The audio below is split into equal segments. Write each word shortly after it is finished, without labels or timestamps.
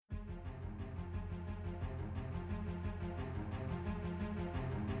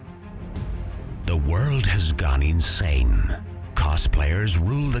The world has gone insane. Cosplayers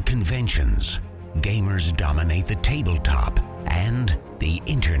rule the conventions, gamers dominate the tabletop, and the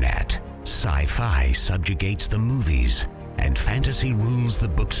internet. Sci-fi subjugates the movies, and fantasy rules the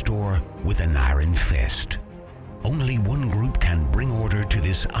bookstore with an iron fist. Only one group can bring order to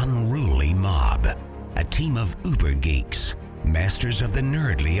this unruly mob. A team of uber geeks, masters of the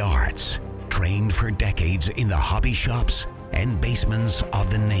nerdly arts, trained for decades in the hobby shops and basements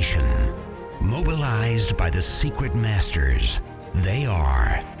of the nation. Mobilized by the secret masters, they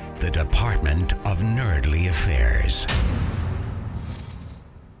are the Department of Nerdly Affairs.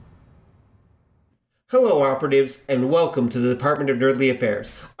 Hello, operatives, and welcome to the Department of Nerdly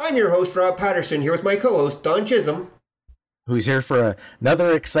Affairs. I'm your host, Rob Patterson, here with my co-host, Don Chisholm. Who's here for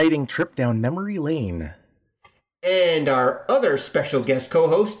another exciting trip down memory lane. And our other special guest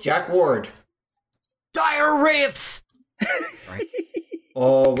co-host, Jack Ward. Dire Wraiths!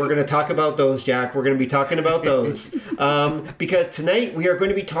 Oh, we're going to talk about those, Jack. We're going to be talking about those. Because tonight we are going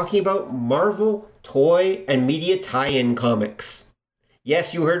to be talking about Marvel toy and media tie-in comics.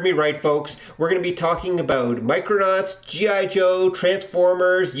 Yes, you heard me right, folks. We're going to be talking about Micronauts, G.I. Joe,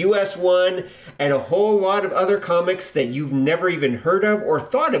 Transformers, US-1, and a whole lot of other comics that you've never even heard of or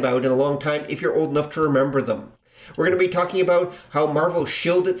thought about in a long time if you're old enough to remember them. We're going to be talking about how Marvel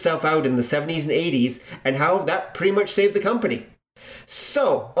shilled itself out in the 70s and 80s and how that pretty much saved the company.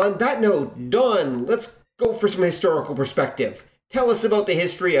 So, on that note, Don, let's go for some historical perspective. Tell us about the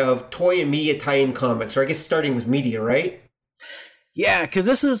history of toy and media tie-in comics, or I guess starting with media, right? Yeah, because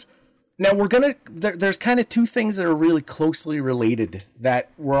this is... Now, there's kind of two things that are really closely related that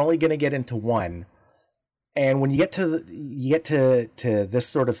we're only going to get into one. And when you get to this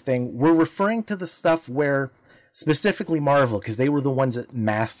sort of thing, we're referring to the stuff where, specifically Marvel, because they were the ones that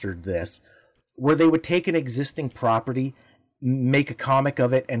mastered this, where they would take an existing property, make a comic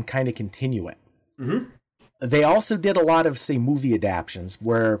of it, and kind of continue it. Mm-hmm. They also did a lot of, say, movie adaptions,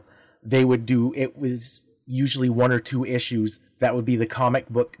 where they would do, it was usually one or two issues that would be the comic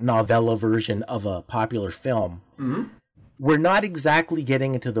book novella version of a popular film. Mm-hmm. We're not exactly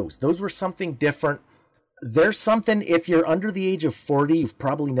getting into those. Those were something different. There's something, if you're under the age of 40, you've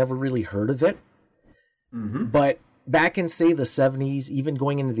probably never really heard of it. Mm-hmm. But back in, say, the 70s, even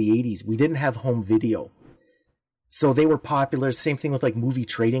going into the 80s, we didn't have home video. So they were popular. Same thing with like movie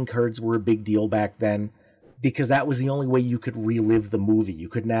trading cards were a big deal back then because that was the only way you could relive the movie. You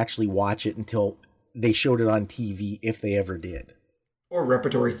couldn't actually watch it until they showed it on TV, if they ever did. Or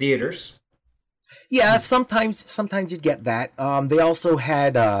repertory theaters. Yeah, sometimes you'd get that. They also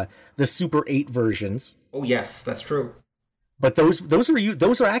had the Super 8 versions. Oh yes, that's true. But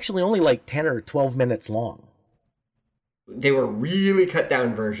those are actually only like 10 or 12 minutes long. They were really cut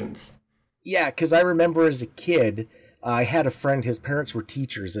down versions. Yeah, because I remember as a kid, I had a friend, his parents were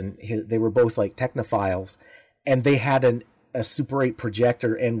teachers, and they were both like technophiles, and they had a Super 8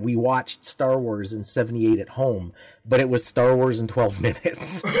 projector, and we watched Star Wars in 78 at home, but it was Star Wars in 12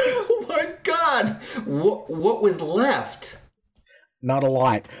 minutes. Oh my God! What was left? Not a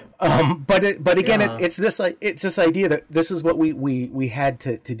lot. But again, yeah. it's this idea that this is what we had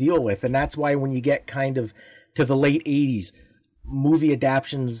to deal with, and that's why when you get kind of to the late 80s, movie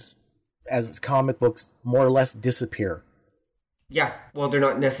adaptions as comic books more or less disappear. Yeah, well, they're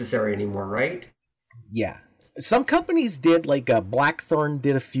not necessary anymore, right? Yeah. Some companies did, like Blackthorn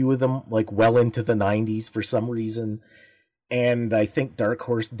did a few of them, like well into the 90s for some reason, and I think Dark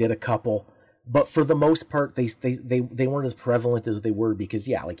Horse did a couple. But for the most part, they weren't as prevalent as they were because,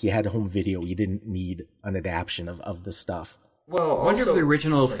 yeah, like you had home video, you didn't need an adaptation of the stuff. Well, I wonder if the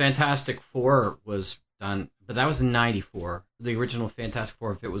original Fantastic Four was done, but that was in 94. The original Fantastic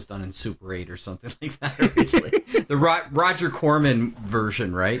Four, if it was done in Super 8 or something like that originally. The Roger Corman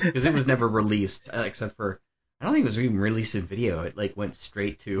version, right? Because it was never released, except for, I don't think it was even released in video. It like went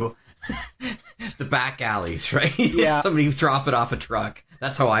straight to the back alleys, right? Yeah. Somebody drop it off a truck.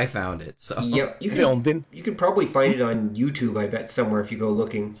 That's how I found it. So yeah, you can probably find it on YouTube, I bet, somewhere if you go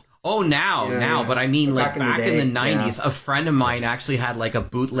looking. Oh, now, but I mean, like back in the 90s, yeah. A friend of mine actually had like a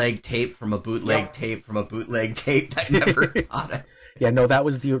bootleg tape from a bootleg tape from a bootleg tape that never got it. Yeah, no, that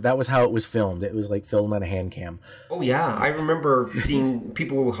was how it was filmed. It was like filmed on a hand cam. Oh yeah, I remember seeing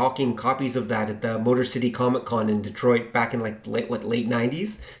people hawking copies of that at the Motor City Comic Con in Detroit back in like late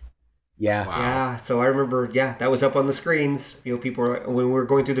 90s. Yeah. Wow. Yeah, so I remember, that was up on the screens. You know, people were like, when we were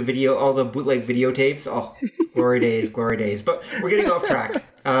going through the video, all the bootleg videotapes. Oh, glory days. But we're getting off track.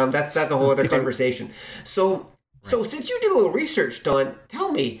 That's a whole other conversation. So since you did a little research, Don,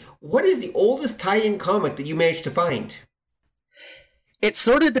 tell me, what is the oldest tie-in comic that you managed to find? It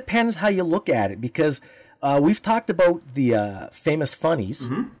sort of depends how you look at it, because we've talked about the famous funnies.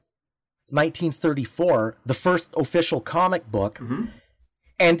 Mm-hmm. 1934, the first official comic book.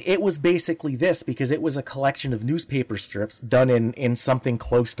 And it was basically this, because it was a collection of newspaper strips done in something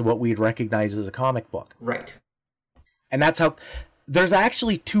close to what we'd recognize as a comic book. Right. And that's how... There's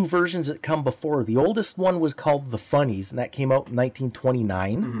actually two versions that come before. The oldest one was called The Funnies, and that came out in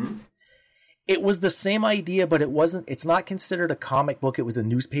 1929. It was the same idea, but it's not considered a comic book. It was a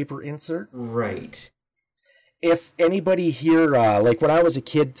newspaper insert. Right. If anybody here, like when I was a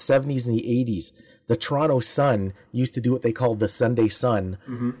kid, 70s and the 80s, the Toronto Sun used to do what they called the Sunday Sun,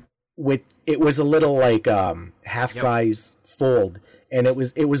 which it was a little like half-size fold, and it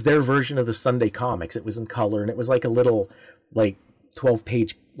was their version of the Sunday comics. It was in color, and it was like a little like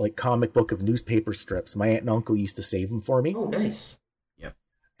 12-page like comic book of newspaper strips. My aunt and uncle used to save them for me. Oh, nice. Yep.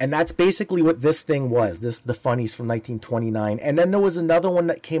 And that's basically what this thing was. The Funnies from 1929. And then there was another one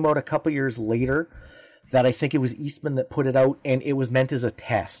that came out a couple years later that I think it was Eastman that put it out, and it was meant as a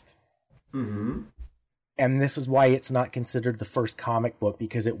test. And this is why it's not considered the first comic book,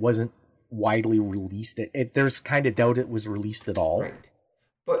 because it wasn't widely released. There's kind of doubt it was released at all. Right.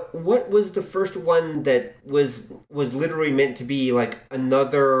 But what was the first one that was literally meant to be like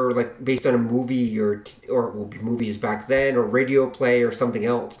another, like based on a movie or movies back then, or radio play or something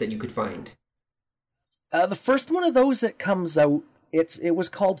else that you could find? The first one of those that comes out, it was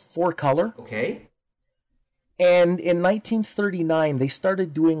called Four Color. Okay. And in 1939, they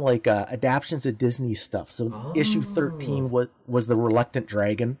started doing like adaptions of Disney stuff. So issue 13 was The Reluctant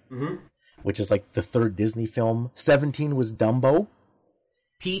Dragon, which is like the third Disney film. 17 was Dumbo.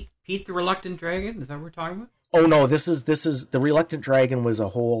 Pete the Reluctant Dragon? Is that what we're talking about? Oh no, this is The Reluctant Dragon was a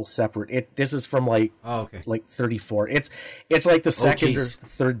whole separate. This is from like 34. It's like the second or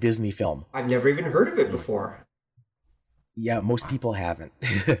third Disney film. I've never even heard of it before. Yeah, most people haven't.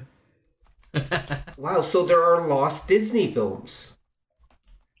 Wow, so there are lost Disney films.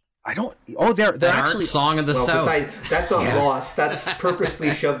 I don't. Oh, they're actually Song of the South. Besides, that's not lost. That's purposely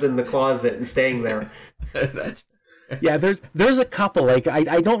shoved in the closet and staying there. Yeah, there's a couple. Like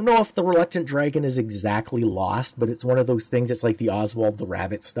I don't know if The Reluctant Dragon is exactly lost, but it's one of those things. It's like the Oswald the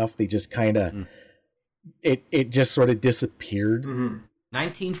Rabbit stuff. They just kind of it just sort of disappeared.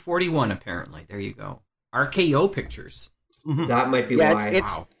 1941, apparently. There you go. RKO Pictures. That might be why.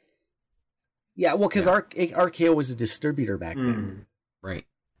 Wow. Yeah, well, because RKO was a distributor back then. Right.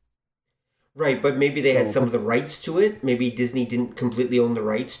 Right, but maybe they had some of the rights to it. Maybe Disney didn't completely own the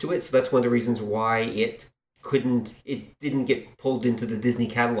rights to it, so that's one of the reasons why it didn't get pulled into the Disney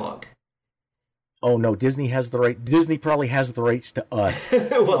catalog. Oh no, Disney has the right. Disney probably has the rights to us.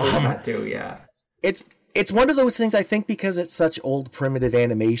 Well, there's that too, yeah. It's one of those things, I think, because it's such old primitive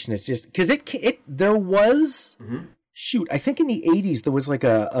animation. It's just because there was. Shoot, I think in the 80s there was like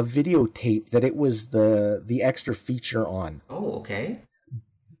a videotape that it was the extra feature on. Oh, okay.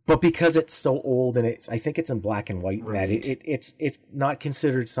 But because it's so old and I think it's in black and white, Right. it's not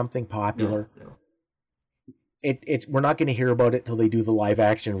considered something popular. No. We're not going to hear about it till they do the live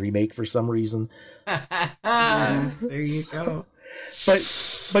action remake for some reason. There you go.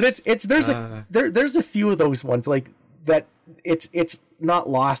 But there's a few of those ones like that. It's not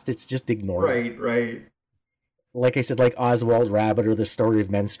lost. It's just ignored. Right. Like I said, like Oswald Rabbit or The Story of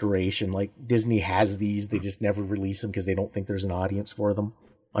Menstruation. Like Disney has these, they just never release them because they don't think there's an audience for them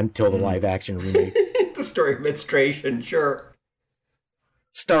until the live action remake. The Story of Menstruation, sure.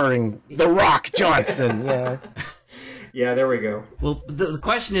 Starring The Rock Johnson. Yeah. Yeah, there we go. Well, the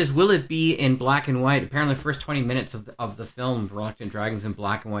question is, will it be in black and white? Apparently, the first 20 minutes of the film, Reluctant Dragon's in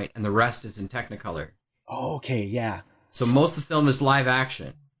black and white, and the rest is in Technicolor. Oh, okay, yeah. So most of the film is live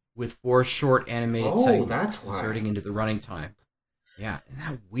action, with 4 short animated segments that's why. inserting into the running time. Yeah, isn't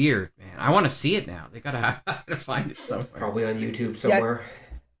that weird, man? I want to see it now. They gotta find it somewhere. Probably on YouTube somewhere.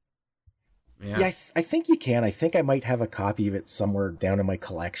 Yeah, I think you can. I think I might have a copy of it somewhere down in my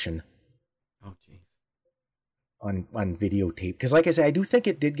collection. Oh, jeez. On videotape, because like I said, I do think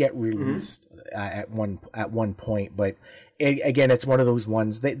it did get released at one point, but again, it's one of those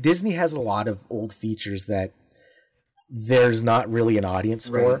ones that Disney has a lot of old features that there's not really an audience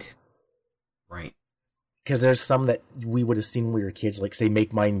for. Right. Because there's some that we would have seen when we were kids, like say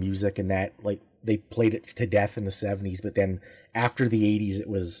Make Mine Music, and that like they played it to death in the 70s, but then after the 80s it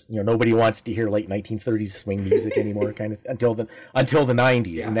was, nobody wants to hear like 1930s swing music anymore kind of until the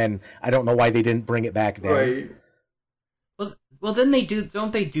 90s, and then I don't know why they didn't bring it back then. Right. Well, then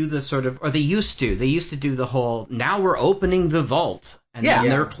don't they do the sort of, or they used to do the whole, now we're opening the vault, and then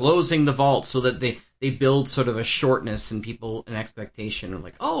they're closing the vault so that they build sort of a shortness in people, an expectation of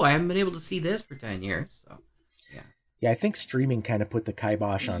like, oh, I haven't been able to see this for 10 years. So, yeah, I think streaming kind of put the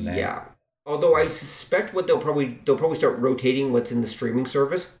kibosh on that. Yeah. Although I suspect what they'll probably start rotating what's in the streaming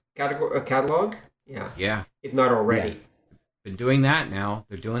service catalog. Yeah. Yeah. If not already. Yeah. Been doing that now.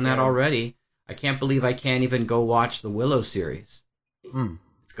 They're doing that already. I can't believe I can't even go watch the Willow series.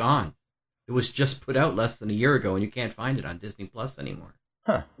 It's gone. It was just put out less than a year ago, and you can't find it on Disney Plus anymore.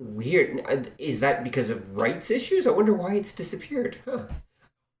 Huh. Weird. Is that because of rights issues? I wonder why it's disappeared. Huh.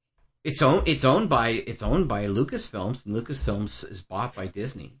 It's owned by Lucasfilms, and Lucasfilms is bought by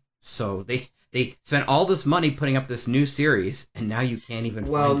Disney. So they spent all this money putting up this new series, and now you can't even.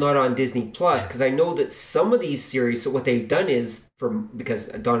 Well, not on Disney Plus, because I know that some of these series. So what they've done is, because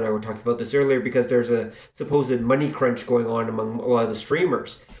Don and I were talking about this earlier, because there's a supposed money crunch going on among a lot of the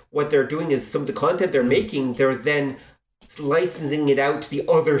streamers. What they're doing is some of the content they're making, they're then licensing it out to the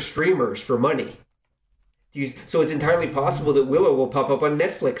other streamers for money. So it's entirely possible that Willow will pop up on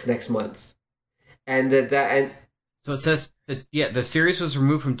Netflix next month, and So it says that the series was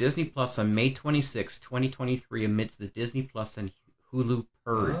removed from Disney Plus on May 26, 2023, amidst the Disney Plus and Hulu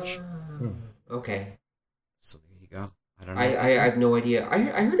purge. Okay. So there you go. I don't know. I have no idea.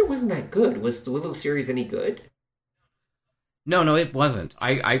 I heard it wasn't that good. Was the Willow series any good? No, it wasn't.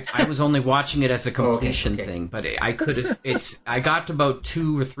 I was only watching it as a completion thing, but I could have. I got to about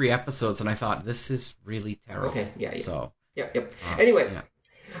 2 or 3 episodes, and I thought this is really terrible. Okay, yeah. So yep. Anyway,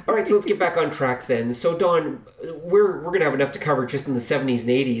 all right. So let's get back on track then. So Don, we're gonna have enough to cover just in the 70s and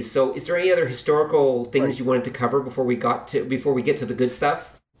 80s. So is there any other historical things you wanted to cover before we get to the good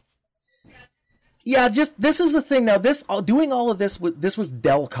stuff? Yeah, this is the thing. Now, doing all of this was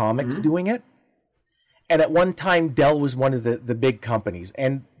Dell Comics doing it. And at one time, Dell was one of the big companies.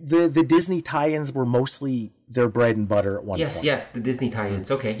 And the Disney tie-ins were mostly their bread and butter at one point. Yes, the Disney tie-ins.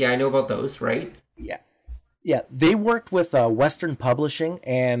 Okay, yeah, I know about those, right? Yeah. They worked with Western Publishing,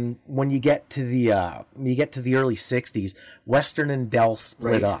 and when you get to the early 60s, Western and Dell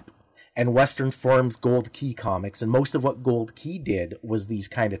split up. And Western forms Gold Key Comics, and most of what Gold Key did was these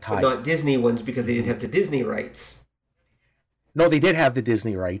kind of tie-ins. But not Disney ones, because they didn't have the Disney rights. No, they did have the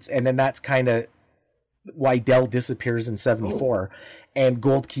Disney rights, and then that's kind of why Dell disappears in 74, and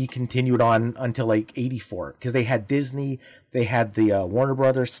Gold Key continued on until like 84, because they had Disney, they had the Warner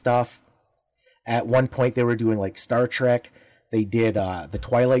Brothers stuff. At one point they were doing like Star Trek, they did the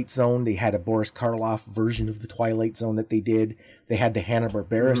Twilight Zone, they had a Boris Karloff version of the Twilight Zone that they did, they had the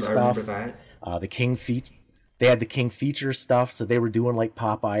Hanna-Barbera stuff, I remember that. the King Feature, they had the King Feature stuff, so they were doing like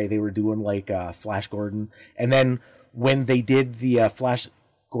Popeye, they were doing like Flash Gordon, and then when they did the Flash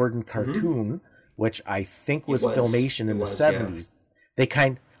Gordon cartoon, which I think was Filmation in the 70s.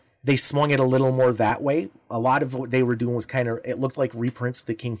 Yeah. They swung it a little more that way. A lot of what they were doing was it looked like reprints of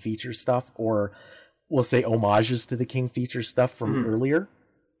the King Feature stuff, or we'll say homages to the King Feature stuff from earlier.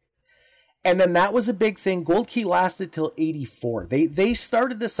 And then that was a big thing. Gold Key lasted till 84. They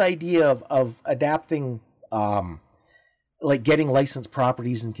started this idea of adapting, like getting licensed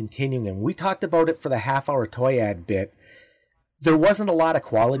properties and continuing them. We talked about it for the half-hour toy ad bit. There wasn't a lot of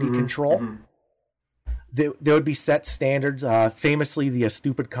quality control. There would be set standards. Famously, the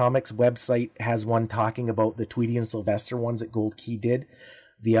Stupid Comics website has one talking about the Tweety and Sylvester ones that Gold Key did.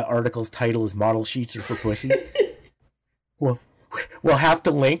 The article's title is "Model Sheets Are for Pussies." Well, we'll have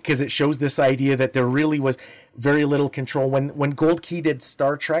to link, because it shows this idea that there really was very little control. When Gold Key did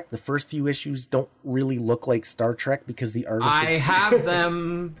Star Trek, the first few issues don't really look like Star Trek because the artist... I have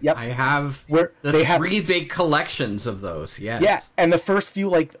them. Yep. I have three big collections of those, yes. Yeah, and the first few,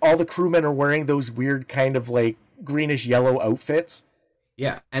 like, all the crewmen are wearing those weird kind of, like, greenish-yellow outfits.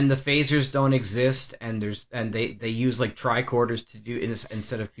 Yeah, and the phasers don't exist, and they use like tricorders to do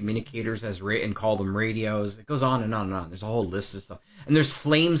instead of communicators and call them radios. It goes on and on and on. There's a whole list of stuff, and there's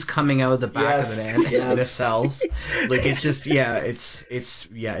flames coming out of the back of the cells. Like it's just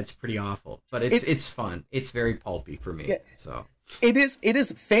it's pretty awful, but it's fun. It's very pulpy for me. Yeah, so it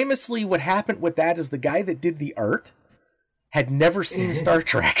is famously what happened with that is the guy that did the art had never seen Star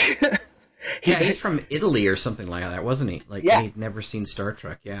Trek. He's from Italy or something like that, wasn't he? Like, he'd never seen Star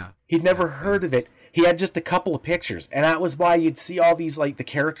Trek, He'd never heard of it. He had just a couple of pictures, and that was why you'd see all these, like, the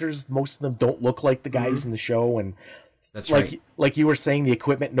characters, most of them don't look like the guys in the show, and that's like you were saying, the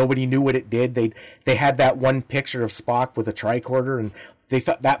equipment, nobody knew what it did. They had that one picture of Spock with a tricorder, and they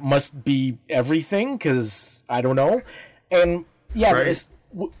thought that must be everything, because, I don't know. And,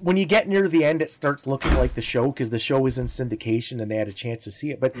 when you get near the end, it starts looking like the show because the show is in syndication and they had a chance to see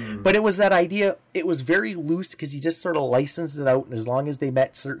it. But it was that idea. It was very loose because you just sort of licensed it out, and as long as they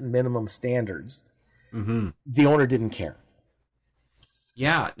met certain minimum standards, the owner didn't care.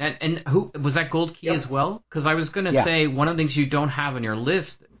 Yeah, and who was that Gold Key as well? Because I was going to say one of the things you don't have on your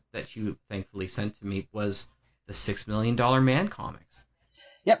list that you thankfully sent to me was the $6 Million Man comics.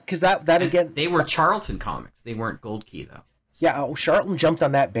 Yep, because that again, they were Charlton Comics. They weren't Gold Key though. Yeah, Charlton jumped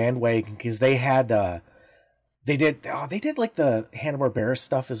on that bandwagon because they had they did like the Hanna-Barbera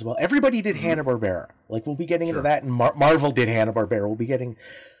stuff as well. Everybody did Hanna-Barbera. Like we'll be getting into that, and Marvel did Hanna-Barbera. We'll be getting,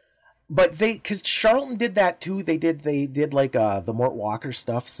 but because Charlton did that too. They did like the Mort Walker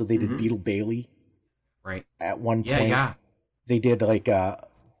stuff. So they did Beetle Bailey, right? At one point, yeah. They did like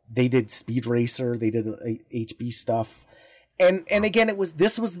they did Speed Racer. They did HB stuff, and again,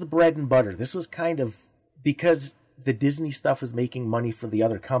 this was the bread and butter. This was kind of because the Disney stuff was making money for the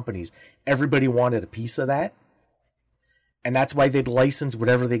other companies. Everybody wanted a piece of that. And that's why they'd license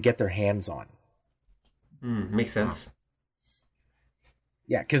whatever they get their hands on. Makes sense.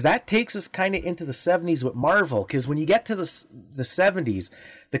 Yeah, because that takes us kind of into the 70s with Marvel. Because when you get to the 70s,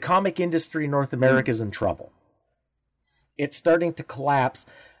 the comic industry in North America is in trouble. It's starting to collapse.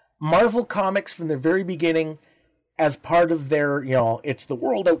 Marvel Comics, from the very beginning, as part of their, it's the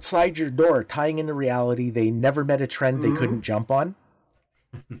world outside your door, tying into reality, they never met a trend they couldn't jump on.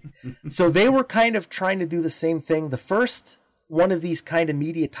 So they were kind of trying to do the same thing. The first one of these kind of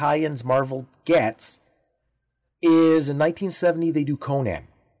media tie-ins Marvel gets is in 1970 they do Conan.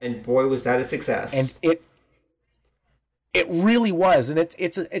 And boy, was that a success. And it really was. And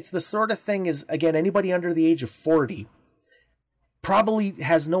it's the sort of thing is, again, anybody under the age of 40 probably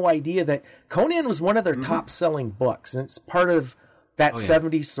has no idea that Conan was one of their top-selling books. And it's part of that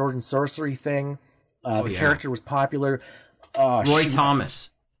 70s sword and sorcery thing. The character was popular. Roy Thomas.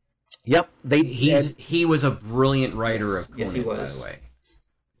 Yep, he was a brilliant writer of Conan. Yes, he was. By the way,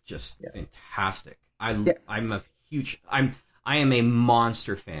 just fantastic. I am a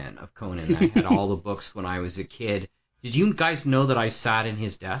monster fan of Conan. I had all the books when I was a kid. Did you guys know that I sat in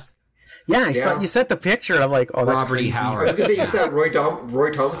his desk? Yeah, I saw you sent the picture. I'm like, oh, that's Robert E. crazy. I Howard. was going to say you sat at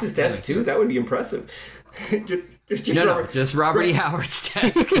Roy Thomas's desk too. That would be impressive. Just Robert E. Howard's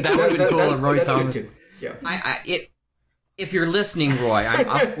desk. That would have been cool. And Roy Thomas. Good too. Yeah. If you're listening, Roy, I'm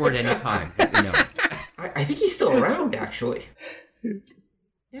up for it anytime. I think he's still around, actually.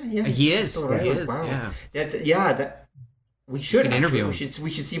 Yeah. He is. Still around. He is. Wow. Yeah. We should interview him. We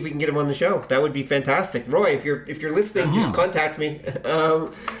should see if we can get him on the show. That would be fantastic. Roy, if you're listening, just contact me.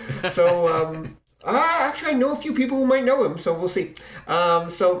 Actually, I know a few people who might know him, so we'll see.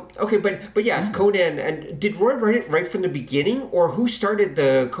 Okay, but yeah, it's Conan. And did Roy write it right from the beginning, or who started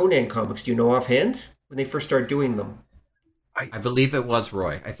the Conan comics? Do you know offhand when they first started doing them? I believe it was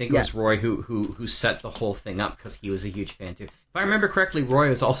Roy. I think it was Roy who set the whole thing up because he was a huge fan too. If I remember correctly, Roy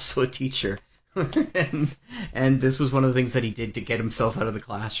was also a teacher, and this was one of the things that he did to get himself out of the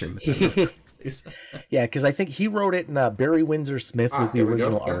classroom. Yeah, because I think he wrote it, and Barry Windsor Smith was the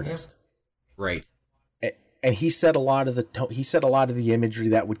original artist. Yeah. Right. And he said a lot of the imagery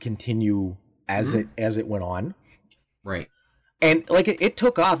that would continue as it went on. Right. And like it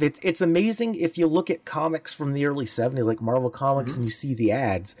took off. It's amazing if you look at comics from the early 70s, like Marvel Comics, and you see the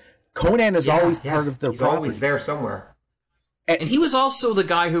ads. Conan is always part of their He's properties. always there somewhere. And he was also the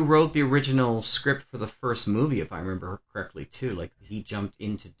guy who wrote the original script for the first movie, if I remember correctly, too. Like, he jumped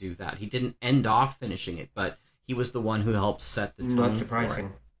in to do that. He didn't end off finishing it, but he was the one who helped set the tone. Not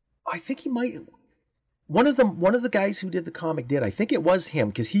surprising. I think he might. One of the guys who did the comic did. I think it was him,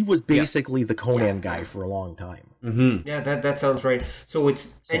 because he was basically the Conan guy for a long time. Mm-hmm. Yeah, that sounds right.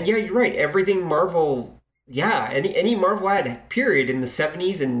 And yeah, you're right. Everything Marvel, any Marvel ad period in the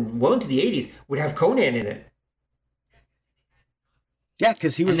 70s and well into the 80s would have Conan in it. Yeah,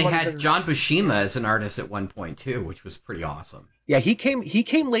 because he was. And they had John Buscema as an artist at one point too, which was pretty awesome. Yeah, he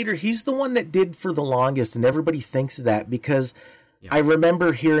came later. He's the one that did for the longest, and everybody thinks that because I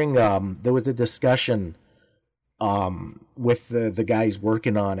remember hearing there was a discussion with the guys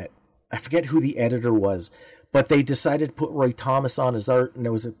working on it. I forget who the editor was, but they decided to put Roy Thomas on his art, and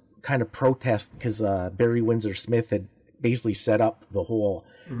there was a kind of protest because Barry Windsor Smith had basically set up the whole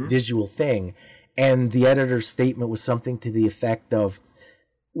visual thing, and the editor's statement was something to the effect of,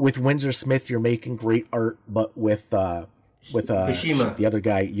 with Windsor Smith, you're making great art, but with Buscema, the other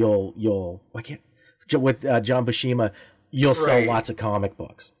guy, with John Buscema, you'll sell lots of comic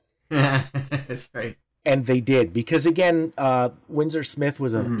books. That's right. And they did, because again, Windsor Smith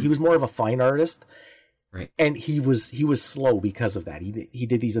was he was more of a fine artist, right? And he was slow because of that. He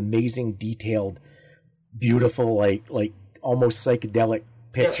did these amazing, detailed, beautiful, like almost psychedelic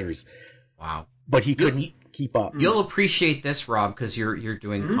pictures. Wow! But he couldn't keep up. You'll appreciate this, Rob, because you're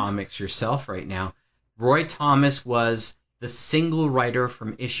doing comics yourself right now. Roy Thomas was the single writer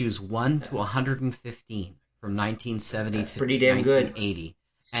from issues 1 to 115 from 1970 to 1980,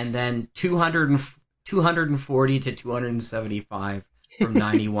 and then 240 to 275 from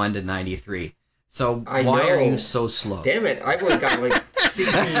 91 to 93. So I why are know. you so slow? Damn it! I've only got like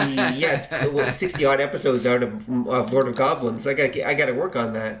 60 odd episodes out of Lord of Goblins. I gotta work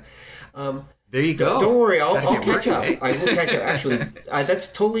on that. There you go. Don't worry, I'll Gotta get catch up. working, eh? I will catch up. Actually, that's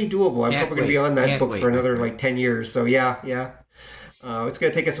totally doable. I'm Can't probably gonna be on that Can't book wait, for my another friend. like 10 years. So yeah. It's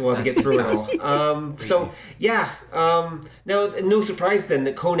gonna take us a while to get through it all. Now, no surprise then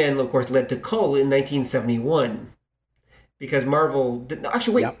that Conan, of course, led to Kull in 1971. Because Marvel did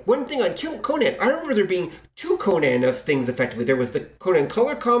actually wait. Yep. One thing on Conan, I remember there being two Conan of things effectively. There was the Conan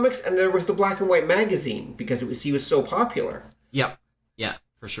color comics, and there was the black and white magazine because he was so popular. Yep. Yeah,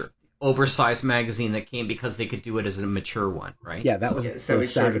 for sure. Oversized magazine that came because they could do it as a mature one, right? Yeah, that was Yeah, the Savage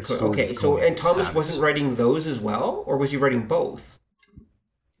Savage Sword. Sword. Okay, of so Conan. and Thomas Savage wasn't Sword. writing those as well, or was he writing both?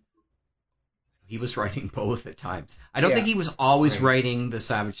 He was writing both at times. I don't Yeah. think he was always Right. writing the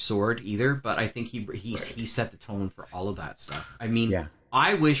Savage Sword either, but I think he set the tone for all of that stuff. I mean, Yeah.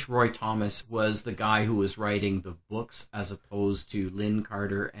 I wish Roy Thomas was the guy who was writing the books as opposed to Lynn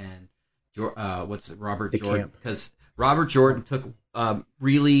Carter and Robert The Jordan, Camp. because Robert Jordan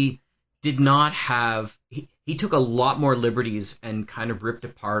really did not have. He took a lot more liberties and kind of ripped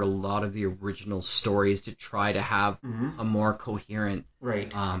apart a lot of the original stories to try to have a more coherent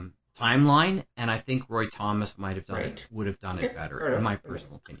Right. timeline, and I think Roy Thomas would have done Right. it Okay, better, fair enough. in my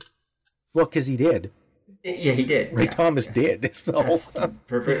personal opinion. Well, because he did. Yeah, he did. Ray Yeah, Thomas yeah. did. So That's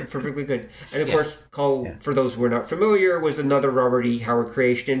perfectly good. And of Yes. course, Kull, for those who are not familiar, was another Robert E. Howard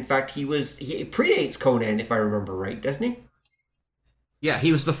creation. In fact, he predates Conan, if I remember right, doesn't he? Yeah,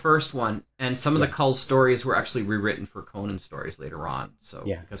 he was the first one, and some of the Kull stories were actually rewritten for Conan stories later on. So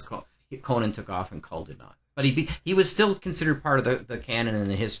Yeah. because Conan took off and Kull did not, but he was still considered part of the canon and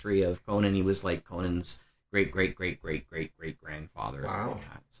the history of Conan. He was like Conan's great grandfather. Or Wow. something like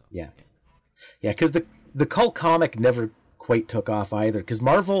that. So, Yeah. Yeah, because the Kull comic never quite took off either. Because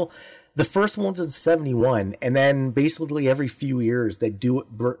Marvel, the first one's in 71, and then basically every few years they do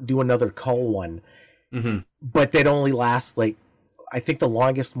another Kull one. Mm-hmm. But they'd only last like, I think the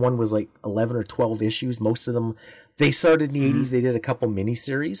longest one was like 11 or 12 issues. Most of them, they started in the 80s. They did a couple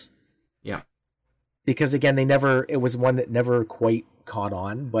miniseries. Yeah. Because again, it was one that never quite caught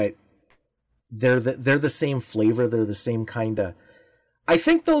on, but they're the same flavor. They're the same kind of. I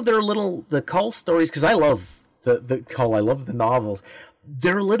think though the Kull stories, because I love the Kull, I love the novels.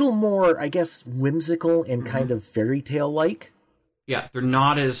 They're a little more, I guess, whimsical and kind of fairy tale like. Yeah, they're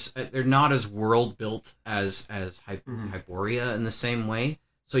not as world built as Hyboria in the same way.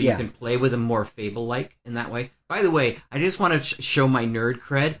 So you can play with them more fable like in that way. By the way, I just want to show my nerd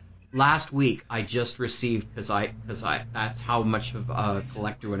cred. Last week I just received because I that's how much of a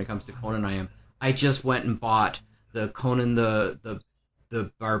collector when it comes to Conan I am. I just went and bought the Conan the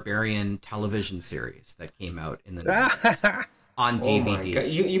Barbarian television series that came out in the 90s on Oh my DVD. God.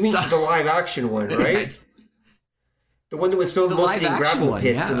 You mean the live action one, right? The one that was filmed The mostly in live-action gravel one,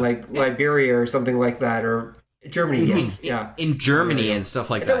 pits yeah. in like Liberia or something like that, or Germany. Yes, yeah. In Germany and stuff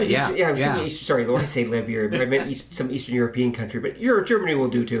like That that. was Yeah, I was thinking sorry, when I say Liberia, but I meant some Eastern European country. But Germany will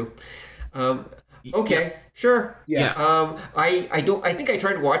do too. Okay, sure. Yeah. I think I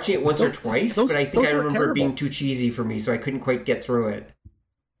tried watching it once or twice, but I think I those were remember it being terrible. too cheesy for me, so I couldn't quite get through it.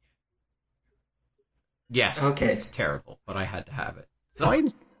 Yes. Okay. It's terrible, but I had to have it. So,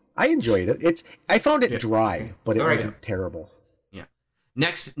 I enjoyed it. I found it dry, but it All right. wasn't terrible. yeah.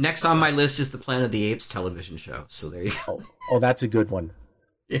 Next on my list is the Planet of the Apes television show. So there you go. Oh, that's a good one.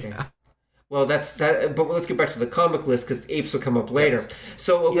 Yeah. Well, that's that. But let's get back to the comic list because apes will come up later.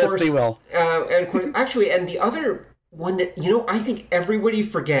 So of Yes, course, they will. And of course, actually, and the other one that I think everybody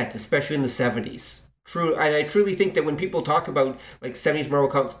forgets, especially in the 70s. True, and I truly think that when people talk about like 70s Marvel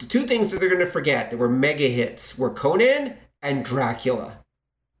comics, the two things that they're going to forget that were mega hits were Conan and Dracula.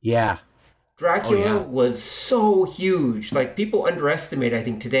 Yeah. Dracula was so huge. Like people underestimate, I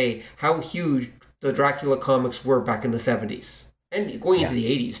think, today how huge the Dracula comics were back in the 70s and going into the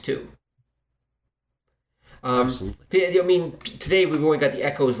 80s too. Absolutely. I mean, today we've only got the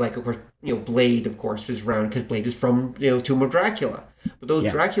echoes, like, of course, Blade, of course, was around because Blade is from, Tomb of Dracula. But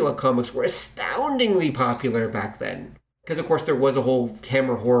those Dracula comics were astoundingly popular back then. Because, of course, there was a whole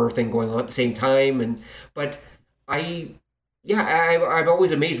Hammer horror thing going on at the same time. But I'm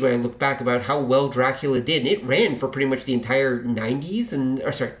always amazed when I look back about how well Dracula did. And it ran for pretty much the entire 90s,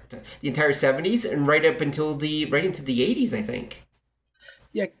 the entire 70s, and right into the 80s, I think.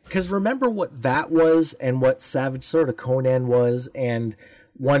 Yeah, because remember what that was and what Savage Sword of Conan was, and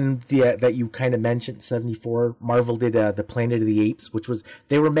one that you kind of mentioned, 74, Marvel did the Planet of the Apes, which was,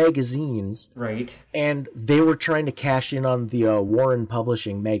 they were magazines. Right. And they were trying to cash in on the Warren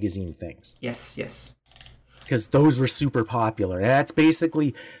Publishing magazine things. Yes. Because those were super popular. And that's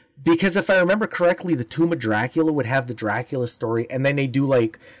basically, Because if I remember correctly, the Tomb of Dracula would have the Dracula story, and then they do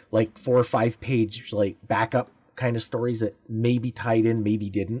like 4 or 5 page like backup kind of stories that maybe tied in, maybe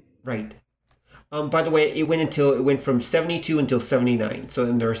didn't. Right. By the way, it went from 72 until 79. So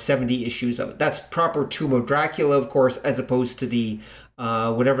then there are 70 issues of it. That's proper Tomb of Dracula, of course, as opposed to the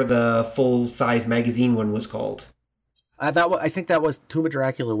whatever the full size magazine one was called. I think that was Tomb of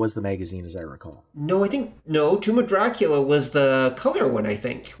Dracula was the magazine, as I recall. No, Tomb of Dracula was the color one, I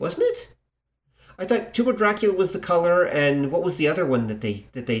think, wasn't it? I thought Tomb of Dracula was the color, and what was the other one that they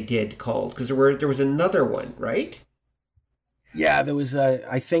did called? Because there was another one, right? Yeah, there was.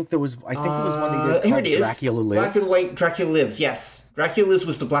 I think there was one they did here called it is. Dracula Lives. Black and white Dracula Lives. Yes, Dracula Lives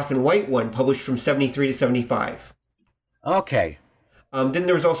was the black and white one, published from 73 to 75. Okay. Then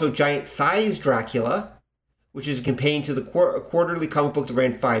there was also Giant Size Dracula, which is a companion to the quarterly comic book that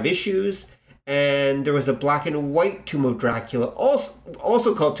ran 5 issues. And there was a black and white Tomb of Dracula,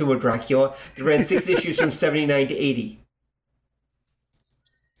 also called Tomb of Dracula, that ran 6 issues from 79 to 80.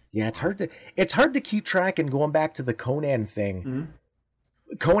 Yeah, it's hard to keep track. And going back to the Conan thing,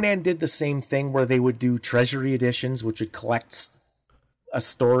 Conan did the same thing where they would do treasury editions, which would collect a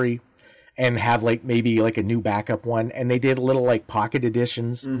story and have like maybe like a new backup one, and they did little like pocket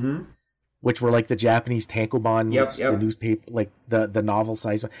editions, which were like the Japanese tankobon, the newspaper, like the novel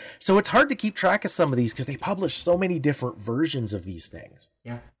size one. So it's hard to keep track of some of these because they publish so many different versions of these things.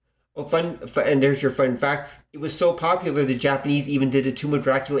 Yeah. Well, fun, and there's your fun fact. It was so popular, the Japanese even did a Tomb of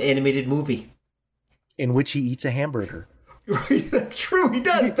Dracula animated movie. In which he eats a hamburger. Right, that's true. He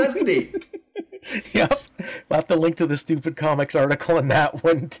does, doesn't he? Yep. We'll have to link to the Stupid Comics article on that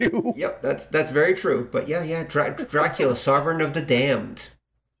one, too. Yep, that's very true. But yeah, Dracula, Sovereign of the Damned.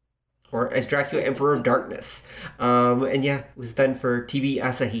 Or as Dracula, Emperor of Darkness. And yeah, it was done for TV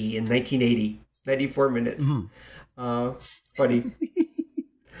Asahi in 1980. 94 minutes. Funny.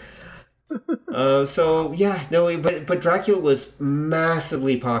 But Dracula was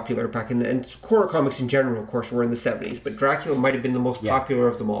massively popular back in the, and horror comics in general, of course, were in the 70s, but Dracula might have been the most popular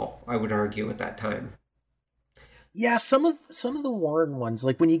of them all, I would argue, at that time. Yeah, some of the Warren ones,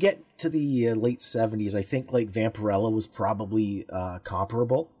 like when you get to the late 70s, I think like Vampirella was probably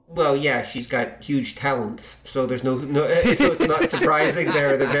comparable. Well, yeah, she's got huge talents, so there's no so it's not surprising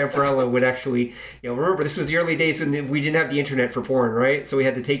there that Vampirella would actually, remember this was the early days when we didn't have the internet for porn, right? So we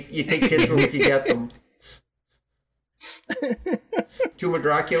had to take tips when we could get them. Tomb of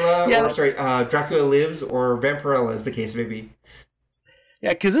Dracula, Dracula Lives, or Vampirella, as the case may be. Yeah,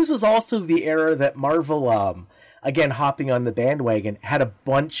 because this was also the era that Marvel, again, hopping on the bandwagon, had a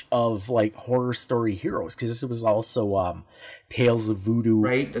bunch of like horror story heroes, because this was also Tales of Voodoo.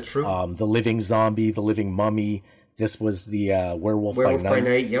 Right, that's true. The Living Zombie, The Living Mummy. This was the Werewolf by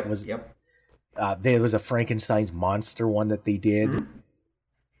Night. Yep. There was a Frankenstein's monster one that they did.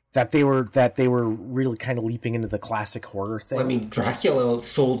 That they were really kind of leaping into the classic horror thing. Well, I mean, Dracula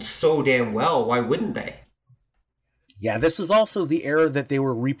sold so damn well. Why wouldn't they? Yeah, this was also the era that they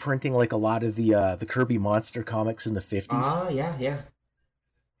were reprinting like a lot of the Kirby monster comics in the 50s. Ah, yeah.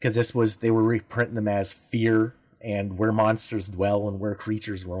 Because they were reprinting them as Fear and Where Monsters Dwell and Where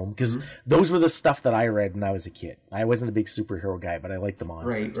Creatures Roam. Because those were the stuff that I read when I was a kid. I wasn't a big superhero guy, but I liked the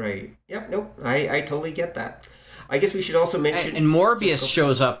monsters. Right. Yep, nope. I totally get that. I guess we should also mention... And Morbius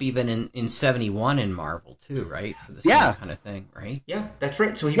shows up even in 71 in Marvel, too, right? For the same kind of thing, right? Yeah, that's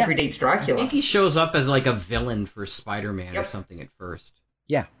right. So he predates Dracula. I think he shows up as like a villain for Spider-Man or something at first.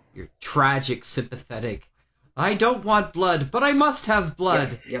 Yeah. You're tragic, sympathetic. I don't want blood, but I must have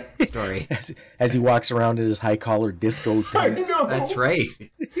blood. Yep. Story. As he walks around in his high-collared disco pants. I know. That's right.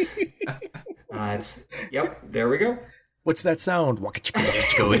 There we go. What's that sound?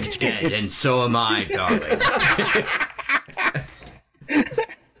 Disco is dead, and so am I, darling.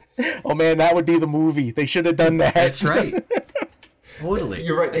 Oh man, that would be the movie. They should have done that. That's right. Totally.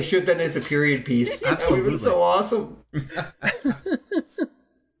 You're right. They should have done it as a period piece. Absolutely. That would have been so awesome.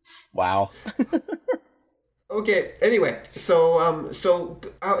 Wow. Okay. Anyway, so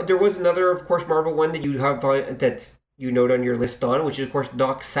there was another, of course, Marvel one that you have that you note on your list on, which is of course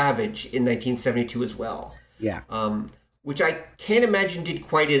Doc Savage in 1972 as well. Yeah. Which I can't imagine did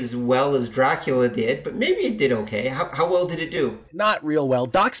quite as well as Dracula did, but maybe it did okay. How well did it do? Not real well.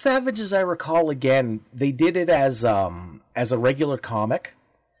 Doc Savage, as I recall, again, they did it as a regular comic,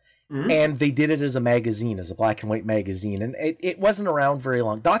 and they did it as a magazine, as a black and white magazine, and it wasn't around very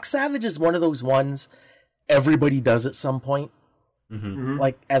long. Doc Savage is one of those ones everybody does at some point.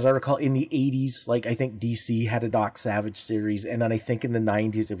 Like, as I recall, in the 80s, like, I think DC had a Doc Savage series, and then I think in the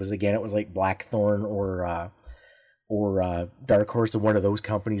 90s, it was like Blackthorn or Dark Horse, and one of those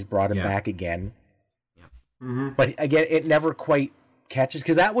companies brought him back again. But again, it never quite catches,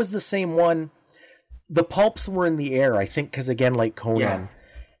 because that was the same one. The pulps were in the air, I think, because again, like Conan. Yeah.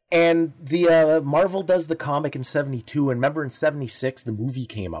 And the Marvel does the comic in 72, and remember in 76 the movie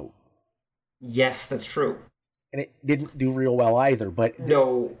came out. Yes, that's true. And it didn't do real well either, but...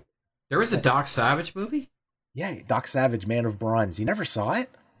 No. There was a Doc Savage movie? Yeah, Doc Savage, Man of Bronze. You never saw it?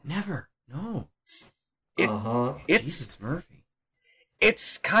 Never. No. It's Jesus Murphy.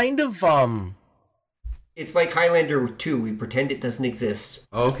 It's kind of It's like Highlander 2. We pretend it doesn't exist.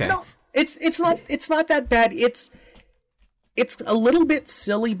 Okay. No, it's not that bad. It's a little bit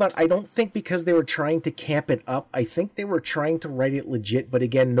silly, but I don't think because they were trying to camp it up. I think they were trying to write it legit, but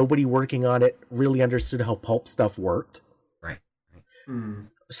again, nobody working on it really understood how pulp stuff worked. Right.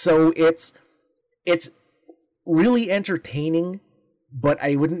 So it's really entertaining, but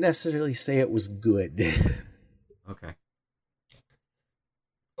I wouldn't necessarily say it was good. Okay.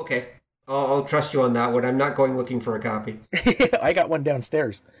 Okay. I'll trust you on that one. I'm not going looking for a copy. I got one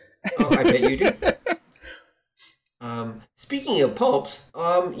downstairs. Oh, I bet you do. Speaking of pulps,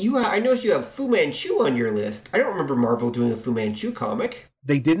 I noticed you have Fu Manchu on your list. I don't remember Marvel doing a Fu Manchu comic.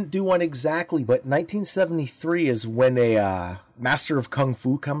 They didn't do one exactly, but 1973 is when a Master of Kung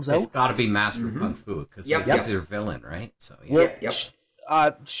Fu comes It's out. got to be Master of Kung Fu because he's their villain, right? So yeah. Yep.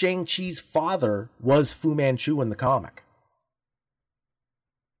 Shang-Chi's father was Fu Manchu in the comic.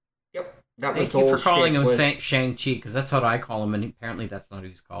 Yep. That was Thank the you whole for calling shtick him was- Shang-Chi because that's what I call him, and apparently that's not who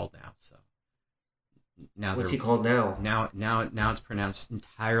he's called now. So now What's he called now? Now it's pronounced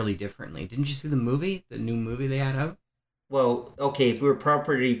entirely differently. Didn't you see the movie? The new movie they had out? Well, okay, if we were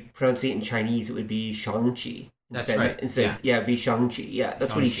properly pronouncing it in Chinese, it would be Shang-Chi. That's right. It'd be Shang-Chi. Yeah,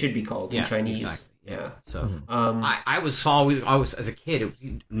 that's what he should be called in Chinese. Exactly. Yeah. So I I was always as a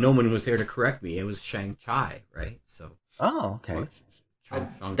kid. No one was there to correct me. It was Shang-Chi, right? So. Oh, okay.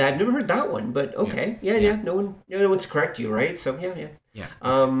 I've never heard that one, but okay, yeah. No one's correct you, right? So yeah.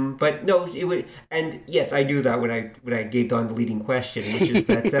 But no, it would, and yes, I knew that when I gave Don the leading question, which is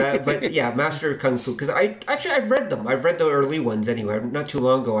that. But yeah, Master of Kung Fu, because I've read them. I've read the early ones anyway. Not too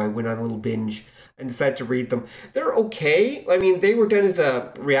long ago, I went on a little binge and decided to read them. They're okay. I mean, they were done as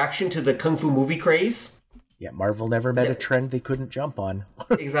a reaction to the Kung Fu movie craze. Yeah, Marvel never met a trend they couldn't jump on.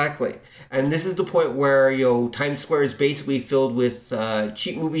 Exactly. And this is the point where, Times Square is basically filled with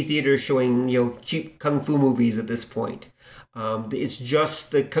cheap movie theaters showing, cheap Kung Fu movies at this point. It's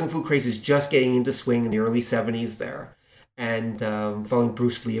just, the Kung Fu craze is just getting into swing in the early 70s there. And following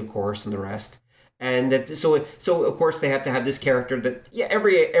Bruce Lee, of course, and the rest. And that, so of course they have to have this character that,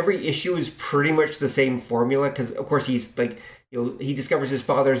 every issue is pretty much the same formula, because of course he's like, he discovers his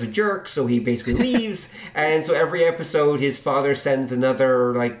father's a jerk, so he basically leaves. And so every episode, his father sends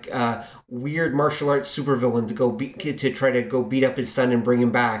another weird martial arts supervillain to try to go beat up his son and bring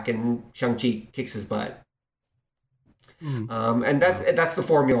him back. And Shang-Chi kicks his butt. And that's the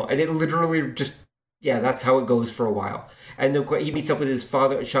formula. And it literally just that's how it goes for a while. And then he meets up with his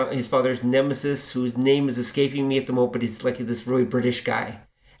father's nemesis, whose name is escaping me at the moment, but he's like this really British guy.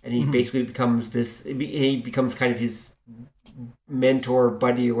 And he basically becomes kind of his mentor,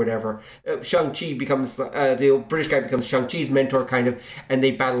 buddy, or whatever. Shang-Chi becomes, the British guy becomes Shang-Chi's mentor, kind of, and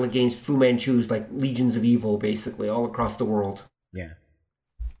they battle against Fu Manchu's, like, legions of evil, basically, all across the world. Yeah.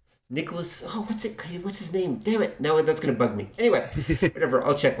 Nicholas, what's his name? Damn it, now that's going to bug me. Anyway, whatever,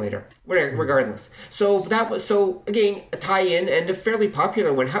 I'll check later. Regardless. So, again, a tie-in, and a fairly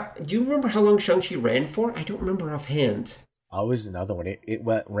popular one. Do you remember how long Shang-Chi ran for? I don't remember offhand. Always another one. It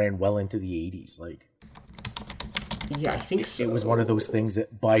ran well into the 80s, like. Yeah, I think so. It was one of those things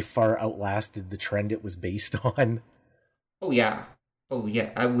that by far outlasted the trend it was based on. Oh yeah,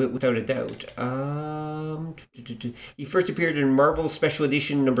 without a doubt. He first appeared in Marvel Special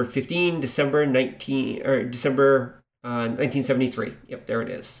Edition number 15, December 1973. Yep, there it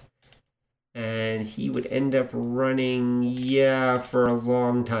is. And he would end up running, for a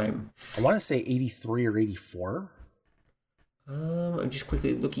long time. I want to say 83 or 84. I'm just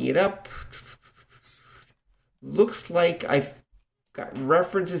quickly looking it up. Looks like I've got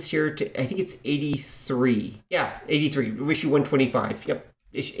references here to, I think it's 83. Yeah, 83. Issue 125. Yep.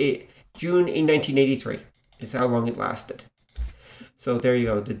 June 1983 is how long it lasted. So there you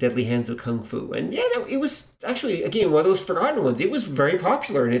go. The Deadly Hands of Kung Fu. And it was actually, again, one of those forgotten ones. It was very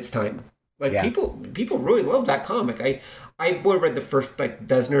popular in its time. People really loved that comic. I only read the first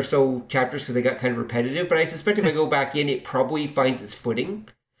dozen or so chapters because they got kind of repetitive, but I suspect if I go back in, it probably finds its footing.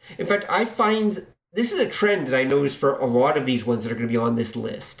 In fact, I find this is a trend that I noticed for a lot of these ones that are going to be on this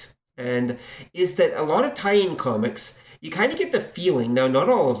list, and is that a lot of tie-in comics, you kind of get the feeling, now not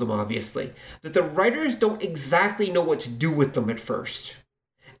all of them obviously, that the writers don't exactly know what to do with them at first.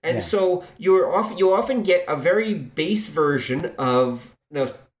 And so you'll often get a very base version of now.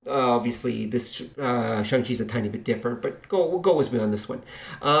 Obviously, this Shang-Chi's a tiny bit different, but we'll go with me on this one.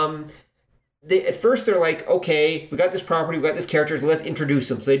 At first, they're like, okay, we got this property, we got this characters, let's introduce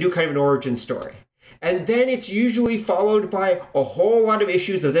them. So they do kind of an origin story. And then it's usually followed by a whole lot of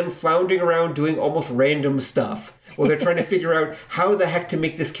issues of them floundering around doing almost random stuff while they're trying to figure out how the heck to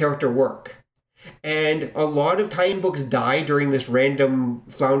make this character work. And a lot of tie-in books die during this random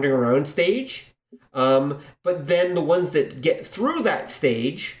floundering around stage. But then the ones that get through that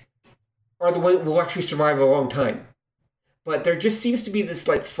stage are the ones that will actually survive a long time. But there just seems to be this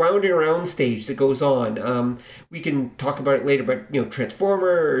like floundering around stage that goes on. We can talk about it later, but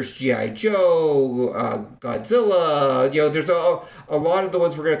Transformers, G.I. Joe, Godzilla. There's a lot of the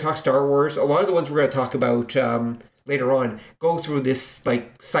ones we're going to talk Star Wars. A lot of the ones we're going to talk about later on go through this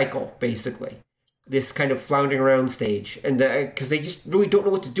like cycle basically. This kind of floundering around stage, and because they just really don't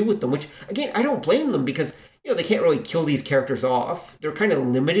know what to do with them. Which again, I don't blame them because they can't really kill these characters off. They're kind of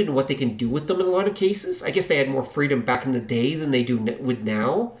limited in what they can do with them in a lot of cases. I guess they had more freedom back in the day than they do with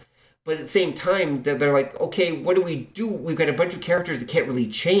now. But at the same time, they're like, okay, what do we do? We've got a bunch of characters that can't really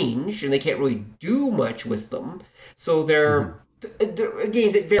change, and they can't really do much with them. So they're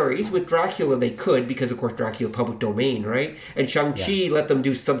again, it varies. With Dracula, they could, because, of course, Dracula public domain, right? And Shang-Chi let them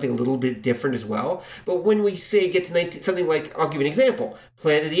do something a little bit different as well. But when we get to something like, I'll give you an example,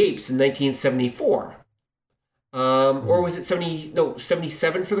 Planet of the Apes in 1974. Or was it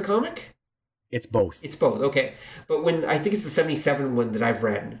 77 for the comic? It's both. It's both, okay. But I think it's the 77 one that I've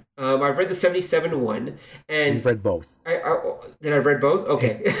read. I've read the 77 one. And you've read both. Did I read both?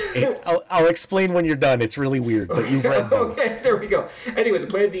 Okay. I'll explain when you're done. It's really weird, but you've read both. Okay, there we go. Anyway, the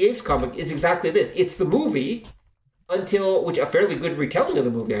Planet of the Apes comic is exactly this. It's the movie which a fairly good retelling of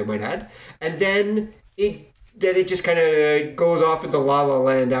the movie, I might add. And then it just kind of goes off into La La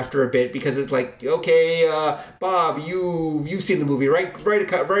Land after a bit, because it's like, okay, Bob, you've seen the movie, right? Write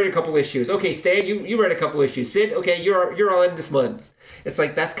a couple issues. Okay, Stan, you write a couple issues. Sid, okay, you're on this month. It's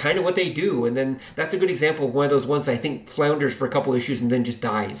like that's kind of what they do, and then that's a good example of one of those ones that I think flounders for a couple issues and then just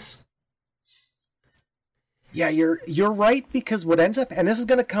dies. Yeah, you're right, because what ends up, and this is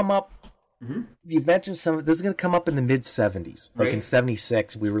going to come up. Mm-hmm. You've mentioned this is going to come up in the mid 70s, like in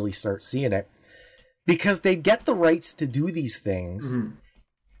 76, we really start seeing it. Because they get the rights to do these things,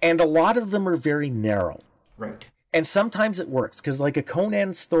 and a lot of them are very narrow. Right. And sometimes it works, because like a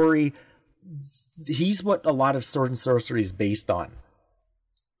Conan story, he's what a lot of Sword and Sorcery is based on.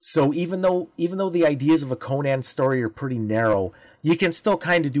 So even though the ideas of a Conan story are pretty narrow, you can still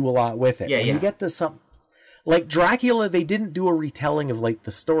kind of do a lot with it. Yeah, You get to some... Like Dracula, they didn't do a retelling of like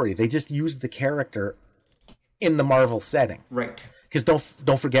the story. They just used the character in the Marvel setting. Right. Because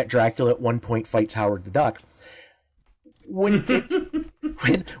don't forget, Dracula at one point fights Howard the Duck. When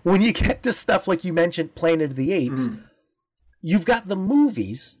you get to stuff like you mentioned, Planet of the Apes, you've got the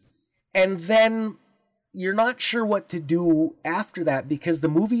movies, and then you're not sure what to do after that, because the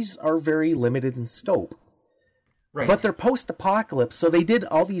movies are very limited in scope. Right. But they're post-apocalypse, so they did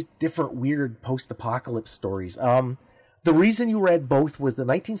all these different weird post-apocalypse stories. The reason you read both was the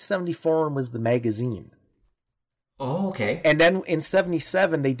 1974 one was the magazine. Oh, okay. And then in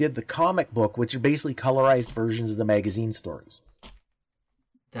 77, they did the comic book, which are basically colorized versions of the magazine stories.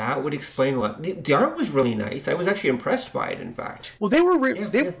 That would explain a lot. The art was really nice. I was actually impressed by it, in fact. Well, they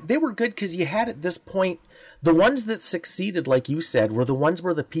were good, because you had at this point, the ones that succeeded, like you said, were the ones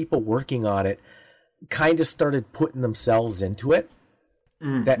where the people working on it kind of started putting themselves into it.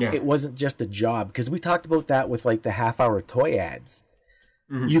 It wasn't just a job. Because we talked about that with like the half-hour toy ads.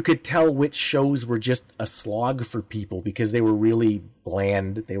 You could tell which shows were just a slog for people because they were really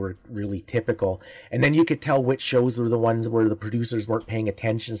bland, they were really typical. And then you could tell which shows were the ones where the producers weren't paying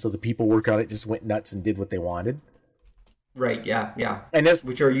attention, so the people working on it just went nuts and did what they wanted. Right, yeah. And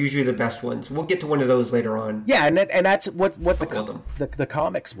which are usually the best ones. We'll get to one of those later on. Yeah, and that's what the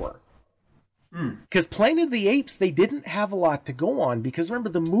comics were. Because Planet of the Apes, they didn't have a lot to go on, because remember,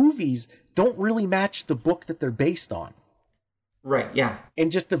 the movies don't really match the book that they're based on. Right, yeah. In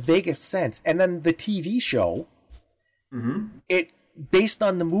just the vaguest sense. And then the TV show, it based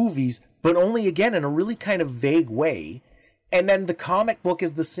on the movies, but only, again, in a really kind of vague way. And then the comic book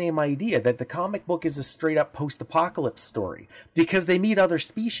is the same idea, that the comic book is a straight-up post-apocalypse story, because they meet other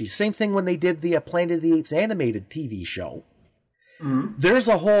species. Same thing when they did the Planet of the Apes animated TV show. There's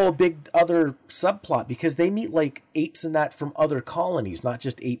a whole big other subplot, because they meet, like, apes and that from other colonies, not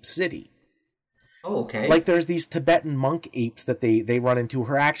just Ape City. Oh, okay. Like there's these Tibetan monk apes that they run into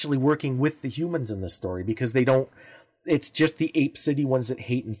who are actually working with the humans in this story, because it's just the Ape City ones that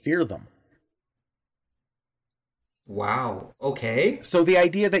hate and fear them. Wow. Okay. So the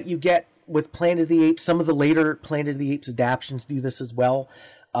idea that you get with Planet of the Apes, some of the later Planet of the Apes adaptions do this as well.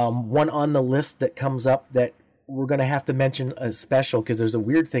 One on the list that comes up that we're going to have to mention a special because there's a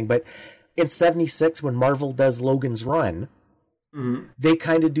weird thing, but in 76 when Marvel does Logan's Run, they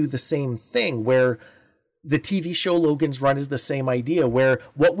kind of do the same thing where the TV show Logan's Run is the same idea where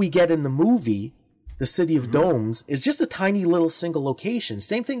what we get in the movie, the City of Domes, is just a tiny little single location.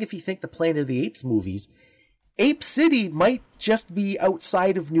 Same thing if you think the Planet of the Apes movies. Ape City might just be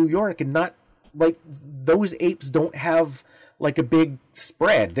outside of New York and not like those apes don't have like a big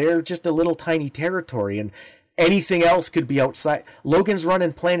spread. They're just a little tiny territory and anything else could be outside. Logan's Run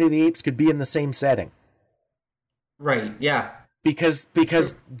and Planet of the Apes could be in the same setting. Right, yeah. Because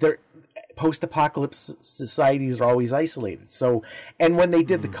they're post-apocalypse societies are always isolated. So, and when they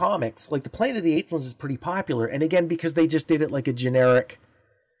did the comics, like the Planet of the Apes ones is pretty popular. And again, because they just did it like a generic,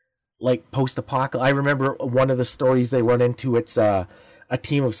 like post-apocalypse. I remember one of the stories they run into, it's a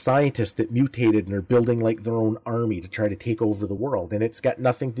team of scientists that mutated and are building like their own army to try to take over the world. And it's got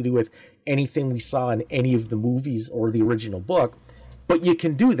nothing to do with anything we saw in any of the movies or the original book. But you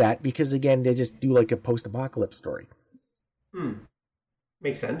can do that because, again, they just do like a post-apocalypse story.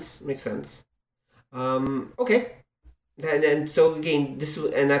 Makes sense. Okay. And so again,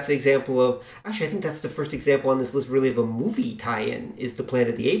 that's the example of, actually I think that's the first example on this list really of a movie tie-in is the Planet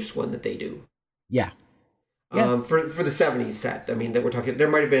of the Apes one that they do. Yeah. For the 70s set. I mean, that we're talking, there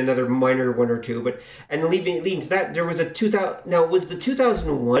might have been another minor one or two, but, and leading to that, there was a 2000, now was the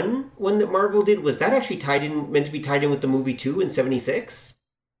 2001 one that Marvel did, was that actually meant to be tied in with the movie too in 76?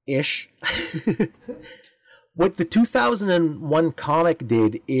 Ish. What the 2001 comic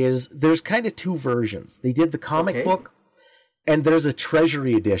did is there's kind of two versions. They did the comic book, and there's a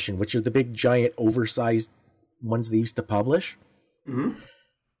Treasury edition, which are the big, giant, oversized ones they used to publish.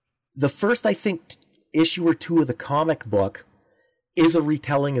 The first, I think, issue or two of the comic book is a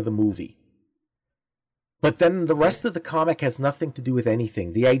retelling of the movie. But then the rest of the comic has nothing to do with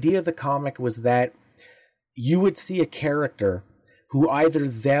anything. The idea of the comic was that you would see a character who either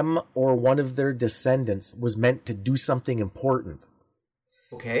them or one of their descendants was meant to do something important.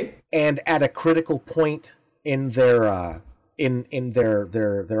 Okay. And at a critical point in their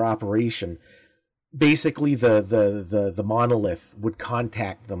their operation, basically the monolith would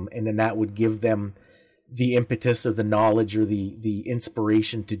contact them, and then that would give them the impetus or the knowledge or the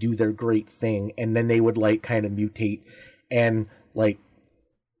inspiration to do their great thing, and then they would like kind of mutate and like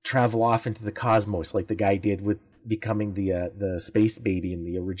travel off into the cosmos like the guy did with becoming the space baby in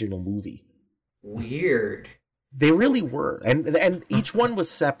the original movie. Weird. They really were, and each one was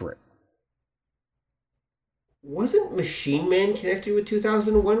separate. Wasn't Machine Man connected with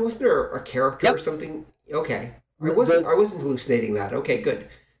 2001? Wasn't there a character or something? Okay, I wasn't hallucinating that. Okay, good.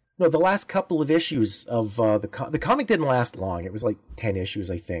 No, the last couple of issues of the comic didn't last long. It was like 10 issues,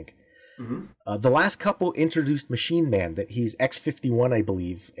 I think. The last couple introduced Machine Man, that he's X-51, I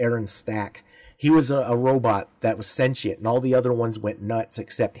believe, Aaron Stack. He was a robot that was sentient, and all the other ones went nuts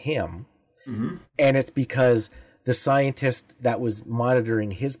except him. And it's because the scientist that was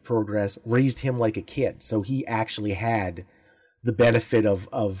monitoring his progress raised him like a kid. So he actually had the benefit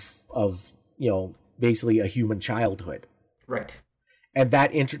of basically a human childhood. Right. And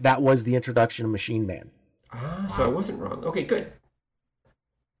that was the introduction of Machine Man. Ah, so I wasn't wrong. Okay, good.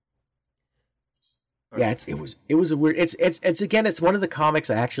 Yeah, it was a weird. It's one of the comics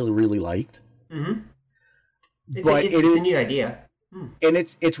I actually really liked. It's a neat idea. And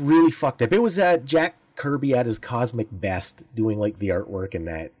it's really fucked up. It was Jack Kirby at his cosmic best doing like the artwork and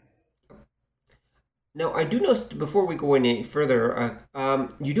that. Now, I do notice, before we go any further,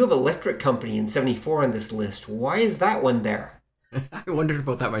 you do have Electric Company in 74 on this list. Why is that one there? I wondered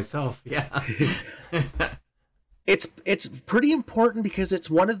about that myself, yeah. It's pretty important because it's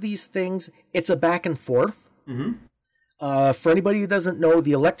one of these things, it's a back and forth. For anybody who doesn't know,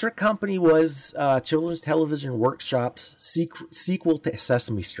 the Electric Company was Children's Television Workshop's sequel to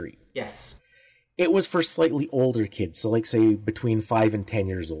Sesame Street. Yes. It was for slightly older kids, so like say between 5 and 10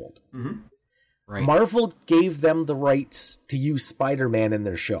 years old. Right. Marvel gave them the rights to use Spider-Man in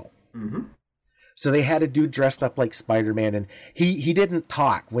their show. So they had a dude dressed up like Spider-Man, and he didn't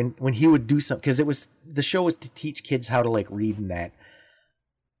talk when he would do something, because the show was to teach kids how to like read and that.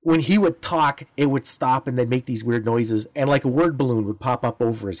 When he would talk, it would stop and they'd make these weird noises, and like a word balloon would pop up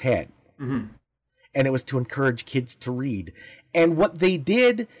over his head. And it was to encourage kids to read. And what they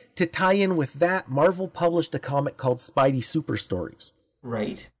did to tie in with that, Marvel published a comic called Spidey Super Stories.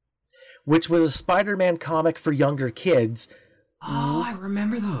 Right. Which was a Spider-Man comic for younger kids. Oh, I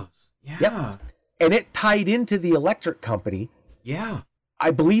remember those. Yeah. Yep. And it tied into the Electric Company. Yeah. I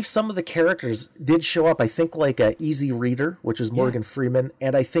believe some of the characters did show up. I think like Easy Reader, which was Morgan Freeman,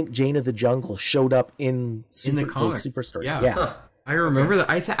 and I think Jane of the Jungle showed up in the comic. those super stories. Yeah. Yeah. I remember that.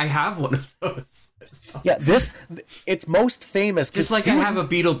 I have one of those. Yeah, it's most famous. Just like I have a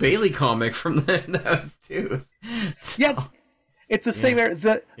Beetle Bailey comic from those too. So, yeah, it's the same era.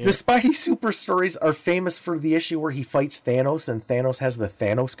 The Spidey super stories are famous for the issue where he fights Thanos, and Thanos has the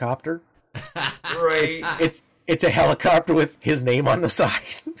Thanos copter. Right. It's a helicopter with his name on the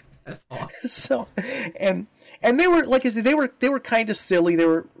side. That's awesome. So, and they were, like I said, they were kind of silly. They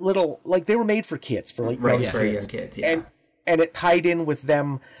were little, like they were made for kids, for like Right, young for kids. young kids, yeah. And it tied in with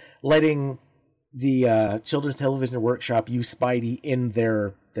them letting the Children's Television Workshop use Spidey in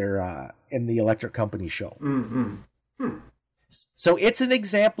their in the Electric Company show. So it's an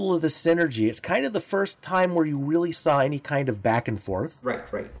example of the synergy. It's kind of the first time where you really saw any kind of back and forth. Right.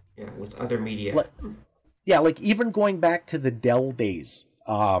 Yeah, with other media. Like even going back to the Dell days,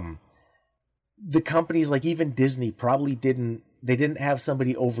 the companies like even Disney probably didn't have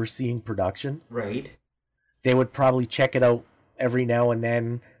somebody overseeing production. Right. They would probably check it out every now and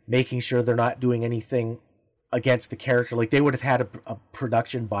then, making sure they're not doing anything against the character. Like they would have had a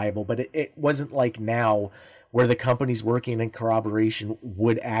production Bible, but it wasn't like now where the companies working in corroboration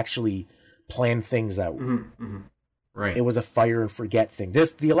would actually plan things out. Right. It was a fire and forget thing.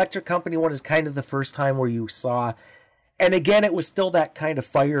 The Electric Company one is kind of the first time where you saw, and again, it was still that kind of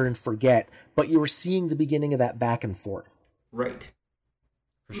fire and forget, but you were seeing the beginning of that back and forth. Right.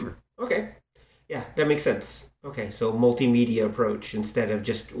 For sure. Okay. Yeah, that makes sense. Okay, so multimedia approach instead of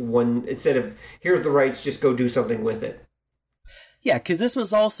here's the rights, just go do something with it. Yeah, because this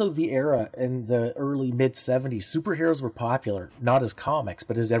was also the era in the early mid-'70s. Superheroes were popular, not as comics,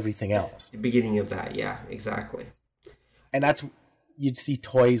 but as everything else. The beginning of that, yeah, exactly. And you'd see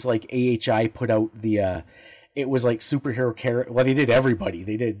toys like AHI put out it was like superhero character. Well, they did everybody.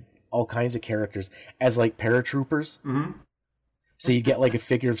 They did all kinds of characters as like paratroopers. Mm-hmm. So you get like a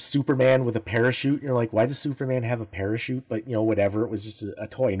figure of Superman with a parachute. And you're like, why does Superman have a parachute? But whatever. It was just a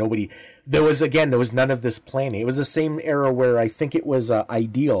toy. There was none of this planning. It was the same era where I think it was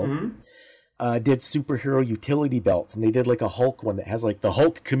Ideal did superhero utility belts, and they did like a Hulk one that has like the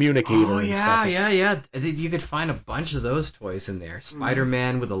Hulk communicator. And stuff. Yeah. I think you could find a bunch of those toys in there.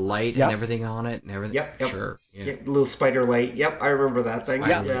 Spider-Man with a light and everything on it and everything. Yep. Sure. Yeah. Yep, little spider light. Yep, I remember that thing.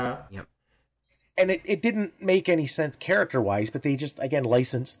 Yeah. Yep. And it didn't make any sense character-wise, but they just, again,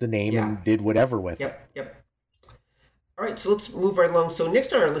 licensed the name and did whatever with it. Yep. All right, so let's move right along. So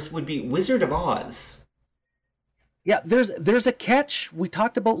next on our list would be Wizard of Oz. Yeah, there's a catch. We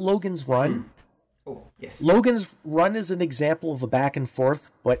talked about Logan's Run. Oh, yes. Logan's Run is an example of a back and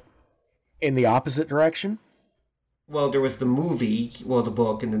forth, but in the opposite direction. Well, there was the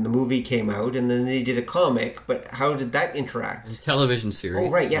book, and then the movie came out, and then they did a comic, but how did that interact? And television series. Oh,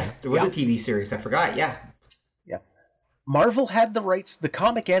 right, yes. There was a TV series. I forgot, yeah. Yeah. Marvel had the rights. The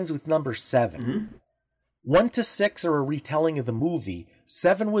comic ends with number 7. 1 to 6 are a retelling of the movie.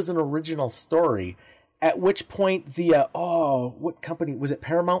 7 was an original story, at which point the, what company? Was it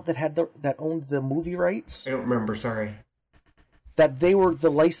Paramount that owned the movie rights? I don't remember, sorry. That they were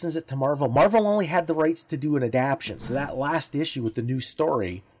the license it to Marvel. Marvel only had the rights to do an adaptation. So that last issue with the new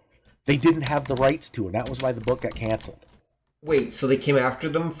story, they didn't have the rights to, and that was why the book got canceled. Wait, so they came after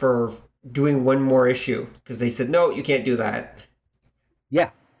them for doing one more issue because they said, no, you can't do that.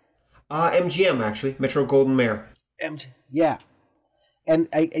 Yeah. MGM, actually. Metro Golden Mare. Yeah. And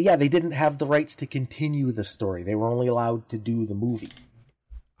they didn't have the rights to continue the story. They were only allowed to do the movie.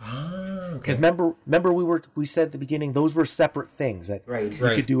 Because remember we said at the beginning those were separate things that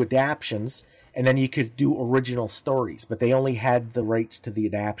you could do adaptions and then you could do original stories, but they only had the rights to the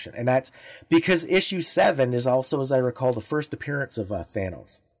adaptation, and that's because issue 7 is also, as I recall, the first appearance of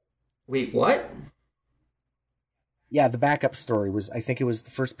Thanos. Wait, what? Yeah, the backup story was, I think it was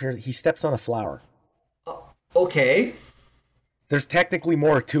the first appearance. He steps on a flower. Okay. There's technically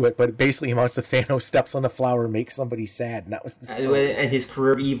more to it, but it basically amounts to Thanos steps on a flower and makes somebody sad, and that was the story. And his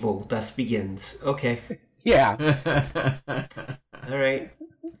career of evil thus begins. Okay. Yeah. All right.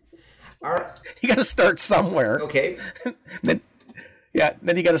 You got to start somewhere. Okay. Then you got a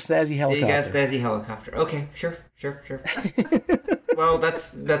snazzy helicopter. You got a snazzy helicopter. Okay, sure. Well,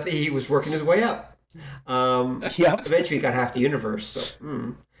 that's he was working his way up. Eventually, he got half the universe.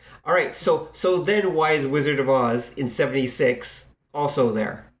 So. All right, so then why is Wizard of Oz in 76 also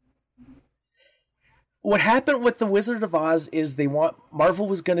there? What happened with the Wizard of Oz is Marvel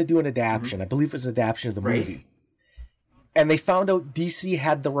was going to do an adaptation. I believe it was an adaptation of the movie. And they found out DC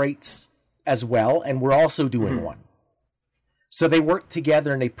had the rights as well, and we're also doing one. So they worked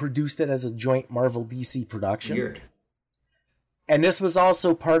together and they produced it as a joint Marvel DC production. Weird. And this was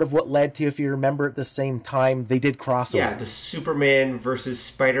also part of what led to, if you remember, at the same time they did crossover. Yeah, the Superman versus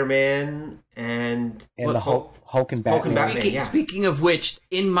Spider-Man and the Hulk and Batman. Hulk and Batman, Speaking of which,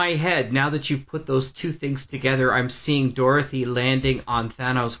 in my head, now that you've put those two things together, I'm seeing Dorothy landing on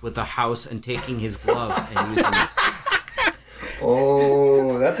Thanos with a house and taking his glove and using it.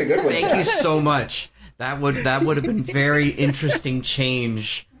 Oh, that's a good one. Thank you so much. That would have been very interesting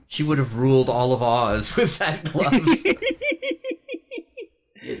change. She would have ruled all of Oz with that glove.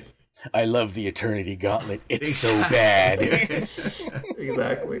 I love the Eternity Gauntlet. It's so bad.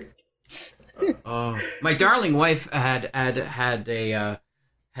 Exactly. Oh, my darling wife had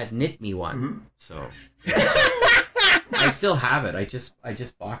knit me one, so I still have it. I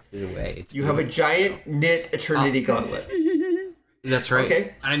just boxed it away. It's you have a giant knit Eternity Gauntlet. That's right.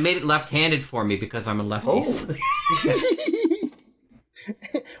 Okay. And I made it left-handed for me because I'm a lefty. Oh.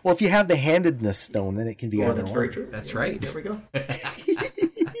 Well, if you have the handedness stone, then it can be. Oh, that's very true. That's right. There we go.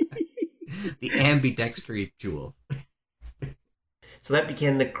 The ambidextrous jewel. So that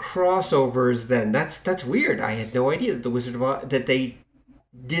began the crossovers. Then that's weird. I had no idea that the Wizard of Oz that they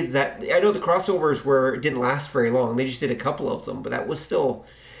did that. I know the crossovers didn't last very long. They just did a couple of them, but that was still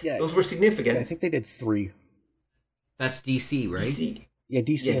those were significant. I think they did 3. That's DC, right? DC. Yeah,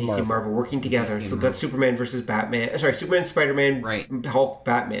 DC and DC Marvel working together. So that's Superman versus Batman. Sorry, Superman, Spider-Man, right. Hulk,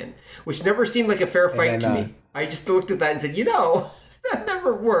 Batman, which never seemed like a fair fight to me. I just looked at that and said, that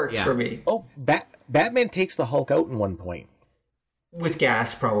never worked for me. Oh, Batman takes the Hulk out in one point. With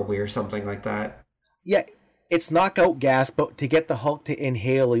gas, probably, or something like that. Yeah, it's knockout gas, but to get the Hulk to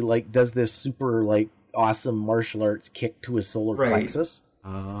inhale, he does this super awesome martial arts kick to his solar plexus.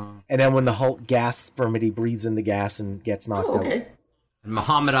 And then when the Hulk gasps from it, he breathes in the gas and gets knocked out. And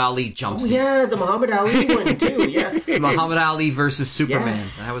Muhammad Ali jumps. Oh yeah, the Muhammad Ali one too. Yes, Muhammad Ali versus Superman.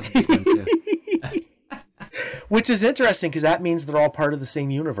 Yes. That was a big one too. Which is interesting because that means they're all part of the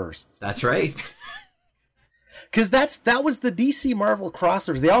same universe. That's right. Because that was the DC Marvel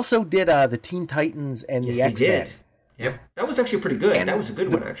crossovers. They also did the Teen Titans and the X-Men. They did. Yep, that was actually pretty good. That was a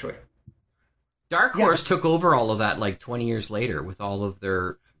good one actually. Dark Horse took over all of that 20 years later with all of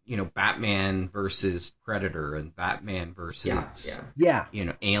their Batman versus Predator and Batman versus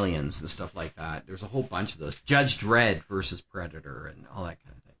aliens and stuff like that. There's a whole bunch of those. Judge Dredd versus Predator and all that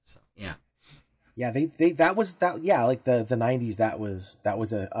kind of thing. So they that was the 90s. That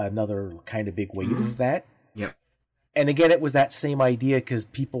was another kind of big wave of that. Yep. And again, it was that same idea because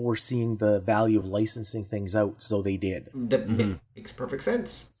people were seeing the value of licensing things out, so they did. That makes perfect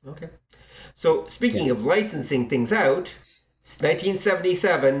sense. Okay. So speaking of licensing things out.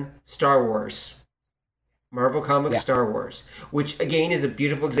 1977, Star Wars. Marvel Comics Star Wars. Which, again, is a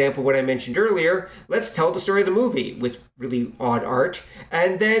beautiful example of what I mentioned earlier. Let's tell the story of the movie with really odd art.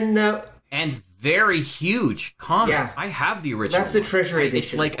 And then... and very huge comic. Yeah. I have the original. That's the Treasury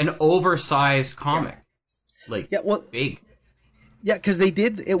edition. It's like an oversized comic. Big. Yeah, because they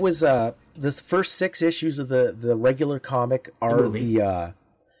did... It was... the first 6 issues of the regular comic are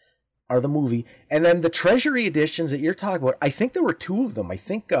the movie, and then the Treasury editions that you're talking about, I think there were 2 of them. I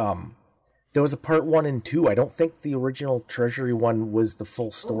think there was a part 1 and 2. I don't think the original Treasury one was the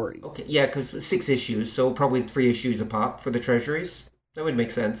full story. Okay, yeah, because 6 issues, so probably 3 issues a pop for the Treasuries. That would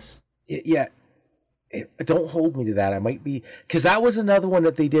make sense. Don't hold me to that. I might be, because that was another one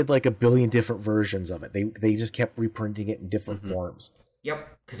that they did a billion different versions of it. They just kept reprinting it in different forms. Yep,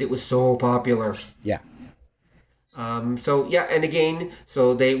 because it was so popular. Yeah. And again,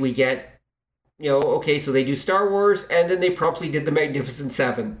 so we get, so they do Star Wars, and then they promptly did the Magnificent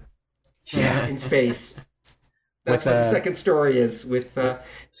Seven. In space. That's what the second story is with...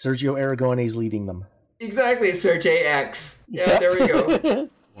 Sergio Aragones leading them. Exactly, Sergei X. Yeah, there we go.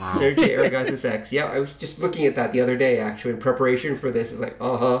 Wow. Sergei Aragones X. Yeah, I was just looking at that the other day, actually, in preparation for this. It's like,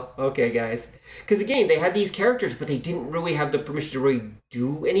 okay, guys. Because, again, they had these characters, but they didn't really have the permission to really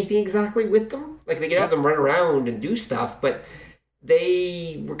do anything exactly with them. They could have them run around and do stuff, but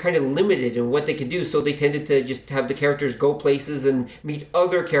they were kind of limited in what they could do, so they tended to just have the characters go places and meet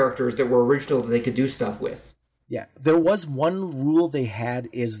other characters that were original that they could do stuff with. Yeah, there was one rule they had,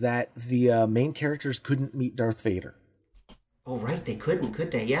 is that the main characters couldn't meet Darth Vader. Oh, right, they couldn't,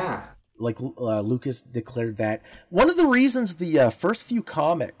 could they? Yeah. Lucas declared that. One of the reasons the first few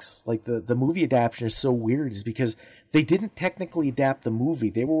comics, the movie adaptation, is so weird is because they didn't technically adapt the movie.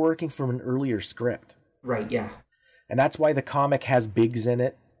 They were working from an earlier script. Right, yeah. And that's why the comic has Biggs in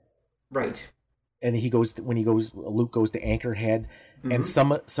it. Right. And Luke goes to Anchorhead, and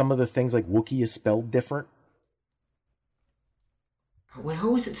some of the things like Wookiee is spelled different. Well,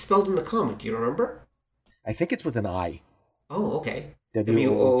 how is it spelled in the comic? Do you remember? I think it's with an I. Oh, okay.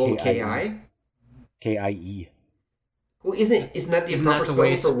 Wookie. Kie? Kie. Well, isn't that the Isn't proper that the way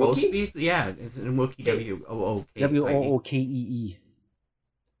spelling it's for supposed to Wookiee? be? Yeah, it's in Wookiee W-O-O-K. Wookee.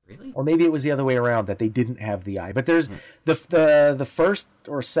 Really? Or maybe it was the other way around, that they didn't have the I. But there's the first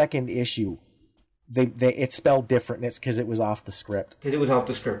or second issue, they it's spelled different, and it's because it was off the script. Because it was off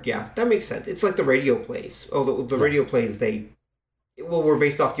the script, yeah. That makes sense. It's like the radio plays. Oh, the radio plays, were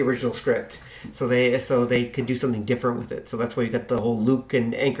based off the original script. So they could do something different with it. So that's why you got the whole Luke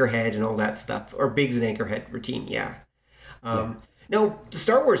and Anchorhead and all that stuff. Or Biggs and Anchorhead routine, yeah. Now, the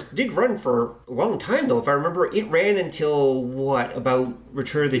Star Wars did run for a long time, though. If I remember, it ran until, about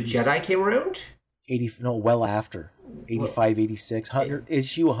Return of the Jedi came around? Well after. 85, 86.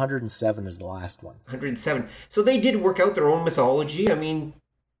 Issue 107 is the last one. 107. So they did work out their own mythology. I mean,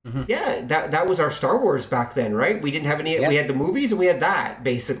 yeah, that was our Star Wars back then, right? We didn't have any... Yeah. We had the movies and we had that,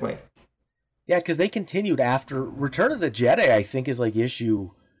 basically. Yeah, because they continued after... Return of the Jedi, I think, is like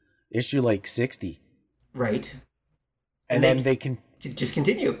issue like 60. Right. And then they can just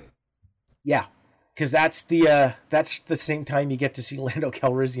continue. Yeah, because that's the same time you get to see Lando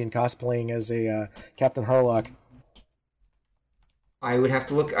Calrissian cosplaying as a Captain Harlock. I'd have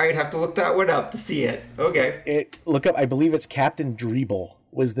to look that one up to see it. Okay. Look up. I believe it's Captain Dreeble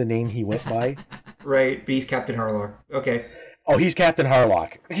was the name he went by. Right, but he's Captain Harlock. Okay. Oh, he's Captain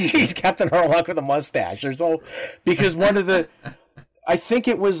Harlock. He's Captain Harlock with a mustache. Because one of the, I think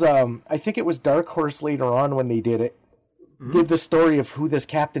it was Dark Horse later on when they did it. Did the story of who this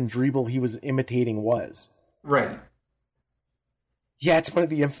Captain Dreeble he was imitating was. Right. Yeah, it's one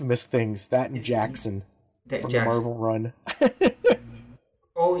of the infamous things, that and Jackson from the Marvel run.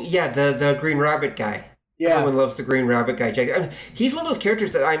 Oh, yeah, the Green Rabbit guy. Yeah. Everyone loves the Green Rabbit guy. I mean, he's one of those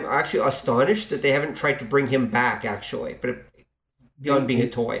characters that I'm actually astonished that they haven't tried to bring him back, actually. But beyond being a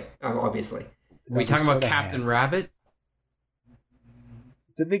toy, obviously. Are we talking about Captain Rabbit?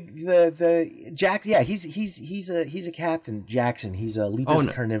 The Jack, yeah, he's a Captain Jackson. He's a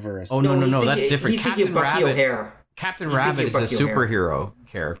Lepus Carnivorous. Oh no, that's different. He's Captain Bucky O'Hare. Captain Rabbit is a superhero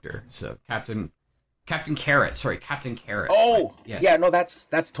character. So Captain Carrot. Sorry, Captain Carrot. Oh, yes. Yeah, no, that's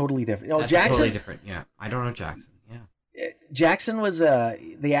totally different. No, that's Jackson, totally different. Yeah, I don't know Jackson. Yeah, Jackson was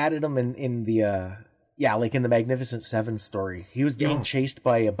they added him in the like in the Magnificent Seven story. He was being chased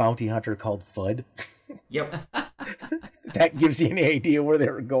by a bounty hunter called Fudd. Yep. That gives you any idea where they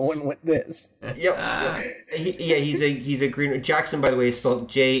were going with this. Yep. He's a green. Jackson, by the way, is spelled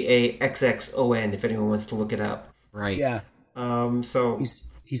Jaxxon. If anyone wants to look it up. Right. Yeah. So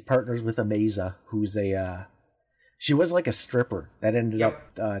he's partners with Amaza, who's she was like a stripper that ended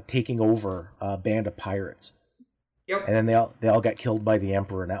up taking over a band of pirates. Yep. And then they all got killed by the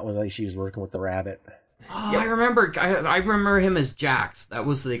Emperor, and that was like she was working with the rabbit. Oh, yep. I remember him as Jax. That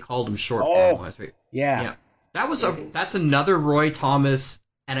was they called him short form. Right? Yeah. That's another Roy Thomas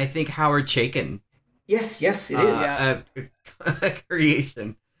and I think Howard Chaykin. Yes, it is.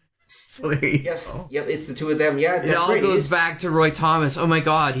 Creation. So there you go. Yep, it's the two of them. Yeah, that's it all goes back to Roy Thomas. Oh my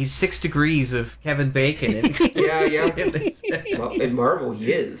God, he's 6 degrees of Kevin Bacon. Yeah. Well, in Marvel,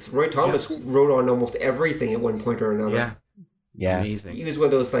 he is. Roy Thomas wrote on almost everything at one point or another. Yeah. Amazing. He was one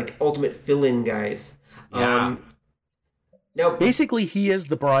of those like ultimate fill-in guys. Yeah. Now, basically, he is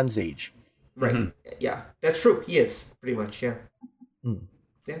the Bronze Age. Right. Mm-hmm. Yeah, that's true. He is pretty much. Yeah. Mm.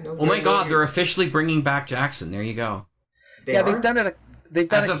 Yeah. Oh my God, they're officially bringing back Jackson. There you go. They've done it.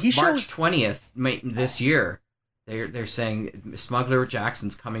 As of March 20th this year. They're saying Smuggler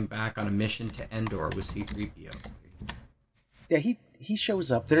Jackson's coming back on a mission to Endor with C-3PO. Yeah, he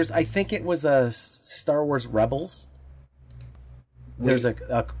shows up. I think it was a Star Wars Rebels. There's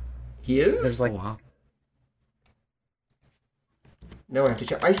he is. There's like. Oh, wow. No, I have to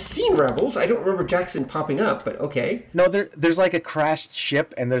check. I've seen Rebels. I don't remember Jackson popping up, but okay. No, there's like a crashed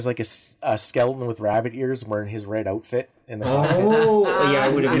ship, and there's like a skeleton with rabbit ears wearing his red outfit. Yeah, I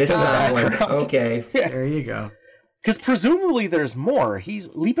would have missed that one. Okay. There you go. Because presumably there's more. He's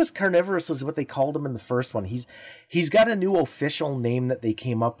Lepus Carnivorous is what they called him in the first one. He's got a new official name that they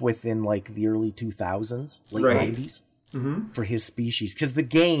came up with in like the early 2000s, late 90s, for his species. Because the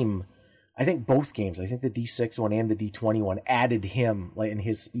game, I think both games, I think the D6 one and the D20 one added him like in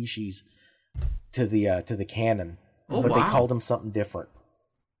his species to the canon. Oh, but wow. they called him something different.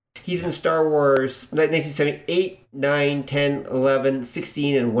 He's in Star Wars 1978, 9, 10, 11,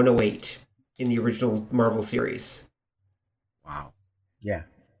 16, and 108 in the original Marvel series. Wow. Yeah.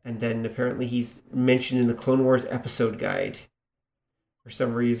 And then apparently he's mentioned in the Clone Wars episode guide for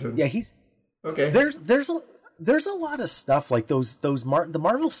some reason. Yeah, he's okay. There's a lot of stuff like the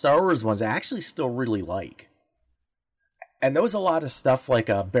Marvel Star Wars ones I actually still really like. And there was a lot of stuff like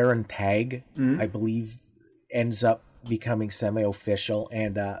Baron Tag, I believe, ends up becoming semi-official,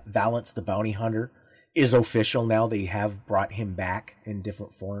 and Valance the Bounty Hunter is official now. They have brought him back in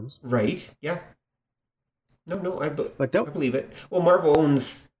different forms. Right. Yeah. No, I don't- believe it. Well, Marvel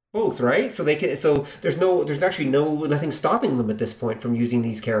owns both, right? So they can. So there's actually nothing stopping them at this point from using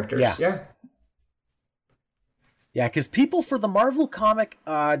these characters. Yeah. Yeah, because people for the Marvel comic,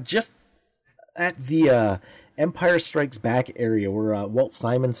 just at the Empire Strikes Back area where Walt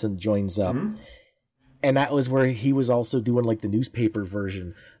Simonson joins up, and that was where he was also doing like the newspaper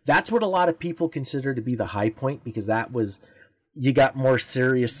version. That's what a lot of people consider to be the high point, because that was, you got more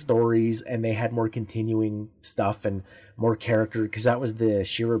serious stories and they had more continuing stuff and more character, because that was the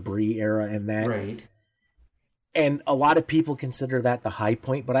Shira Bree era and that. Right. And a lot of people consider that the high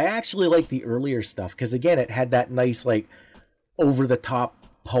point, but I actually like the earlier stuff because, again, it had that nice, like, over-the-top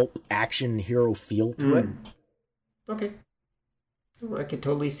pulp action hero feel to it. Okay. I can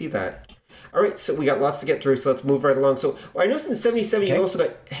totally see that. All right, so we got lots to get through, so let's move right along. So I noticed in 77 you also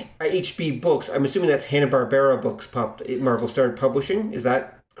got HB Books. I'm assuming that's Hanna-Barbera Books Marvel started publishing. Is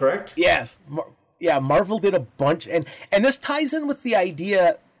that correct? Yes. Marvel did a bunch. And this ties in with the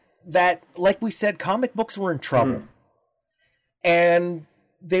idea that, like we said, comic books were in trouble. And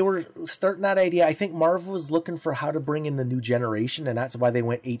they were starting that idea. I think Marvel was looking for how to bring in the new generation, and that's why they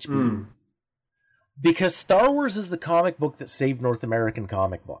went HB. Because Star Wars is the comic book that saved North American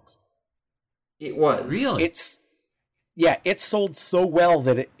comic books. It was. Really? It sold so well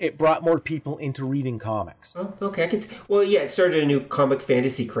that it brought more people into reading comics. Oh, okay. It started a new comic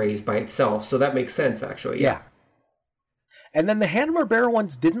fantasy craze by itself, so that makes sense, actually. Yeah. And then the Hanna-Barbera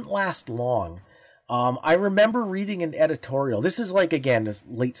ones didn't last long. I remember reading an editorial. This is like, again, the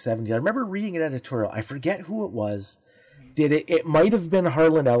late 70s. I remember reading an editorial. I forget who it was. It might have been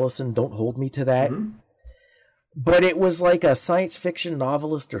Harlan Ellison. Don't hold me to that. But it was like a science fiction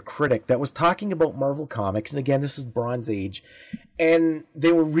novelist or critic that was talking about Marvel Comics. And again, this is Bronze Age. And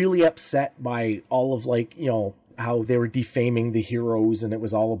they were really upset by all of, like, you know, how they were defaming the heroes, and it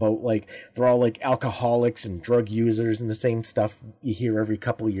was all about, like, they're all like alcoholics and drug users and the same stuff you hear every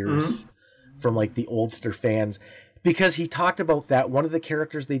couple of years from, like, the oldster fans. Because he talked about that one of the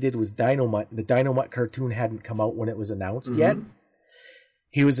characters they did was Dynomutt. The Dynomutt cartoon hadn't come out when it was announced yet.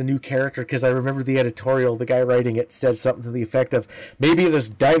 He was a new character, because I remember the editorial, the guy writing it said something to the effect of, maybe this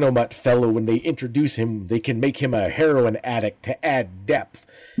Dynomutt fellow, when they introduce him, they can make him a heroin addict to add depth.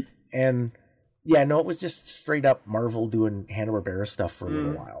 And yeah, no, it was just straight up Marvel doing Hanna-Barbera stuff for a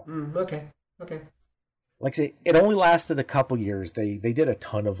little while. Okay. Like I say, it only lasted a couple years. They did a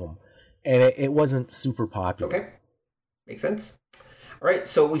ton of them, and it wasn't super popular. Okay. Makes sense. All right,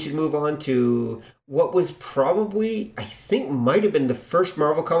 so we should move on to what was probably, I think, might have been the first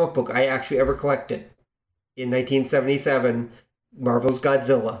Marvel comic book I actually ever collected. In 1977, Marvel's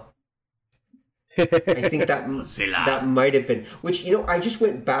Godzilla. I think that might have been. Which, you know, I just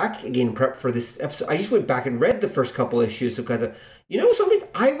went back, again, prep for this episode, I just went back and read the first couple issues of Godzilla. You know something?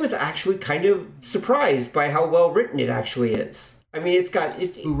 I was actually kind of surprised by how well written it actually is. I mean, it's got...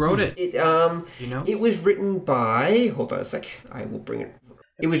 Who wrote it? You know? It was written by... Hold on a sec. I will bring it.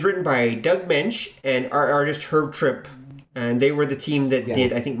 It was written by Doug Mensch and our artist Herb Trimp. And they were the team that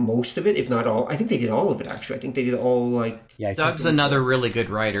did, I think, most of it, if not all. I think they did all of it, actually. I think they did all, like... Yeah, Doug's another really good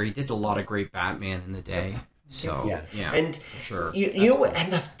writer. He did a lot of great Batman in the day. So, yeah. And sure. You know what?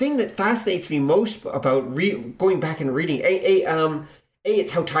 And the thing that fascinates me most about going back and reading...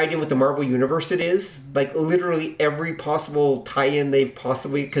 it's how tied in with the Marvel Universe it is. Like, literally every possible tie-in they've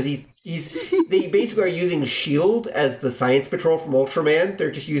possibly... Because they basically are using S.H.I.E.L.D. as the Science Patrol from Ultraman.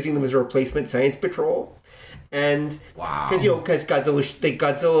 They're just using them as a replacement Science Patrol. And... Wow. Because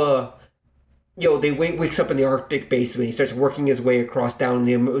Godzilla... they wakes up in the Arctic base and he starts working his way across down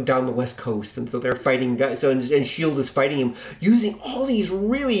the west coast, and so they're fighting. And S.H.I.E.L.D. is fighting him using all these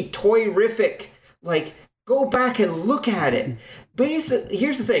really toy-rific, like... Go back and look at it. Basically,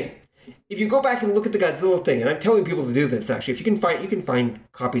 here's the thing: if you go back and look at the Godzilla thing, and I'm telling people to do this, actually, if you can find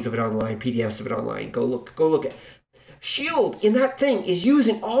copies of it online, PDFs of it online. Go look at. S.H.I.E.L.D. in that thing is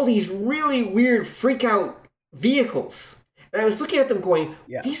using all these really weird freak out vehicles, and I was looking at them going,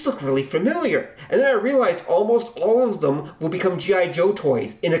 these look really familiar, and then I realized almost all of them will become G.I. Joe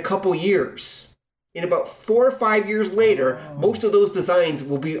toys in a couple years. In about 4 or 5 years later, most of those designs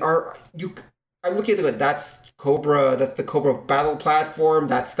will be I'm looking at them. That's Cobra. That's the Cobra battle platform.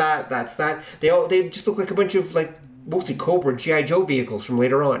 That's that. They just look like a bunch of, like, mostly Cobra G.I. Joe vehicles from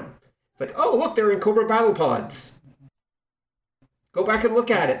later on. It's like, oh look, they're in Cobra battle pods. Go back and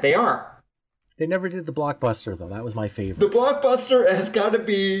look at it. They are. They never did the Blockbuster though. That was my favorite. The Blockbuster has got to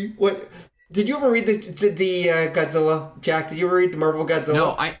be what. Did you ever read the Godzilla, Jack? Did you ever read the Marvel Godzilla?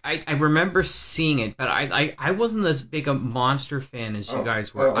 No, I remember seeing it, but I wasn't as big a monster fan as you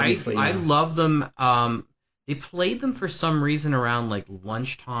guys were. I love them. They played them for some reason around like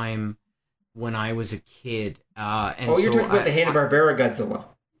lunchtime when I was a kid. And you're talking about the Hanna-Barbera Godzilla.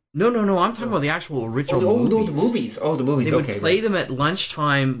 No. I'm talking about the actual original movies. No, the movies. Oh, the movies. They would play them at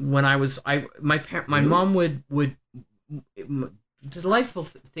lunchtime when I was. My mom would. Delightful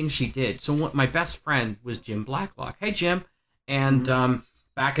thing she did. So my best friend was Jim Blacklock. Hey, Jim. And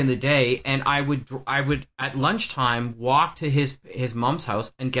back in the day, and I would at lunchtime walk to his mom's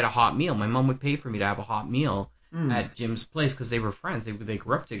house and get a hot meal. My mom would pay for me to have a hot meal at Jim's place because they were friends. They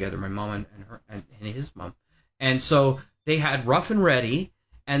grew up together. My mom and his mom, and so they had Rough and Ready.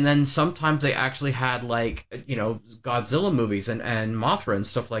 And then sometimes they actually had like Godzilla movies and Mothra and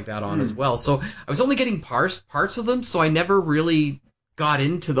stuff like that on as well. So I was only getting parts of them, so I never really got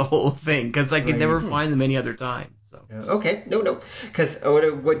into the whole thing because I could never find them any other time. So okay, no, because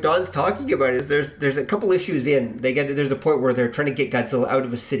what Don's talking about is there's a couple issues in. There's a point where they're trying to get Godzilla out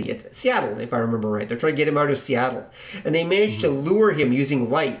of a city. It's Seattle, if I remember right. They're trying to get him out of Seattle, and they managed to lure him using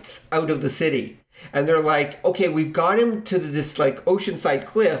lights out of the city. And they're like, okay, we've got him to this like oceanside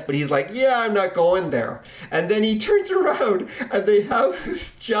cliff, but he's like, yeah, I'm not going there. And then he turns around and they have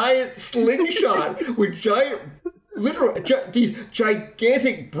this giant slingshot with these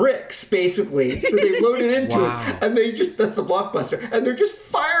gigantic bricks, basically, that they loaded into him. And that's the blockbuster. And they're just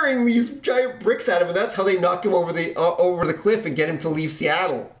firing these giant bricks at him, and that's how they knock him over the cliff and get him to leave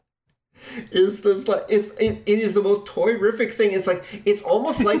Seattle. It is the most toy-rific thing. It's like, it's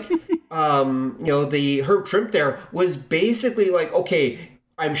almost like, the Herb Trimp there was basically like, okay,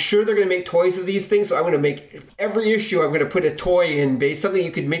 I'm sure they're going to make toys of these things, so I'm going to make every issue, I'm going to put a toy in, something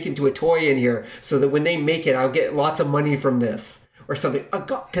you could make into a toy in here, so that when they make it, I'll get lots of money from this, or something.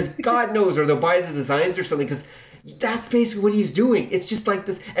 Because God knows, or they'll buy the designs or something, because that's basically what he's doing. It's just like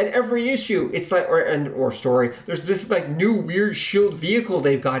this, and every issue, it's like, or story, there's this like new weird shield vehicle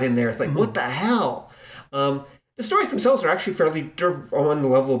they've got in there. It's like, what the hell? The stories themselves are actually fairly on the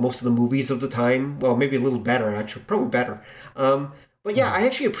level of most of the movies of the time. Well, maybe a little better, actually, probably better. But yeah, I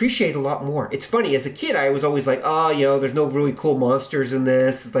actually appreciate it a lot more. It's funny, as a kid, I was always like, there's no really cool monsters in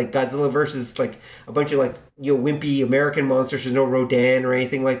this. It's like Godzilla versus like a bunch of like, wimpy American monsters. There's no Rodan or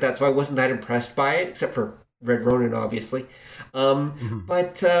anything like that. So I wasn't that impressed by it, except for Red Ronin, obviously.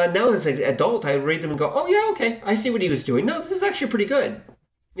 But now as an adult, I read them and go, oh yeah, okay, I see what he was doing. No, this is actually pretty good.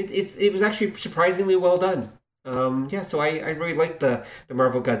 It was actually surprisingly well done. So I really like the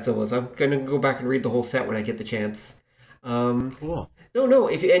Marvel Godzillas. I'm going to go back and read the whole set when I get the chance. Cool. No.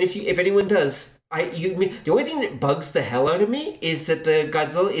 If anyone does, the only thing that bugs the hell out of me is that the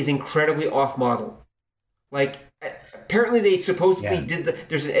Godzilla is incredibly off model. Like, apparently they supposedly did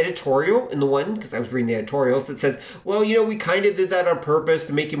there's an editorial in the one, because I was reading the editorials, that says, well, we kind of did that on purpose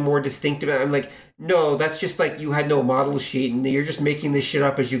to make it more distinctive. I'm like, no, that's just like you had no model sheet and you're just making this shit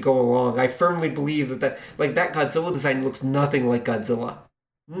up as you go along. I firmly believe that Godzilla design looks nothing like Godzilla.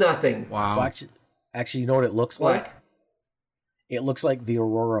 Nothing. Wow. Well, actually, you know what it looks like? It looks like the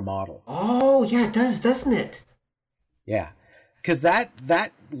Aurora model. Oh, yeah, it does, doesn't it? Yeah. Because that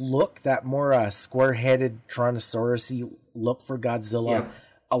look, that more square-headed Tyrannosaurus-y look for Godzilla,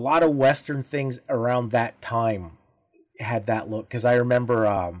 a lot of Western things around that time had that look. Because I remember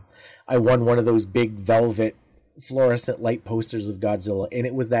I won one of those big velvet fluorescent light posters of Godzilla, and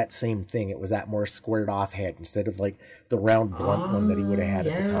it was that same thing. It was that more squared-off head instead of like the round blunt one that he would have had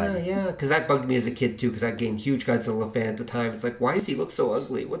at the time. Yeah, because that bugged me as a kid too, because I became a huge Godzilla fan at the time. It's like, why does he look so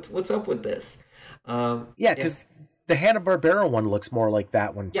ugly? What's up with this? Because the Hanna-Barbera one looks more like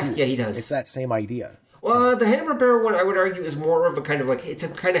that one too. Yeah, he does. It's that same idea. Well, the Hanna-Barbera one, I would argue, is more of a kind of like, it's a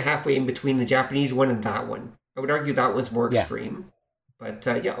kind of halfway in between the Japanese one and that one. I would argue that one's more extreme. But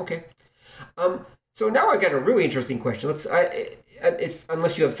okay. So now I got a really interesting question.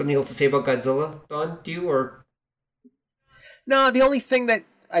 Unless you have something else to say about Godzilla, Don, do you, or? No, the only thing that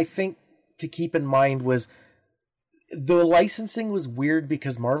I think to keep in mind was the licensing was weird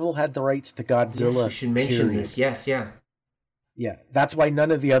because Marvel had the rights to Godzilla. Yes, you should mention this. Yes, yeah. Yeah, that's why none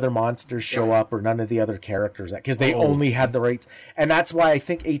of the other monsters show up or none of the other characters, because they only had the rights. And that's why I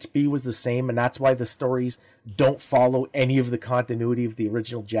think HB was the same, and that's why the stories don't follow any of the continuity of the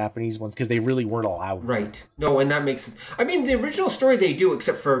original Japanese ones, because they really weren't allowed. Right. No, and that makes sense. I mean, the original story they do,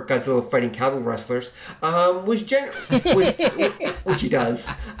 except for Godzilla fighting cattle rustlers, which he does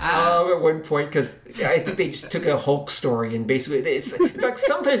at one point, because Yeah, I think they just took a Hulk story and basically, in fact,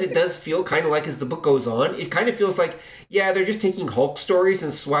 sometimes it does feel kind of like as the book goes on, it kind of feels like, yeah, they're just taking Hulk stories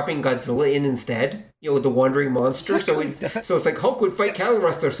and swapping Godzilla in instead, with the wandering monster. So it's like Hulk would fight cattle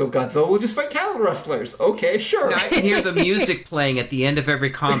rustlers, so Godzilla will just fight cattle rustlers. Okay, sure. Now I can hear the music playing at the end of every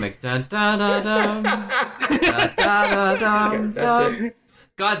comic. Dun, dun, dun, dun, dun, dun, dun, dun, that's it.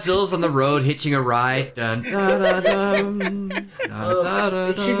 Godzilla's on the road hitching a ride. Dun, dun, dun, dun, dun, dun,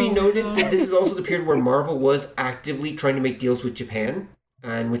 It should be noted that this is also the period where Marvel was actively trying to make deals with Japan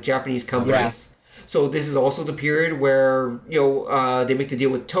and with Japanese companies. Yeah. So this is also the period where they make the deal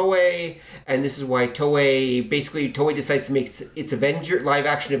with Toei, and this is why Toei decides to make its live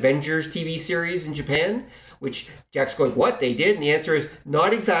action Avengers TV series in Japan. Which Jack's going, what they did? And the answer is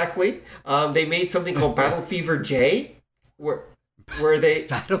not exactly. They made something called Battle Fever J, where they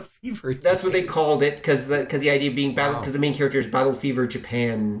Battle Fever. That's what they called it because the idea being battle because the main character is Battle Fever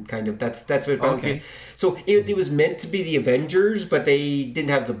Japan kind of that's what Battle Fever. So it was meant to be the Avengers, but they didn't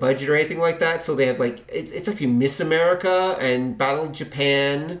have the budget or anything like that. So they have it's actually Miss America and Battle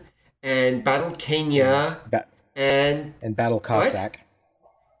Japan and Battle Kenya and Battle Cossack. What?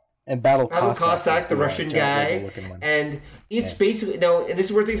 And Battle Cossack, the Russian guy, and it's basically now. And this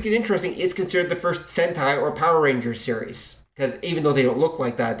is where things get interesting. It's considered the first Sentai or Power Rangers series. Because even though they don't look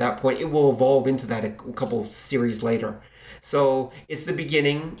like that at that point, it will evolve into that a couple series later. So it's the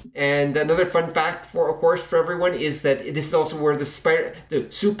beginning. And another fun fact for everyone is that this is also where the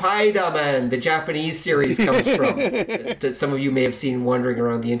Spider-Man, the Japanese series comes from, that some of you may have seen wandering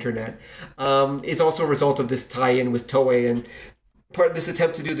around the internet, is also a result of this tie-in with Toei and part of this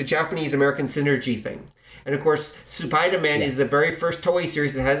attempt to do the Japanese-American synergy thing. And of course, Spider-Man is the very first Toei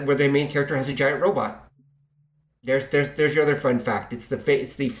series where the main character has a giant robot. There's your other fun fact. It's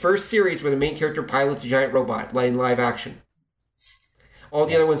the first series where the main character pilots a giant robot in live action. All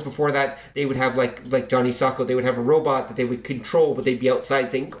the other ones before that, they would have like Johnny Sacco, they would have a robot that they would control, but they'd be outside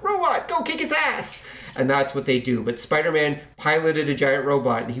saying, "Robot, go kick his ass!" And that's what they do. But Spider-Man piloted a giant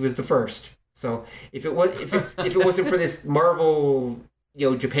robot, and he was the first. So if it wasn't for this Marvel,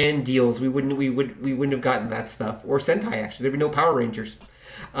 Japan deals, we wouldn't have gotten that stuff or Sentai. Actually, there'd be no Power Rangers.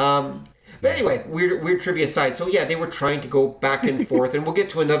 But anyway, weird trivia aside. So yeah, they were trying to go back and forth, and we'll get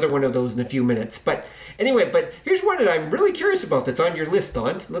to another one of those in a few minutes. But anyway, here's one that I'm really curious about that's on your list,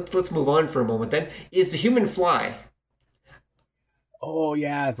 Don. So let's move on for a moment then. Is The Human Fly. Oh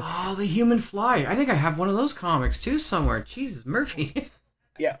yeah. The Human Fly. I think I have one of those comics too somewhere. Jesus, Murphy.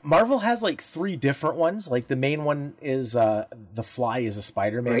 Yeah, Marvel has 3 different ones. The main one is The Fly is a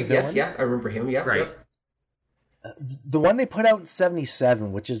Spider-Man villain. Yes, yeah, I remember him. Yeah, right. Yep. The one they put out in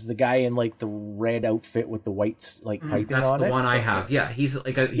 '77, which is the guy in the red outfit with the white piping on it. That's the one I have. Yeah, he's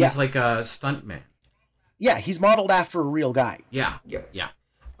like a stuntman. Yeah, he's modeled after a real guy. Yeah. Yep. Yeah.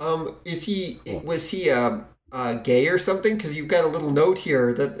 Was he gay or something? Because you've got a little note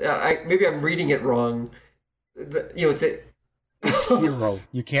here that maybe I'm reading it wrong. It's hero.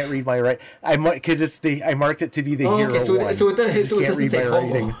 You can't read my right. I marked it to be the hero. Okay, so it doesn't say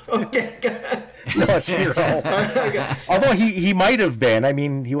homo. Okay. No, it's hero. Although he might have been. I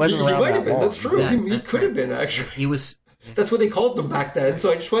mean, he wasn't around. He might have been. long. That's true. He could have been actually. He was. That's what they called them back then.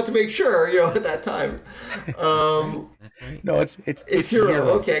 So I just want to make sure, at that time. That's right. No, it's hero.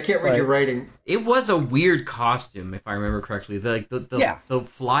 Okay, I can't read your writing. It was a weird costume, if I remember correctly. The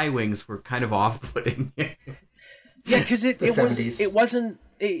fly wings were kind of off-putting. Yeah, because he had it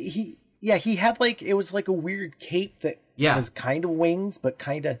was a weird cape that was kind of wings, but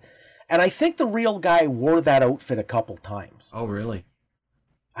kind of, and I think the real guy wore that outfit a couple times. Oh, really?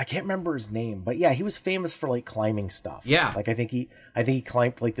 I can't remember his name, but yeah, he was famous for climbing stuff. Yeah, I think he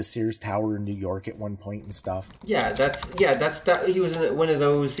climbed the Sears Tower in New York at one point and stuff. Yeah, that's that. He was one of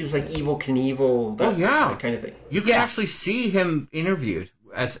those. He was like Evel Knievel. That kind of thing. You can actually see him interviewed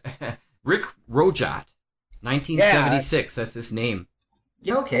as Rick Rojat. 1976, that's his name.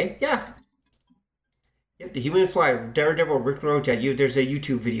 Yeah, okay, yeah. Yep, The Human Fly, Daredevil, Rick Rojat. There's a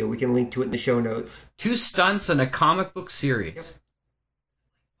YouTube video. We can link to it in the show notes. 2 stunts and a comic book series.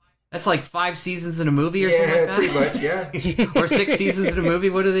 Yep. That's 5 seasons in a movie or something like that? Yeah, pretty much, yeah. Or 6 seasons in a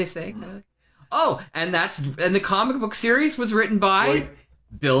movie, what do they say? Oh, and the comic book series was written by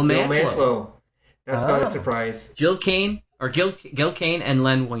Bill Mantlo. That's not a surprise. Gil Kane and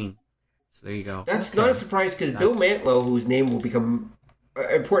Len Wein. So there you go. That's not a surprise because Bill Mantlo, whose name will become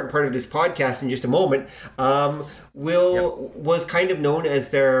an important part of this podcast in just a moment, was kind of known as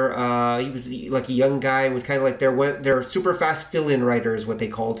their. He was a young guy. Was kind of their super fast fill-in writer is what they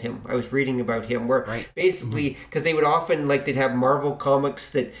called him. I was reading about him where basically because they would often they'd have Marvel comics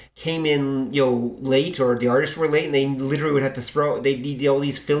that came in late or the artists were late and they literally would have to they'd need all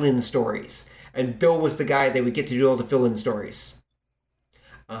these fill-in stories. and Bill was the guy they would get to do all the fill-in stories.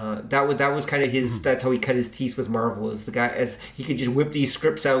 That was kind of his. That's how he cut his teeth with Marvel. Is the guy as he could just whip these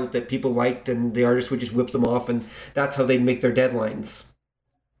scripts out that people liked, and the artists would just whip them off, and that's how they'd make their deadlines.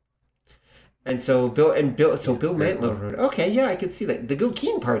 And so Bill Mantlo wrote. Okay, yeah, I can see that. The Gil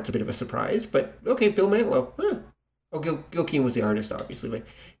Keen part's a bit of a surprise, but okay, Bill Mantlo. Huh. Oh, Gil Keen was the artist, obviously, but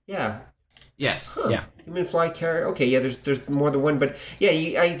yeah. Yes. Huh. Yeah. Human fly carrier. Okay, yeah. There's more than one, but yeah,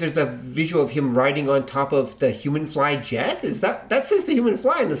 there's the visual of him riding on top of the human fly jet. Is that says the human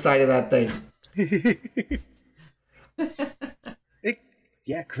fly on the side of that thing?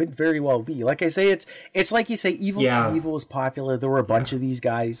 It could very well be. Like I say, it's like you say, Evil Knievel was popular. There were a bunch of these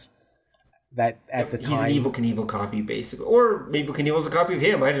guys that at the time. He's an Evel Knievel copy, basically, or maybe Knievel's a copy of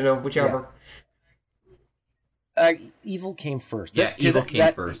him. I don't know, whichever. Yeah. Evil came first. Yeah, Evil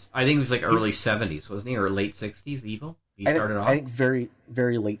came first. I think it was like early 70s, wasn't he, or late 60s? Evil. He started off. I think very,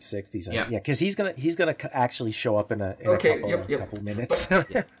 very late 60s. Yeah, because he's gonna actually show up in a couple minutes.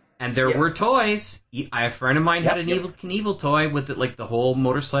 Yeah. And there were toys. A friend of mine had an Evil Knievel toy with it, like the whole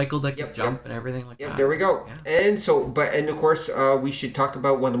motorcycle that could jump and everything like that. There we go. Yeah. And of course, we should talk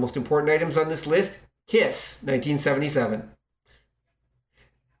about one of the most important items on this list: Kiss, 1977.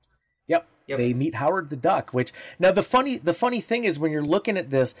 Yep. They meet Howard the Duck, which now the funny thing is when you're looking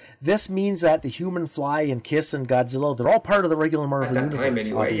at this means that the Human Fly and Kiss and Godzilla, they're all part of the regular Marvel universe. At that time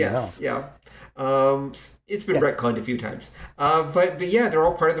anyway, yes. Enough. Yeah. It's been retconned a few times. But yeah, they're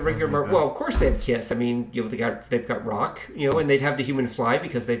all part of the regular Marvel. Well, of course they have Kiss. I mean, they've got Rock, and they'd have the Human Fly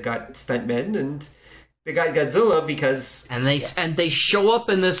because they've got stuntmen, and they got Godzilla because and they show up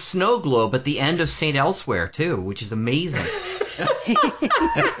in the snow globe at the end of St. Elsewhere too, which is amazing.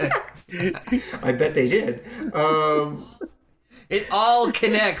 I bet they did. It all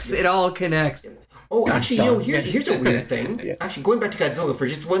connects. Oh, actually, here's a weird thing. Yeah. Actually, going back to Godzilla for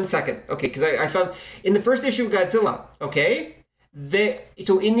just 1 second. Okay, because I found in the first issue of Godzilla, okay,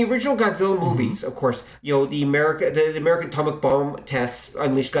 so in the original Godzilla movies, of course, the American atomic bomb tests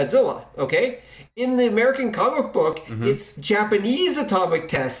unleashed Godzilla, okay? In the American comic book, it's Japanese atomic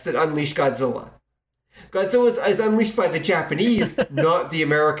tests that unleashed Godzilla. Godzilla is unleashed by the Japanese, not the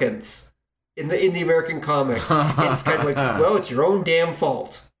Americans. In the American comic, it's kind of like, well, it's your own damn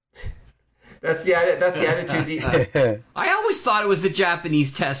fault. That's the attitude. I always thought it was the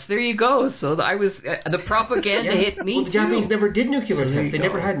Japanese test. There you go. So I was the propaganda hit me. Well, the Japanese never did nuclear tests. They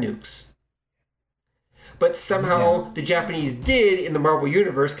never had nukes. But somehow the Japanese did in the Marvel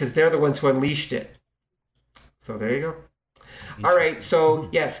Universe because they're the ones who unleashed it. So there you go. All right, so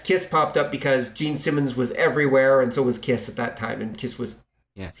yes, Kiss popped up because Gene Simmons was everywhere, and so was Kiss at that time, and Kiss was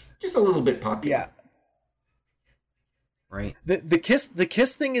just a little bit popular. Yeah. Right. The Kiss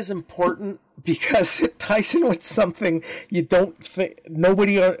thing is important because it ties in with something you don't think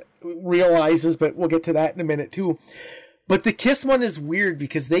nobody realizes, but we'll get to that in a minute too. But the Kiss one is weird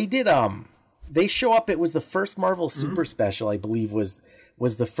because they did they show up. It was the first Marvel Super Special, I believe, was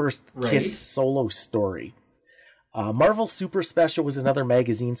the first Kiss solo story. Marvel Super Special was another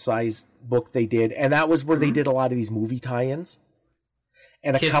magazine-sized book they did, and that was where they did a lot of these movie tie-ins.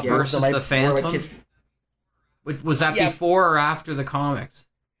 And Kiss couple versus the Phantom? Was that before or after the comics?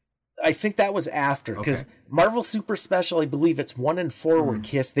 I think that was after, because Marvel Super Special, I believe it's 1 and 4 were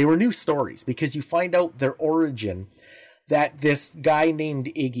Kiss. They were new stories, because you find out their origin, that this guy named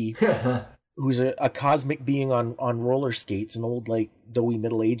Iggy, who's a cosmic being on roller skates, an old, like, doughy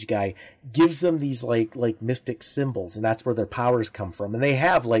middle-aged guy, gives them these, like mystic symbols, and that's where their powers come from. And they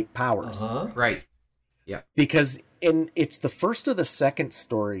have, like, powers. Right. Yeah. Because it's the first or the second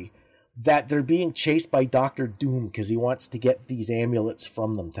story that they're being chased by Dr. Doom because he wants to get these amulets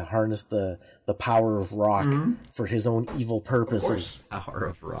from them to harness the power of rock for his own evil purposes. Power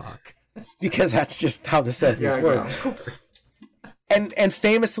of rock. Because that's just how the 70s work. Of course. And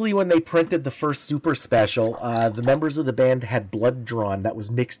famously, when they printed the first Super Special, the members of the band had blood drawn that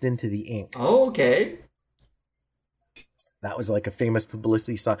was mixed into the ink. Oh, okay. That was like a famous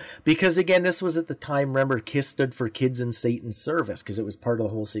publicity stunt. Because again, this was at the time, remember, KISS stood for Kids in Satan's Service, because it was part of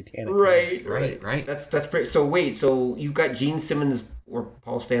the whole satanic. Right. That's pretty. So wait, so you got Gene Simmons or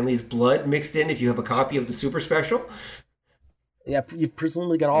Paul Stanley's blood mixed in if you have a copy of the Super Special? Yeah, you've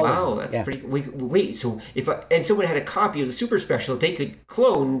presumably got all of them. Wow, that's pretty. Wait, so if someone had a copy of the Super Special, they could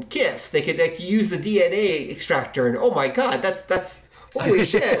clone KISS. They could use the DNA extractor, and oh my God, that's holy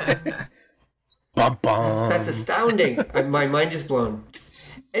shit. Bum, bum. That's astounding. My mind is blown.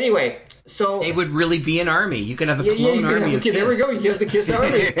 Anyway, so they would really be an army. You could have a clone army. Okay, there we go. You have the KISS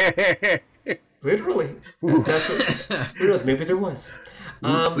army. Literally. Who knows? Maybe there was.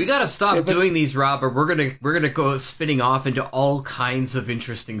 We gotta stop doing these, Rob, or we're gonna go spinning off into all kinds of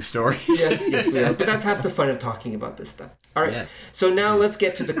interesting stories. Yes, we are. But that's half the fun of talking about this stuff. All right. Yeah. So now let's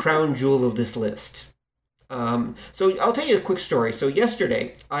get to the crown jewel of this list. So I'll tell you a quick story. So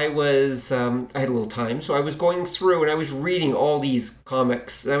yesterday I was, I had a little time, so I was going through and I was reading all these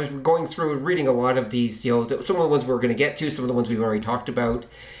comics. And I was going through and reading a lot of these, some of the ones we're going to get to, some of the ones we've already talked about.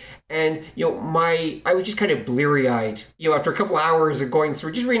 And, I was just kind of bleary-eyed, after a couple hours of going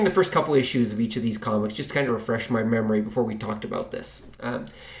through, just reading the first couple issues of each of these comics, just to kind of refresh my memory before we talked about this. And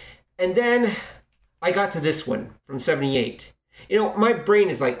then I got to this one from 78. My brain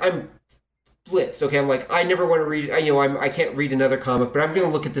is like, I'm blitzed. Okay, I'm like, I never want to read. I can't read another comic, but I'm going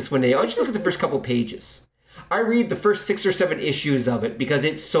to look at this one day. I'll just look at the first couple pages. I read the first 6 or 7 issues of it because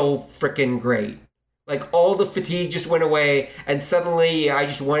it's so freaking great. Like all the fatigue just went away, and suddenly I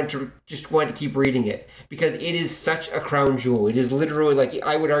just wanted to keep reading it because it is such a crown jewel. It is literally, like,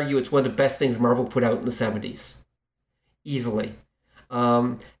 I would argue it's one of the best things Marvel put out in the 70s, easily.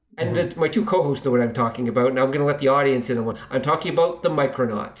 And my 2 co-hosts know what I'm talking about, and I'm going to let the audience in on one. I'm talking about the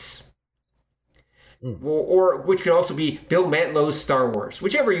Micronauts. Or which could also be Bill Mantlow's Star Wars,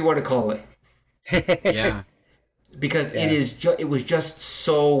 whichever you want to call it. Yeah. Because it was just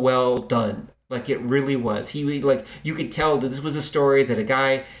so well done. Like, it really was. You could tell that this was a story that a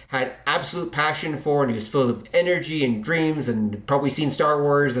guy had absolute passion for, and he was filled with energy and dreams, and probably seen Star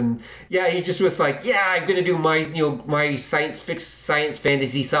Wars, and he just was like, I'm gonna do my science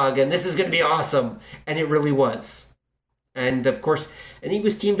fantasy saga, and this is gonna be awesome. And it really was. And of course, and he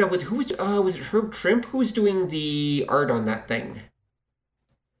was teamed up with, was it Herb Trimp who was doing the art on that thing?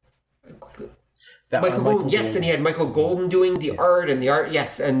 Michael Golden, yes, and he had Michael Golden doing the art, and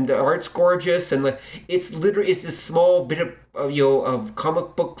and the art's gorgeous, and it's this small bit of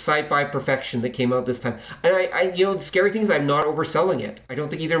comic book sci-fi perfection that came out this time. And I the scary thing is I'm not overselling it. I don't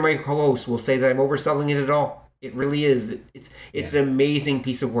think either of my co-hosts will say that I'm overselling it at all. It really is. It's an amazing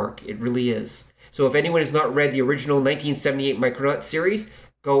piece of work. It really is. So if anyone has not read the original 1978 Micronauts series,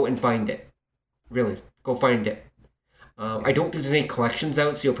 go and find it. Really, go find it. I don't think there's any collections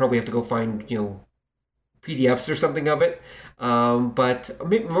out, so you'll probably have to go find PDFs or something of it, but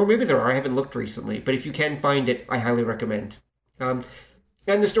maybe there are. I haven't looked recently, but if you can find it, I highly recommend. And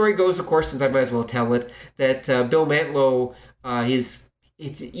the story goes, of course, since I might as well tell it, that Bill Mantlo,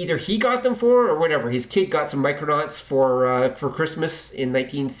 either he got them or whatever, his kid got some Micronauts for Christmas in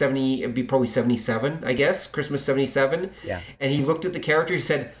 1970, it'd be probably 77, I guess, Christmas 77. Yeah. And he looked at the characters and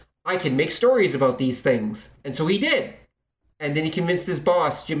said, I can make stories about these things. And so he did. And then he convinced his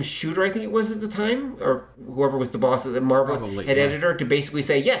boss, Jim Shooter, I think it was at the time, or whoever was the boss at the Marvel head editor, to basically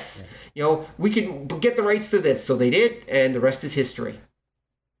say, yes, we can get the rights to this. So they did, and the rest is history.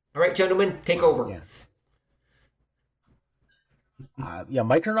 All right, gentlemen, take over.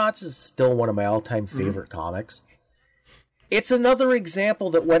 Micronauts is still one of my all-time favorite comics. It's another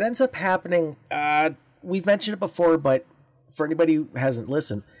example that what ends up happening, we've mentioned it before, but for anybody who hasn't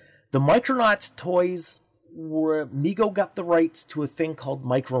listened, the Micronauts toys where Mego got the rights to a thing called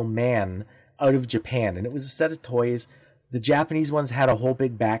Micro Man out of Japan, and it was a set of toys. The Japanese ones had a whole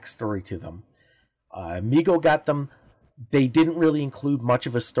big backstory to them. Mego got them. They didn't really include much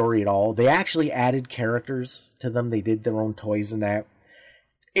of a story at all. They actually added characters to them. They did their own toys and that.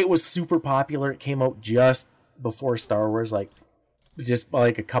 It was super popular. It came out just before Star Wars, just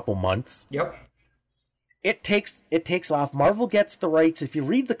a couple months. Yep. It takes off. Marvel gets the rights. If you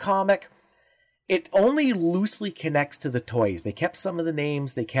read the comic, it only loosely connects to the toys. They kept some of the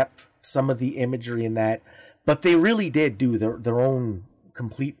names, they kept some of the imagery in that, but they really did do their own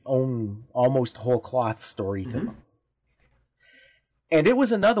almost whole cloth story to them. And it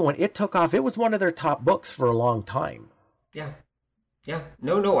was another one. It took off. It was one of their top books for a long time. Yeah.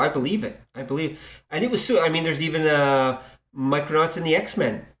 No, I believe it. And it was so. I mean, there's even Micronauts and the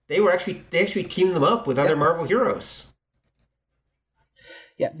X-Men. They actually teamed them up with other Marvel heroes.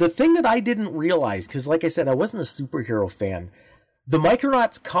 Yeah, the thing that I didn't realize, because like I said, I wasn't a superhero fan, the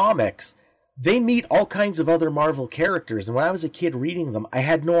Micronauts comics, they meet all kinds of other Marvel characters, and when I was a kid reading them, I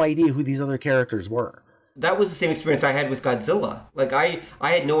had no idea who these other characters were. That was the same experience I had with Godzilla. Like, I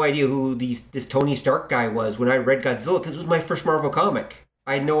had no idea who this Tony Stark guy was when I read Godzilla, because it was my first Marvel comic.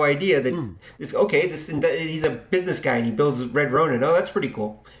 I had no idea that he's a business guy and he builds Red Ronin. Oh, that's pretty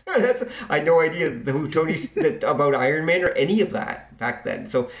cool. I had no idea who about Iron Man or any of that back then.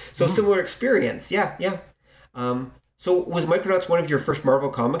 So similar experience. Yeah. So was Micronauts one of your first Marvel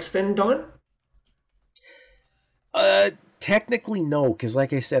comics then, Don? Technically no, because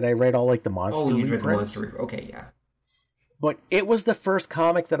like I said, I read all the monster. Oh, you read the monster. Okay, yeah. But it was the first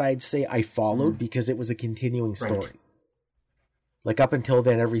comic that I'd say I followed because it was a continuing story. Right. Like up until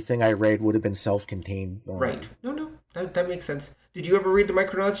then, everything I read would have been self-contained. Right. No, that makes sense. Did you ever read the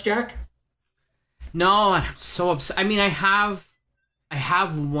Micronauts, Jack? No, I'm so upset. I mean, I have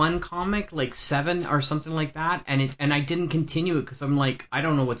one comic, like 7 or something like that, and I didn't continue it because I'm like, I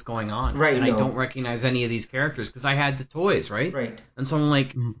don't know what's going on, right? And I don't recognize any of these characters because I had the toys, right? Right. And so I'm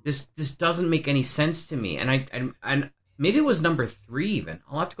like, this doesn't make any sense to me, and maybe it was number 3 even.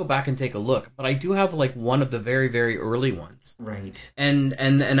 I'll have to go back and take a look, but I do have like one of the very, very early ones, right? And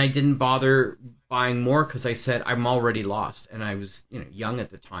I didn't bother buying more because I said I'm already lost, and I was young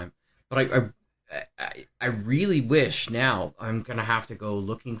at the time, but I really wish now I'm gonna have to go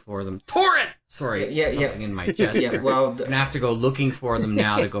looking for them. Torrent! Sorry, something in my chest. Well, I'm gonna have to go looking for them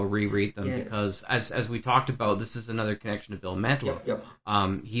now to go reread them because as we talked about, this is another connection to Bill Mantlo.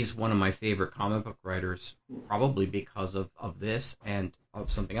 Yep. He's one of my favorite comic book writers, probably because of this and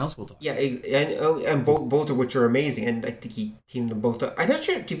of something else we'll talk. Yeah, and both of which are amazing, and I think he teamed them both up. I'm not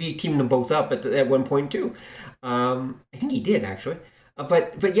sure if he teamed them both up at one point too. I think he did actually.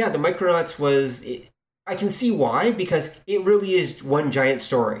 But yeah, the Micronauts was. I can see why, because it really is one giant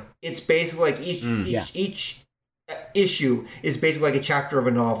story. It's basically like each issue is basically like a chapter of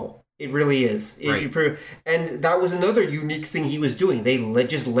a novel. It really is. Right. And that was another unique thing he was doing. They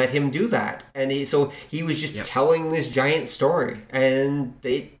just let him do that. And so he was just telling this giant story. And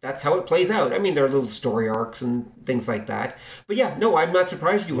that's how it plays out. I mean, there are little story arcs and things like that. But yeah, no, I'm not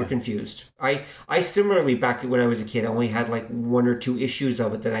surprised you were confused. I similarly, back when I was a kid, I only had like 1 or 2 issues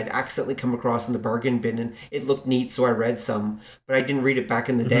of it that I'd accidentally come across in the bargain bin. And it looked neat, so I read some. But I didn't read it back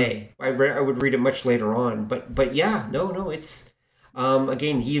in the day. I would read it much later on. But yeah, no, it's...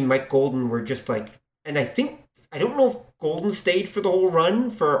 again, he and Mike Golden were just like, and I don't know if Golden stayed for the whole run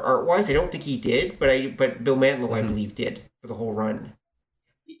for art-wise. I don't think he did, but Bill Mantlo, I believe, did for the whole run.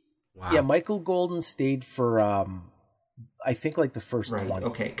 Wow. Yeah, Michael Golden stayed for, I think, like the first 20.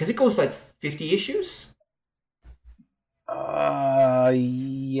 Okay, because it goes like 50 issues?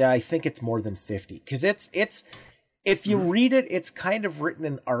 Yeah, I think it's more than 50. Because it's if you read it, it's kind of written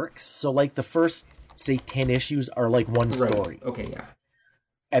in arcs. So like the first, say, 10 issues are like one story. Right. Okay, yeah.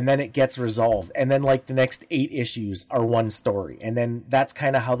 And then it gets resolved. And then like the next 8 issues are one story. And then that's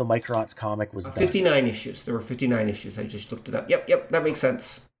kind of how the Micronauts comic was done. 59 issues. There were 59 issues. I just looked it up. Yep, that makes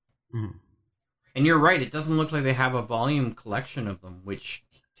sense. Mm-hmm. And you're right, it doesn't look like they have a volume collection of them, which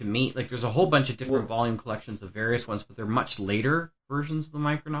to me, like there's a whole bunch of different volume collections of various ones, but they're much later versions of the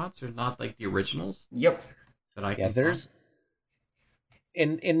Micronauts. They're not like the originals. Yep. That I can find.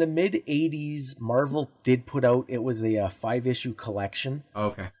 In the mid 80s, Marvel did put out, it was a 5-issue collection. Oh,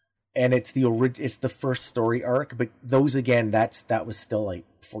 okay. And it's the first story arc, but those again, that was still like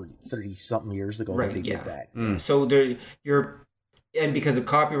 30 something years ago that they did that. So and because of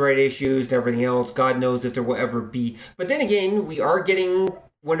copyright issues and everything else, God knows if there will ever be. But then again, we are getting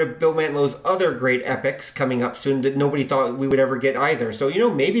one of Bill Mantlo's other great epics coming up soon that nobody thought we would ever get either. So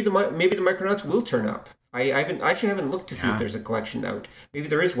maybe the Micronauts will turn up. I haven't looked to see if there's a collection out. Maybe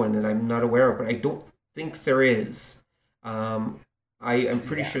there is one that I'm not aware of, but I don't think there is. I'm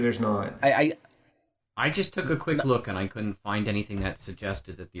pretty sure there's not. I just took a quick look and I couldn't find anything that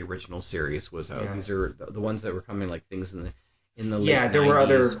suggested that the original series was out. These are the ones that were coming like things in the late there were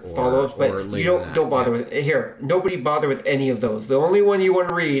other follow-ups, but you don't bother with here. Nobody bother with any of those. The only one you want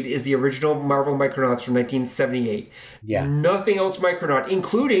to read is the original Marvel Micronauts from 1978. Yeah. Nothing else Micronaut,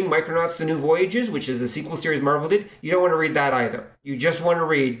 including Micronauts: The New Voyages, which is the sequel series Marvel did. You don't want to read that either. You just want to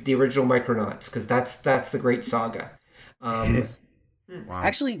read the original Micronauts because that's the great saga. Wow.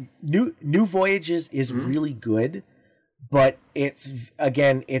 Actually, New Voyages is really good. But it's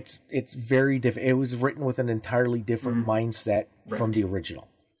very different. It was written with an entirely different mindset from the original.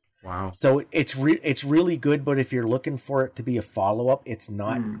 Wow. So it's really good, but if you're looking for it to be a follow-up, it's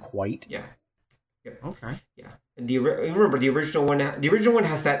not quite. Yeah. Yep. Okay. Yeah. And remember the original one. The original one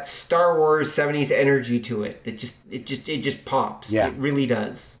has that Star Wars 70s energy to it. It just pops. Yeah. It really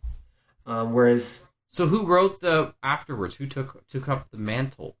does. Whereas. So who wrote the afterwards? Who took up the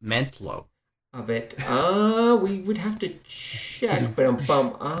Mantlo? Of it, we would have to check, but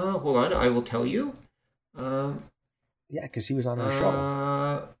hold on, I will tell you. Yeah, because he was on our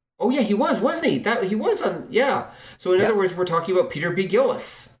show. Oh yeah, he was, wasn't he? He was on. Yeah. So in other words, we're talking about Peter B.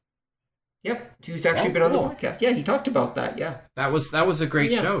 Gillis. Yep, he's actually been on the podcast. Yeah, he talked about that. Yeah. That was a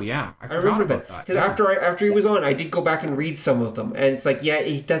great show. Yeah, I remember that because after he was on, I did go back and read some of them, and it's like,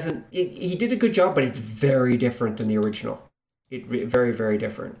 he did a good job, but it's very different than the original. Very, very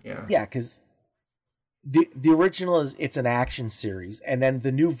different. Yeah. Yeah, because. The original it's an action series, and then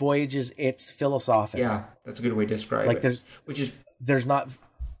the New Voyages, it's philosophical. Yeah, that's a good way to describe it. There's not.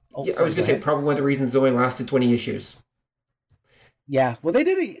 I was gonna say probably one of the reasons it only lasted 20 issues. Yeah, well, they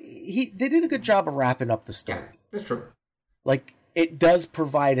did a good job of wrapping up the story. Yeah, that's true. Like, it does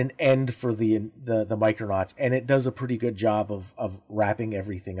provide an end for the Micronauts, and it does a pretty good job of wrapping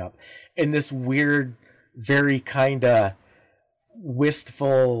everything up in this weird, very kind of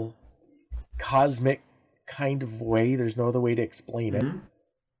wistful, cosmic kind of way. There's no other way to explain it.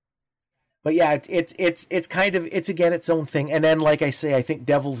 But yeah, it's kind of, it's again its own thing. And then, like I say, I think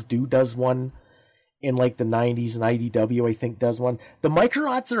Devil's Due does one in like the 90s, and IDW I think does one. The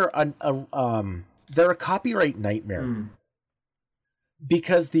Micronauts are they're a copyright nightmare.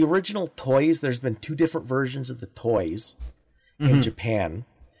 Because the original toys, there's been 2 different versions of the toys in Japan.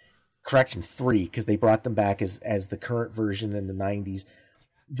 Correction, 3, because they brought them back as the current version in the 90s.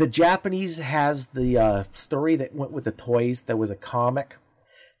 The Japanese has the story that went with the toys. There was a comic.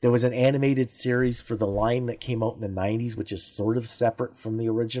 There was an animated series for the line that came out in the 90s, which is sort of separate from the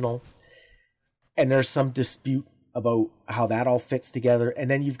original. And there's some dispute about how that all fits together. And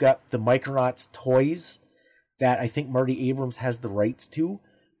then you've got the Micronauts toys that I think Marty Abrams has the rights to,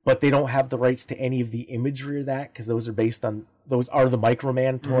 but they don't have the rights to any of the imagery of that because those are the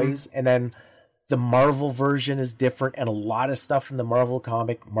Microman toys. And then the Marvel version is different, and a lot of stuff in the Marvel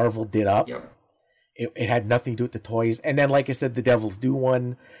comic, Marvel did up. Yep. It had nothing to do with the toys. And then, like I said, the Devil's Due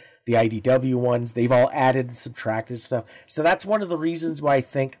one, the IDW ones, they've all added and subtracted stuff. So that's one of the reasons why I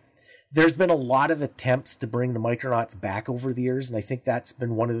think there's been a lot of attempts to bring the Micronauts back over the years, and I think that's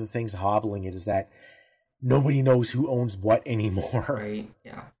been one of the things hobbling it, is that nobody knows who owns what anymore. Right.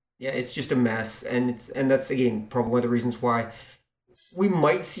 Yeah. Yeah. It's just a mess, and that's again probably one of the reasons why we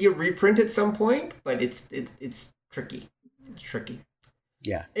might see a reprint at some point. But it's tricky. It's tricky.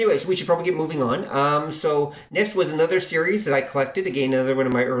 Yeah. Anyways, we should probably get moving on. So next was another series that I collected. Again, another one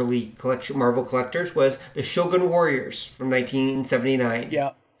of my early Marvel collectors was the Shogun Warriors from 1979.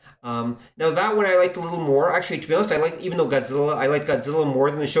 Yeah. Now that one I liked a little more. Actually, to be honest, I like Godzilla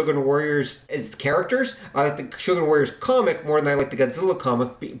more than the Shogun Warriors as characters. I like the Shogun Warriors comic more than I like the Godzilla comic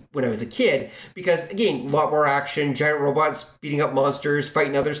when I was a kid, because again, a lot more action, giant robots beating up monsters,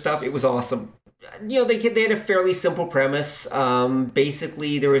 fighting other stuff. It was awesome. You know, they had a fairly simple premise.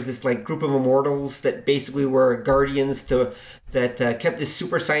 Basically, there was this like group of immortals that basically were guardians that kept this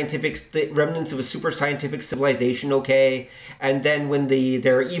super scientific remnants of a super scientific civilization. Okay, and then when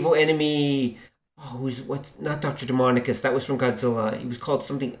their evil enemy, not Dr. Demonicus, that was from Godzilla. He was called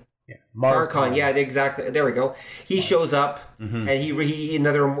something. Yeah. Marcon, yeah, exactly. There we go. He shows up, and he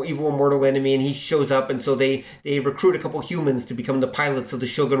another evil immortal enemy, and he shows up, and so they recruit a couple humans to become the pilots of the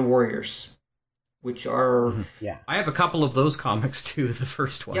Shogun Warriors. Which are... Yeah. I have a couple of those comics, too, the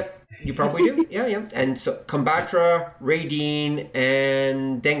first one. Yep, you probably do. Yeah. And so Combatra, Raideen,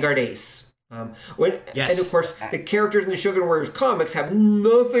 and Dengar Ace. Yes. And of course, the characters in the Shogun Warriors comics have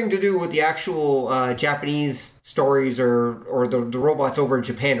nothing to do with the actual Japanese stories or the robots over in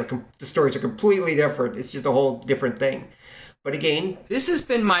Japan. The stories are completely different. It's just a whole different thing. But again, this has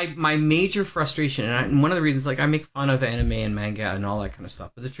been my major frustration, and one of the reasons, like, I make fun of anime and manga and all that kind of stuff.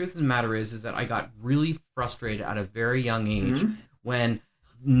 But the truth of the matter is that I got really frustrated at a very young age when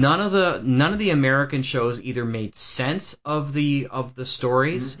none of the American shows either made sense of the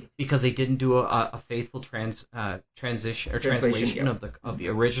stories because they didn't do a faithful translation of the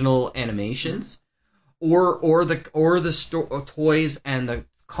original animations, or the toys and the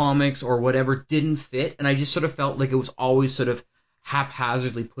comics or whatever didn't fit, and I just sort of felt like it was always sort of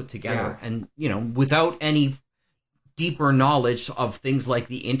haphazardly put together, and without any deeper knowledge of things like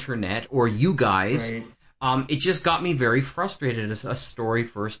the internet or you guys. Right. It just got me very frustrated as a story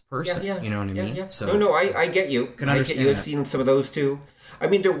first person. You know what I mean? Yeah. So no, I get you. I get you. I've seen some of those too. I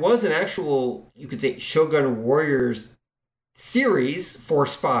mean, there was an actual, you could say, Shogun Warriors series,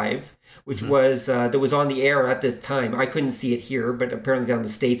 Force 5, which was that was on the air at this time. I couldn't see it here, but apparently down in the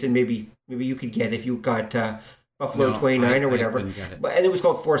States, and maybe you could get it if you got Buffalo 29 or whatever. And it was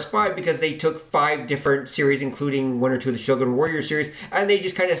called Force 5 because they took 5 different series, including 1 or 2 of the Shogun Warrior series, and they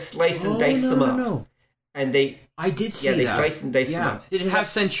just kind of sliced and diced them up. No. And I did see that. Yeah, they sliced and diced them up. Did it have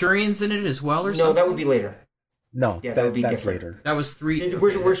Centurions in it as well, or something? No, that would be later. No, that would be that's different. Later. That was 3.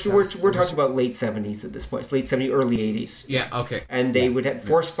 We're talking about late 70s at this point. It's late 70s, early 80s. Yeah, okay. And they would have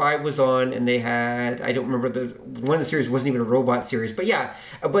Force 5 was on, and they had, I don't remember, one of the series wasn't even a robot series, but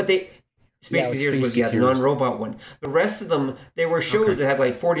Space Gears was the non-robot one. The rest of them, they were shows that had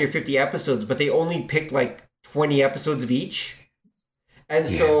like 40 or 50 episodes, but they only picked like 20 episodes of each. And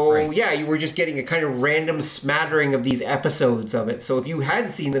you were just getting a kind of random smattering of these episodes of it. So if you had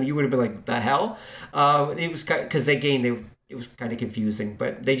seen them, you would have been like, the hell? It was because it was kind of confusing,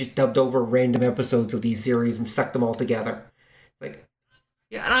 but they just dubbed over random episodes of these series and stuck them all together. Like,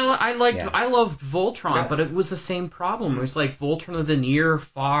 Yeah, and I loved Voltron, but it was the same problem. It was like Voltron of the near,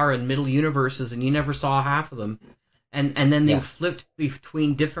 far, and middle universes, and you never saw half of them. And then they flipped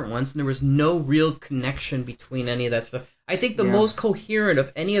between different ones, and there was no real connection between any of that stuff. I think the most coherent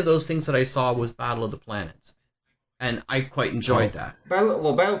of any of those things that I saw was Battle of the Planets, and I quite enjoyed that. Battle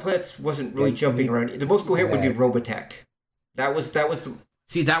of the Planets wasn't really jumping around. The most coherent would be Robotech. That was the.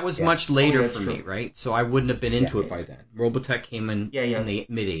 See, that was much later for me, right? So I wouldn't have been into it by then. Robotech came in the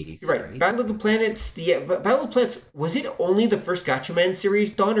mid-'80s. You're right. Battle of the Planets, Battle of the Planets, was it only the first Gatchaman series,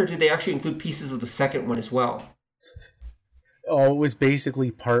 Don, or did they actually include pieces of the second one as well? Oh, it was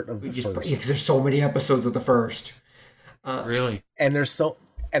basically part of the first. Yeah, because there's so many episodes of the first. Really? And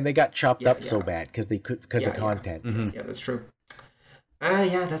they got chopped up so bad because of content. Yeah. Yeah, that's true.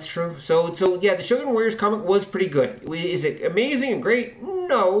 Yeah, that's true. So yeah, the Shogun Warriors comic was pretty good. Is it amazing and great?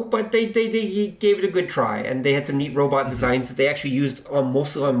 No, but they gave it a good try, and they had some neat robot designs that they actually used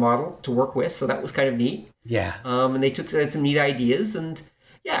mostly on model to work with, so that was kind of neat. Yeah. And they had some neat ideas, and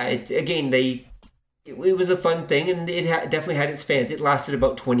yeah, it was a fun thing, and it definitely had its fans. It lasted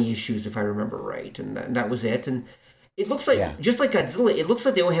about 20 issues, if I remember right, and that was it. And it looks like, just like Godzilla, it looks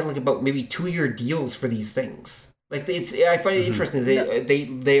like they only had like about maybe 2-year deals for these things. Like I find it interesting.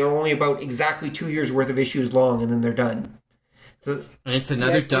 They are only about exactly 2 years worth of issues long, and then they're done. So, and it's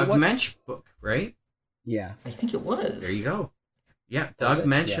another Doug Mensch book, right? Yeah, I think it was. There you go. Yeah, Doug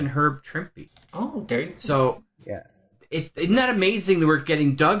Mensch and Herb Trimpe. Oh, there you go. So isn't that amazing that we're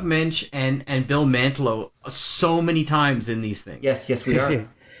getting Doug Mensch and Bill Mantlo so many times in these things? Yes, we are.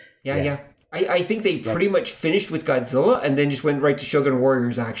 Yeah. I think they pretty much finished with Godzilla and then just went right to Shogun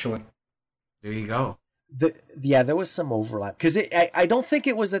Warriors, actually. There you go. There was some overlap. Because I don't think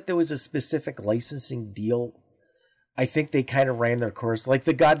it was that there was a specific licensing deal. I think they kind of ran their course. Like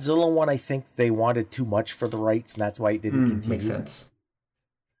the Godzilla one, I think they wanted too much for the rights, and that's why it didn't continue. Makes sense.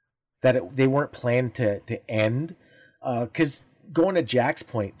 They weren't planned to end. Because going to Jack's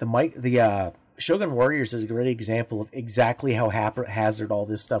point, the Shogun Warriors is a great example of exactly how haphazard all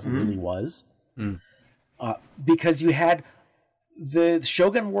this stuff really was. Because you had the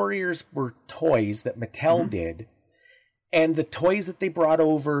Shogun Warriors were toys that Mattel did, and the toys that they brought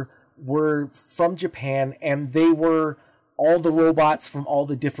over were from Japan, and they were all the robots from all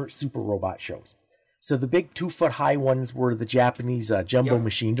the different Super Robot shows. So the big 2-foot-high ones were the Japanese Jumbo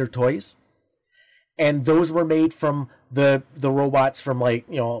Machinder toys. And those were made from the robots from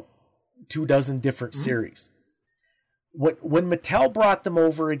 24 different series. When Mattel brought them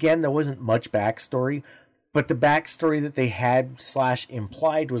over again, there wasn't much backstory, but the backstory that they had /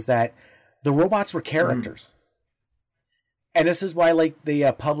 implied was that the robots were characters. And this is why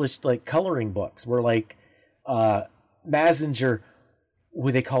they published coloring books where Mazinger,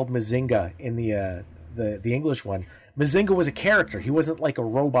 who they called Mazinga in the English one. Mazinga was a character. He wasn't like a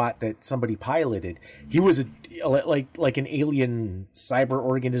robot that somebody piloted. He was like an alien cyber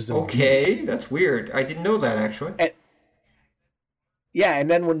organism. Okay, that's weird. I didn't know that, actually.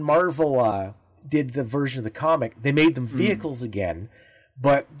 And then when Marvel did the version of the comic, they made them vehicles again,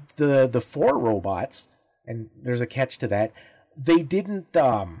 but the 4 robots, and there's a catch to that, they didn't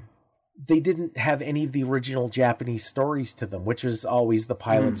have any of the original Japanese stories to them, which was always the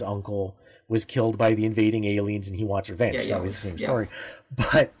pilot's uncle was killed by the invading aliens and he wants revenge. It's always the same story.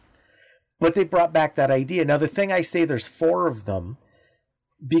 But they brought back that idea. Now, the thing I say, there's 4 of them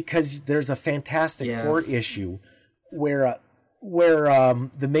because there's a Fantastic Four issue where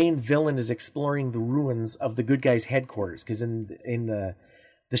the main villain is exploring the ruins of the good guys' headquarters. Because in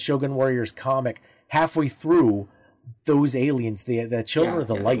the Shogun Warriors comic, halfway through, those aliens, the Children of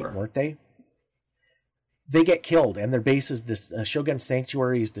the Light, weren't they? They get killed, and their base is Shogun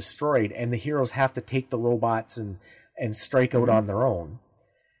Sanctuary is destroyed, and the heroes have to take the robots and strike out on their own.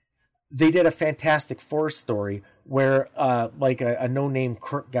 They did a Fantastic Four story where a no-name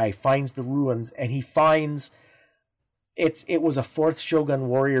crook guy finds the ruins, and he finds it was a 4th Shogun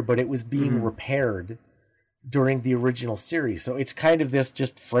Warrior, but it was being repaired during the original series. So it's kind of this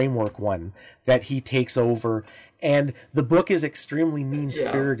just framework one that he takes over, and the book is extremely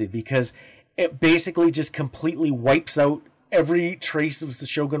mean-spirited because it basically just completely wipes out every trace of the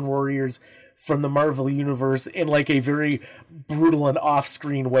Shogun Warriors from the Marvel Universe in a very brutal and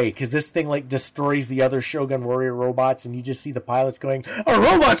off-screen way. Because this thing destroys the other Shogun Warrior robots, and you just see the pilots going, "Our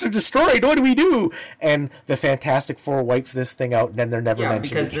robots are destroyed. What do we do?" And the Fantastic Four wipes this thing out, and then they're never mentioned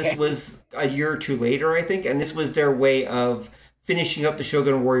because again. This was a year or two later, I think, and this was their way of finishing up the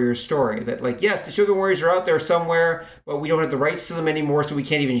Shogun Warriors story. That yes, the Shogun Warriors are out there somewhere, but we don't have the rights to them anymore, so we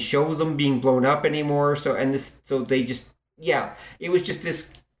can't even show them being blown up anymore. So they just it was just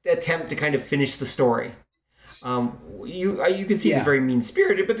this attempt to kind of finish the story. You can see he's very mean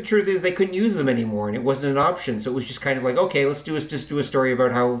spirited, but the truth is they couldn't use them anymore, and it wasn't an option. So it was just kind of like, okay, let's just do a story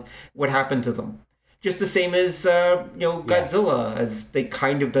about what happened to them. Just the same as Godzilla, as they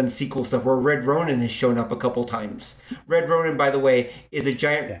kind of done sequel stuff where Red Ronin has shown up a couple times. Red Ronin, by the way, is a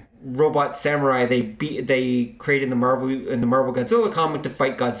giant robot samurai they created in the Marvel Godzilla comic to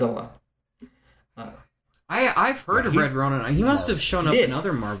fight Godzilla. I've heard of Red Ronin. He must have shown up in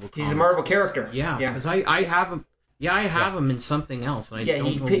other Marvel comics. He's a Marvel character. Yeah, because I have him. Yeah, I have him in something else, and I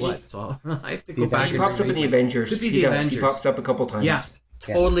don't know what. So I have to go back. He pops up in the Avengers. He does. He pops up a couple times. Yeah.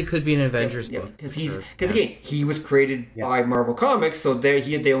 Totally could be an Avengers book. Because again, he was created by Marvel Comics, so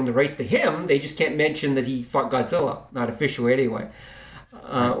they own the rights to him. They just can't mention that he fought Godzilla, not officially anyway,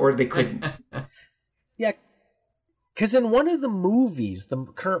 or they couldn't. Yeah, because in one of the movies, the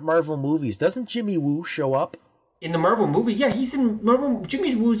current Marvel movies, doesn't Jimmy Woo show up? In the Marvel movie, yeah, he's in Marvel.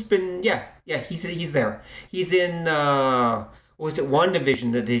 Jimmy Woo's been, he's there. He's in. Was it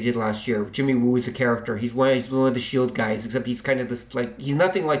WandaVision that they did last year? Jimmy Woo is a character. He's one of the S.H.I.E.L.D. guys, except he's kind of this, he's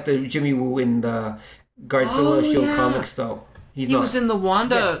nothing like the Jimmy Woo in the Godzilla S.H.I.E.L.D. comics, though. He was in the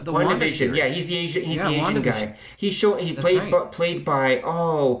WandaVision. Yeah, he's the Asian guy. He played by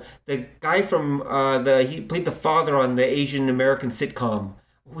the guy from he played the father on the Asian American sitcom.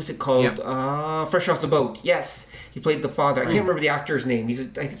 What was it called? Fresh Off the Boat. Yes, he played the father. I can't remember the actor's name. I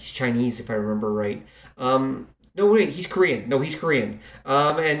think he's Chinese, if I remember right. No, wait, he's Korean. No, he's Korean.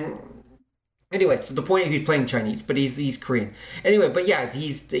 And anyway, so the point is he's playing Chinese, but he's Korean. Anyway, but yeah,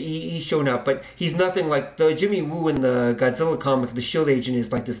 he's shown up, but he's nothing like the Jimmy Woo in the Godzilla comic. The S.H.I.E.L.D. agent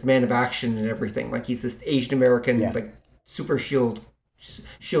is like this man of action and everything. Like he's this Asian American, like super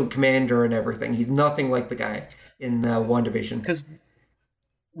S.H.I.E.L.D. commander and everything. He's nothing like the guy in WandaVision. Because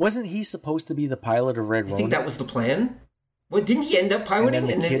wasn't he supposed to be the pilot of Red Ronin? I think that was the plan. Well, didn't he end up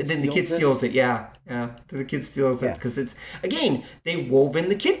piloting? And then the kid steals it. Yeah. The kid steals it because it's, again, they wove in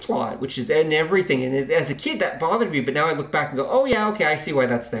the kid plot, which is and everything. And as a kid, that bothered me. But now I look back and go, oh, yeah, okay, I see why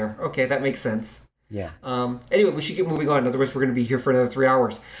that's there. Okay, that makes sense. Yeah. Anyway, we should get moving on. Otherwise, we're going to be here for another 3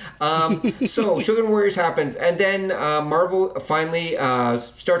 hours. So, Shogun Warriors happens. And then Marvel finally,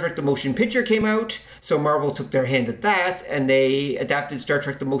 Star Trek The Motion Picture came out. So Marvel took their hand at that. And they adapted Star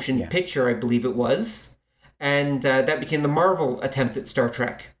Trek The Motion Picture, I believe it was. And that became the Marvel attempt at Star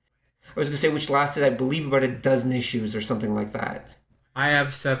Trek. I was going to say, which lasted, I believe, about a dozen issues or something like that. I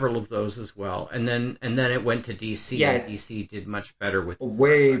have several of those as well. And then it went to DC. Yeah. And DC did much better with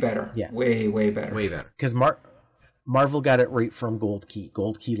way better. Yeah. Way better. Way better. Because Marvel got it right from Gold Key.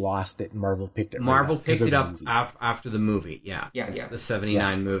 Gold Key lost it, and Marvel picked it Marvel right picked it up after the movie, Yeah. The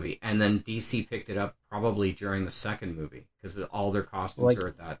 79 movie. And then DC picked it up probably during the second movie, because all their costumes are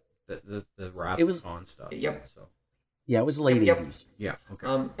at that. The Wrath of Khan stuff. Yep. So. Yeah, it was the late 80s. Yeah. Okay.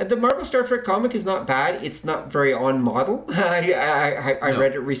 And the Marvel Star Trek comic is not bad. It's not very on model. I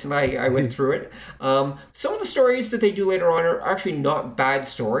read it recently. I went through it. Some of the stories that they do later on are actually not bad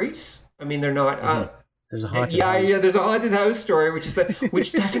stories. I mean, they're not. There's a haunted house. Yeah. There's a haunted house story, which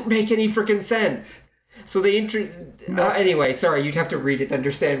doesn't make any freaking sense. So they anyway. Sorry, you'd have to read it to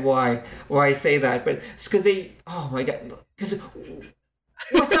understand why I say that. But it's because they. Oh my god. Because.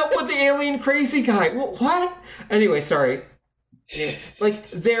 What's up with the alien crazy guy? What? Anyway, sorry. Yeah,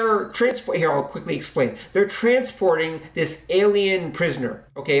 they're here, I'll quickly explain. They're transporting this alien prisoner,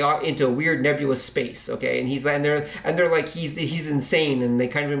 okay, into a weird nebulous space, okay, and they're like he's insane, and they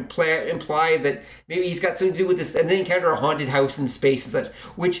kind of imply that maybe he's got something to do with this, and they encounter a haunted house in space and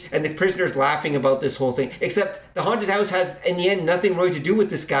such, and the prisoner's laughing about this whole thing, except the haunted house has in the end nothing really to do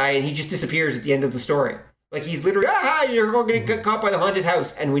with this guy, and he just disappears at the end of the story. Like, he's literally, you're all going to get caught by the haunted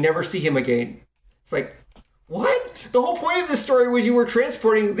house, and we never see him again. It's like, what? The whole point of this story was you were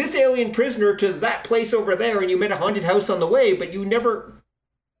transporting this alien prisoner to that place over there, and you met a haunted house on the way, but you never...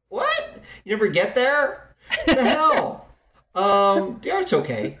 What? You never get there? What the hell? Yeah, it's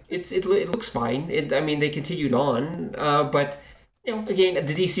okay. It looks fine. They continued on, but, again,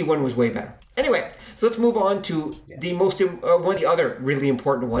 the DC one was way better. Anyway, so let's move on to the one of the other really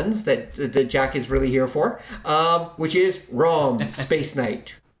important ones that Jack is really here for, which is ROM, Space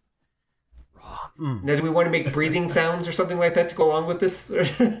Knight. ROM. Now, do we want to make breathing sounds or something like that to go along with this?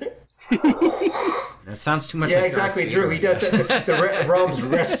 That sounds too much like exactly, Drew. He does the ROM's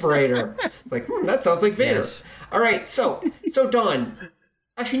respirator. It's like, that sounds like Vader. Yes. All right, so Don.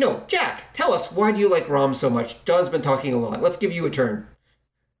 Actually, no, Jack, tell us, why do you like ROM so much? Don's been talking a lot. Let's give you a turn.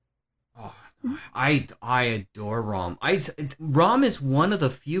 I adore ROM. ROM is one of the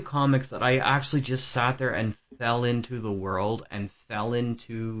few comics that I actually just sat there and fell into the world and fell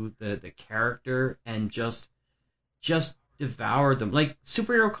into the character and just devoured them. Like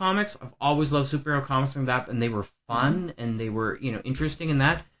superhero comics, I've always loved superhero comics and that, and they were fun and they were, interesting in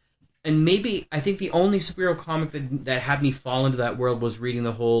that. And maybe I think the only superhero comic that had me fall into that world was reading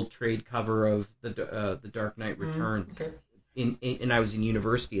the whole trade cover of the Dark Knight Returns. And I was in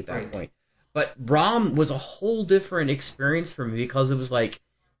university at that point. But ROM was a whole different experience for me because it was like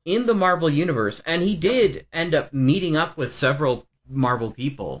in the Marvel universe, and he did end up meeting up with several Marvel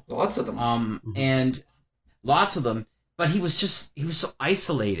people. Lots of them. And lots of them. But he was so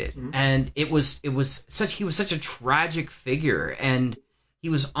isolated, and he was such a tragic figure, and he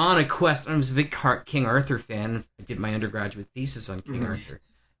was on a quest. I was a big King Arthur fan. I did my undergraduate thesis on King Arthur,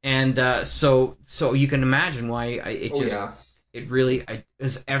 and so you can imagine why it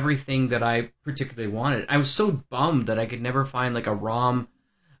was everything that I particularly wanted. I was so bummed that I could never find like a ROM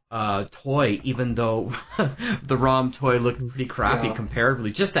toy, even though the ROM toy looked pretty crappy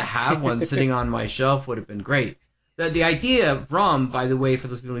comparatively. Just to have one sitting on my shelf would have been great. The idea of ROM, by the way, for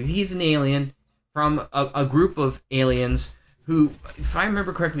those people, he's an alien from a group of aliens who, if I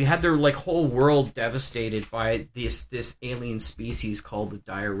remember correctly, had their like whole world devastated by this alien species called the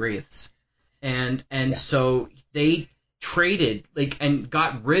Dire Wraiths, and so they traded and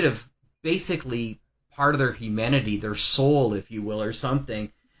got rid of basically part of their humanity, their soul, if you will, or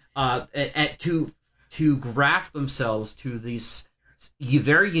something, to graft themselves to these.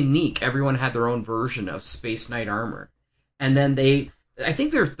 Very unique. Everyone had their own version of Space Knight armor, and then I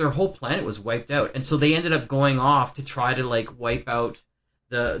think their whole planet was wiped out, and so they ended up going off to try to like wipe out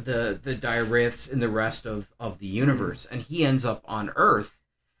the Dire Wraiths in the rest of the universe, and he ends up on Earth,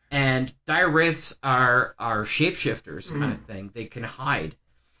 and Dire Wraiths are shapeshifters kind of thing. They can hide,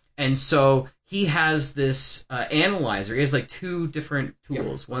 and so he has this analyzer. He has like two different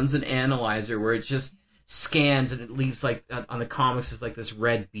tools. One's an analyzer where it just scans and it leaves like on the comics is like this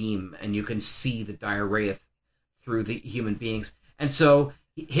red beam, and you can see the Dire Wraith through the human beings. And so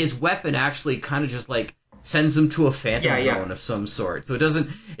his weapon actually kind of just like sends him to a phantom zone of some sort. So it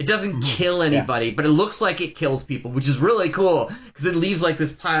doesn't kill anybody, but it looks like it kills people, which is really cool because it leaves like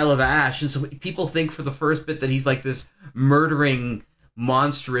this pile of ash. And so people think for the first bit that he's like this murdering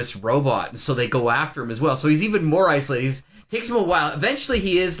monstrous robot, and so they go after him as well. So he's even more isolated. It takes him a while. Eventually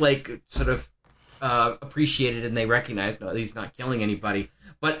he is like sort of appreciated, and they recognize no, he's not killing anybody.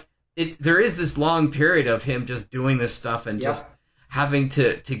 But there is this long period of him just doing this stuff and just having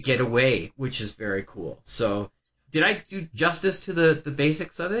to get away, which is very cool. So, did I do justice to the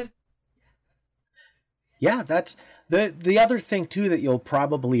basics of it? Yeah, that's the other thing too that you'll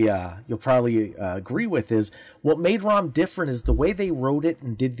probably agree with is what made ROM different is the way they wrote it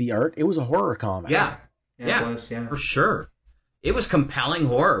and did the art. It was a horror comic. Yeah, it was, for sure. It was compelling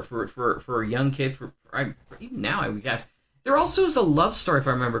horror for a young kid. Even now, I guess. There also is a love story, if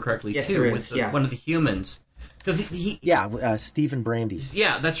I remember correctly, too, with one of the humans. Because Stephen Brandy.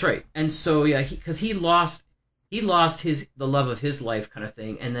 Yeah, that's right. And so because he lost the love of his life, kind of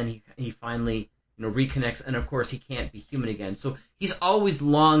thing, and then he finally reconnects, and of course he can't be human again. So he's always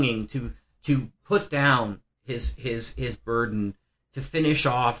longing to put down his burden to finish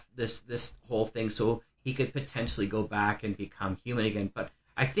off this whole thing, so he could potentially go back and become human again. But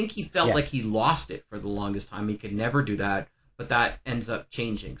I think he felt like he lost it for the longest time. He could never do that, but that ends up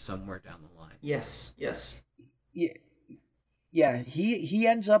changing somewhere down the line. Yes. Yeah, he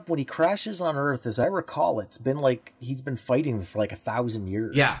ends up, when he crashes on Earth, as I recall, it's been like he's been fighting for like 1,000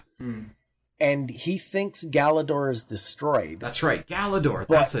 years. Yeah. And he thinks Galador is destroyed. That's right, Galador.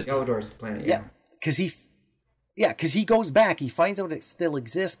 That's it. Galador is the planet, because he goes back, he finds out it still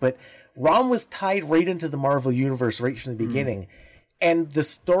exists, but ROM was tied right into the Marvel Universe right from the beginning. And the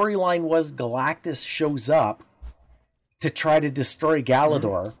storyline was Galactus shows up to try to destroy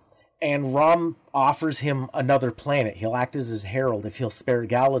Galador, and ROM offers him another planet. He'll act as his herald if he'll spare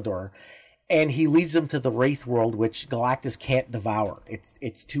Galador, and he leads him to the Wraith world, which Galactus can't devour.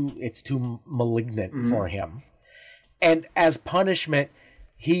 It's too malignant for him. And as punishment,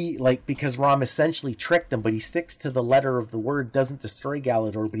 he, because ROM essentially tricked him, but he sticks to the letter of the word, doesn't destroy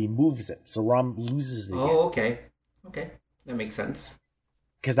Galador, but he moves it. So ROM loses it again. Oh, okay. That makes sense.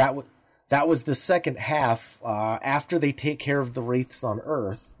 Because that was the second half, after they take care of the Wraiths on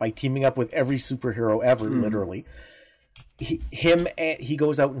Earth by teaming up with every superhero ever, literally. He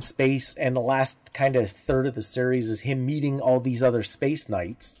goes out in space, and the last kind of third of the series is him meeting all these other space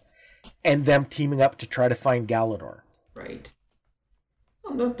knights and them teaming up to try to find Galador. Right.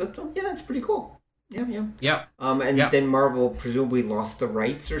 It's pretty cool. Yeah. Then Marvel presumably lost the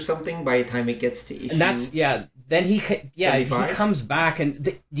rights or something by the time it gets to issue. And that's Then he comes back,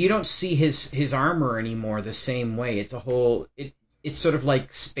 and you don't see his armor anymore the same way. It's a whole it's sort of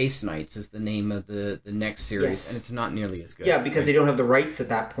like Space Knights is the name of the next series, Yes. and it's not nearly as good. Yeah, because they don't have the rights at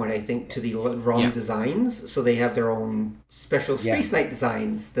that point, I think, to the ROM designs, so they have their own special Space Knight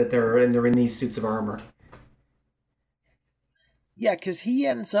designs that they're in these suits of armor. Yeah, because he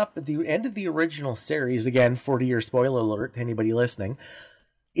ends up at the end of the original series, again, 40-year spoiler alert to anybody listening,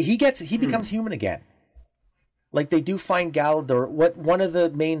 he becomes human again. Like, they do find Galador. One of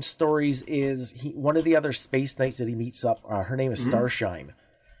the main stories is one of the other Space Knights that he meets up, her name is Starshine.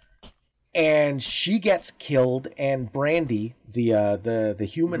 And she gets killed, and Brandy, the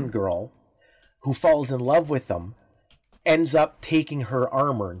human girl, who falls in love with him, ends up taking her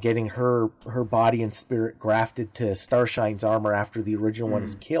armor, getting her body and spirit grafted to Starshine's armor after the original one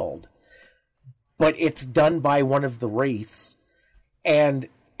is killed. But it's done by one of the Wraiths, and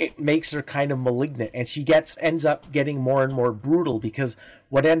it makes her kind of malignant, and she ends up getting more and more brutal, because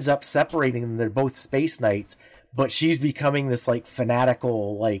what ends up separating them, they're both Space Knights, but she's becoming this like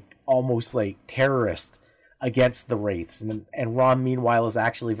fanatical, like almost like terrorist against the Wraiths, and Rom meanwhile is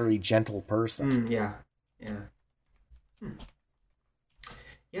actually a very gentle person. Yeah.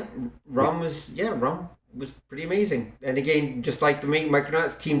 Rom was pretty amazing. And again, just like the main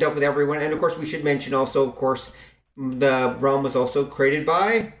Micronauts, teamed up with everyone. And of course, we should mention also, of course, the Rom was also created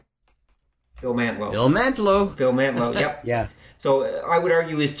by Bill Mantlo. Bill Mantlo, yep. Yeah. So I would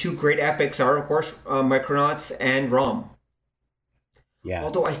argue his two great epics are, of course, Micronauts and Rom. Yeah.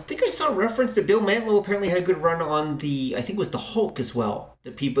 Although I think I saw a reference that Bill Mantlo apparently had a good run on I think it was the Hulk as well.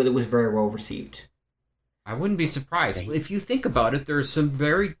 That was very well received. I wouldn't be surprised. If you think about it, there's some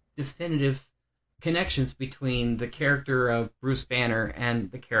very definitive connections between the character of Bruce Banner and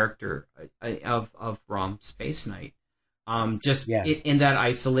the character of Rom Space Knight. In that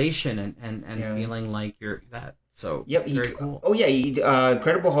isolation and feeling like you're that. So very cool. Oh yeah,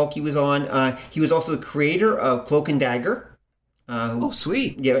 Incredible Hulk. He was on. He was also the creator of Cloak and Dagger.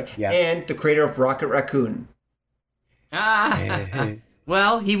 Sweet. Yeah, and the creator of Rocket Raccoon.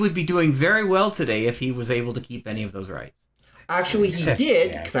 Well, he would be doing very well today if he was able to keep any of those rights. Actually, he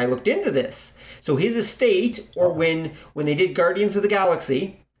did, because I looked into this. So his estate, or when they did Guardians of the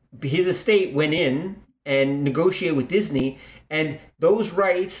Galaxy, his estate went in and negotiated with Disney, and those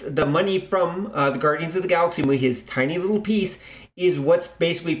rights, the money from the Guardians of the Galaxy, his tiny little piece, is what's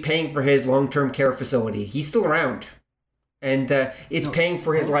basically paying for his long-term care facility. He's still around. And it's paying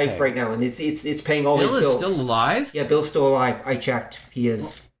for his life right now, and it's paying all his bills. Bill is still alive? Yeah, Bill's still alive. I checked. He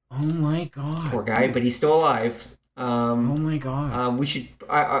is. Oh my god. Poor guy, but he's still alive. Oh my god. We should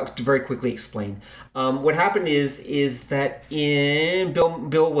to very quickly explain. What happened is that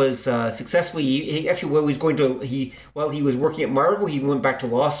Bill was successfully. He actually while he was working at Marvel, he went back to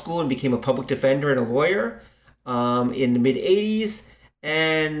law school and became a public defender and a lawyer in the mid '80s,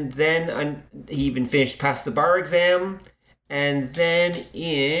 and then he even passed the bar exam. And then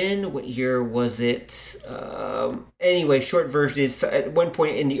in, what year was it? Anyway, short version is, at one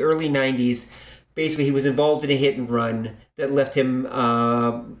point in the early 90s, basically he was involved in a hit and run that left him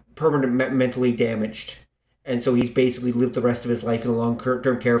permanently mentally damaged. And so he's basically lived the rest of his life in a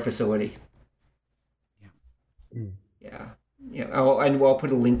long-term care facility. Yeah. I'll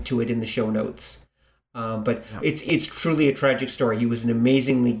put a link to it in the show notes. But it's truly a tragic story. He was an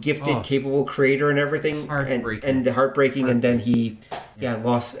amazingly gifted, capable creator and everything, and heartbreaking. And then he,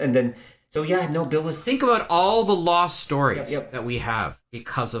 lost. And then, Bill was. Think about all the lost stories that we have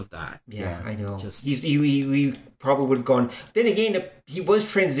because of that. Yeah, I know. He probably would have gone. Then again, he was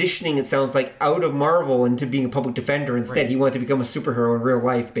transitioning. It sounds like out of Marvel into being a public defender. Instead, he wanted to become a superhero in real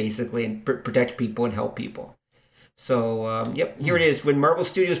life, basically, and protect people and help people. So, here it is. When Marvel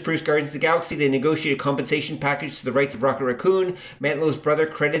Studios produced Guardians of the Galaxy, they negotiated a compensation package to the rights of Rocket Raccoon. Mantlo's brother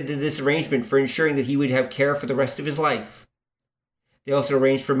credited this arrangement for ensuring that he would have care for the rest of his life. They also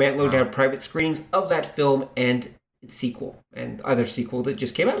arranged for Mantlo to have private screenings of that film and its sequel, and other sequel that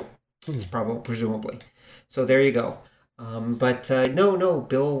just came out, presumably. So there you go.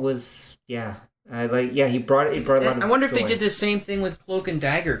 Bill was, he brought a lot of I wonder if joy. they did the same thing with Cloak and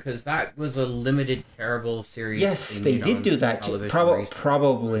Dagger, because that was a limited, terrible series. Yes, they did do that too. Probably.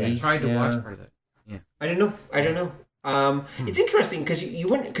 I tried to watch part of it. Yeah. I don't know. It's interesting because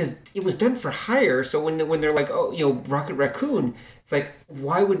because it was done for hire. So when they're like, Rocket Raccoon, it's like,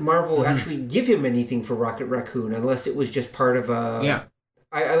 why would Marvel actually give him anything for Rocket Raccoon unless it was just part of a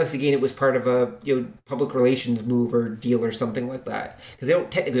unless again it was part of a public relations move or deal or something like that, because they don't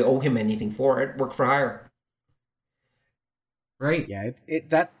technically owe him anything for it. Work for hire. Right. Yeah.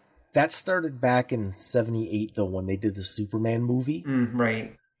 That started back in '78 though, when they did the Superman movie.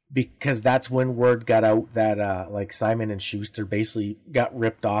 Right. Because that's when word got out that Simon and Schuster basically got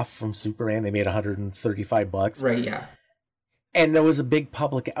ripped off from Superman. They made $135. Right. Yeah. And there was a big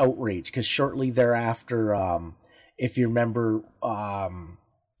public outrage because shortly thereafter, if you remember,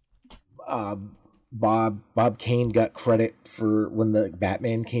 Bob Kane got credit for when the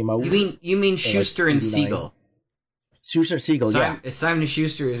Batman came out. You mean Schuster and Siegel? Schuster and Siegel, Simon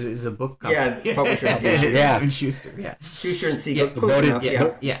Schuster is a book company. Yeah, publisher. Yeah. Simon Schuster, yeah. Schuster and Siegel, Yeah, close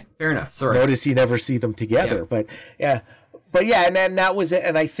enough, yeah, fair enough. Sorry. Notice you never see them together, but yeah. But yeah, and then that was it.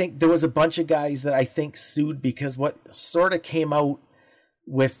 And I think there was a bunch of guys that I think sued because what sort of came out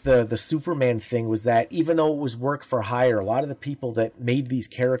with the Superman thing was that even though it was work for hire, a lot of the people that made these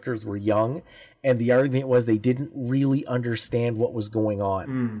characters were young, and the argument was they didn't really understand what was going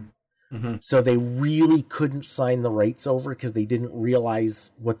on. Mm-hmm. So they really couldn't sign the rights over because they didn't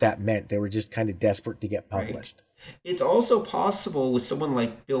realize what that meant. They were just kind of desperate to get published. Right. It's also possible with someone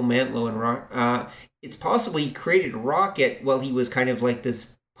like Bill Mantlo and it's possible he created Rocket while he was kind of like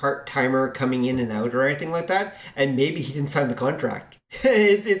this part-timer coming in and out or anything like that, and maybe he didn't sign the contract.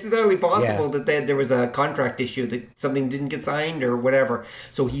 it's entirely possible that there was a contract issue, that something didn't get signed or whatever,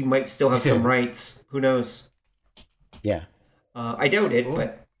 so he might still have some rights. Who knows? Yeah. I doubt it,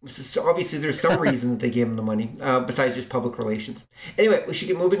 but obviously there's some reason that they gave him the money, besides just public relations. Anyway, we should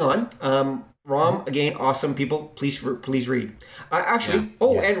get moving on. Rom, again, awesome people. Please read.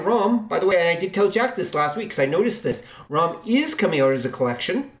 And Rom, by the way, and I did tell Jack this last week because I noticed this. Rom is coming out as a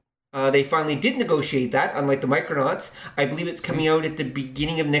collection. They finally did negotiate that, unlike the Micronauts. I believe it's coming out at the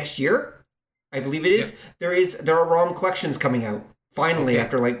beginning of next year. I believe it is. Yep. There are Rom collections coming out. Finally,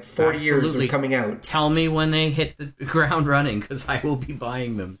 after like 40 years, they're coming out. Tell me when they hit the ground running, because I will be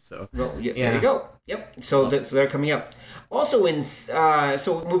buying them. So well, there you go. Yep. So they're coming up. Also,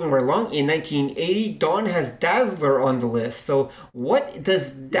 so moving right along, in 1980, Dawn has Dazzler on the list. So what does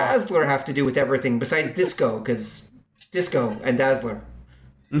Dazzler have to do with everything besides Disco? Because Disco and Dazzler.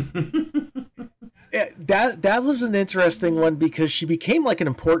 Dazzler's an interesting one because she became like an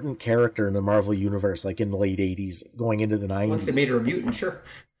important character in the Marvel Universe, like in the late 80s, going into the 90s. Once they made her a mutant, sure.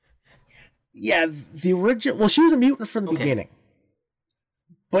 Yeah, the original... Well, she was a mutant from the beginning.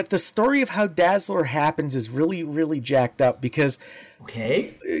 But the story of how Dazzler happens is really, really jacked up because...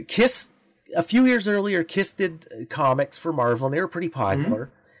 Okay. Kiss... A few years earlier, Kiss did comics for Marvel, and they were pretty popular.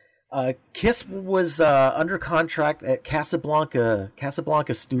 Mm-hmm. Kiss was under contract at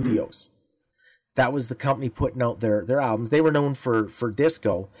Casablanca Studios. That was the company putting out their albums. They were known for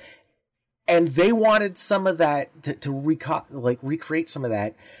disco. And they wanted some of that to recreate some of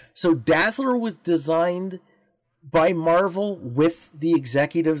that. So Dazzler was designed by Marvel with the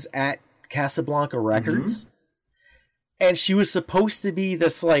executives at Casablanca Records. Mm-hmm. And she was supposed to be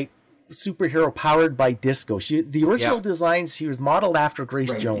this like superhero powered by disco. The original designs, she was modeled after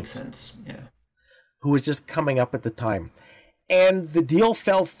Grace Jones. Makes sense. Yeah. Who was just coming up at the time. And the deal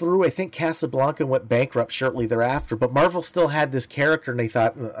fell through. I think Casablanca went bankrupt shortly thereafter, but Marvel still had this character, and they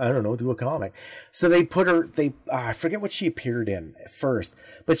thought, I don't know, do a comic. So they put her, I forget what she appeared in at first,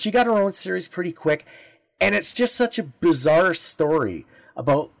 but she got her own series pretty quick. And it's just such a bizarre story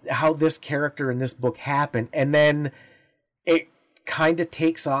about how this character in this book happened. And then it kind of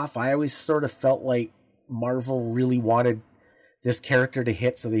takes off. I always sort of felt like Marvel really wanted this character to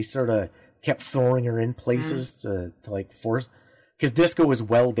hit, so they sort of kept throwing her in places to like force... Because Disco was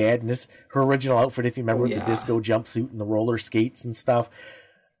well dead, and her original outfit, if you remember, the disco jumpsuit and the roller skates and stuff,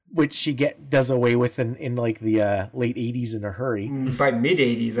 which she does away with in like the late 80s in a hurry. By mid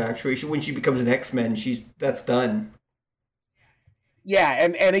 80s, actually, when she becomes an X-Men, that's done. Yeah,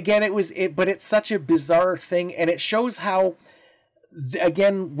 and again, but it's such a bizarre thing, and it shows how,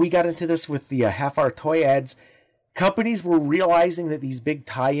 again, we got into this with the half-hour toy ads. Companies were realizing that these big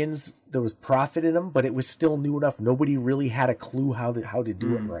tie-ins, there was profit in them, but it was still new enough. Nobody really had a clue how to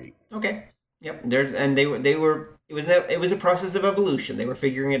do it right. Okay. Yep. It was a process of evolution. They were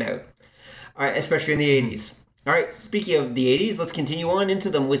figuring it out. All right, especially in the 80s. All right, speaking of the 80s, let's continue on into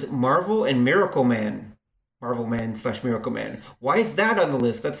them with Marvel and Miracle Man. Marvel Man / Miracle Man. Why is that on the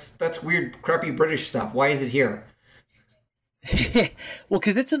list? That's weird, crappy British stuff. Why is it here? Well,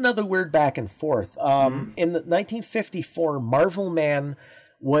 because it's another weird back and forth. In 1954, Marvel Man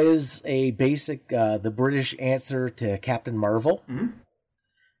was a basic, the British answer to Captain Marvel. Mm-hmm.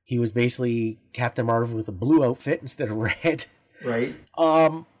 He was basically Captain Marvel with a blue outfit instead of red. Right.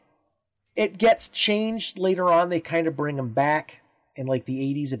 It gets changed later on. They kind of bring him back. In like the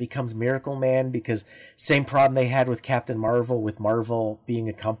 80s, it becomes Miracle Man because same problem they had with Captain Marvel, with Marvel being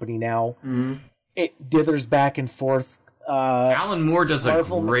a company now. Mm-hmm. It dithers back and forth. Alan Moore does a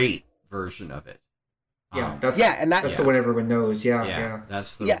great version of it. Yeah, that's the one everyone knows. Yeah.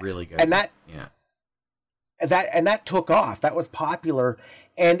 That's the really good. And that took off. That was popular.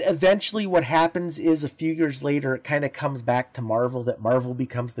 And eventually what happens is a few years later, it kind of comes back to Marvel, that Marvel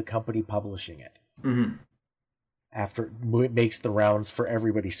becomes the company publishing it. Mm-hmm. After it makes the rounds for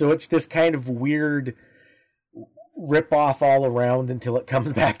everybody. So it's this kind of weird rip-off all around until it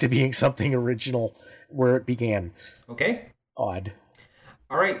comes back to being something original where it began. Okay. Odd.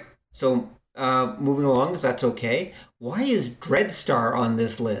 All right. So moving along, if that's okay. Why is Dreadstar on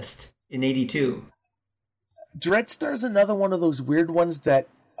this list in 82? Dreadstar's another one of those weird ones that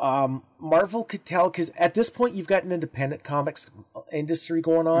Marvel could tell, because at this point you've got an independent comics industry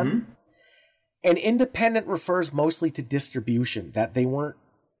going on. Mm-hmm. And independent refers mostly to distribution, that they weren't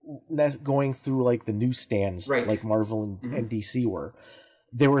going through like the newsstands right. like Marvel and DC were.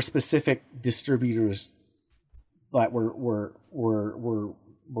 There were specific distributors that were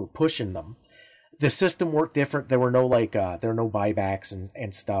pushing them. The system worked different. There were no there were no buybacks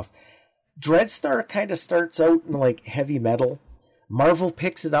and stuff. Dreadstar kind of starts out in like heavy metal. Marvel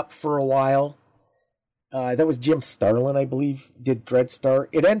picks it up for a while. That was Jim Starlin, I believe, did Dreadstar.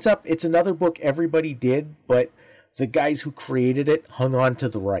 It's another book everybody did, but the guys who created it hung on to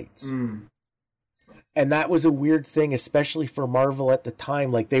the rights. Mm. And that was a weird thing, especially for Marvel at the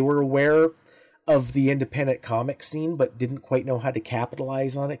time. Like, they were aware of the independent comic scene, but didn't quite know how to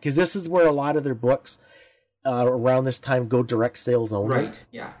capitalize on it. Because this is where a lot of their books around this time go direct sales only. Right,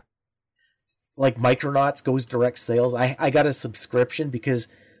 yeah. Like Micronauts goes direct sales. I got a subscription because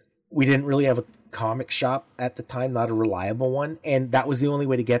we didn't really have a comic shop at the time, not a reliable one, and that was the only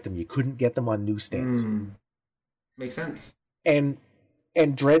way to get them. You couldn't get them on newsstands. Makes sense. And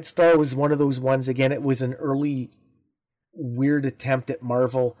Dreadstar was one of those ones. Again, it was an early weird attempt at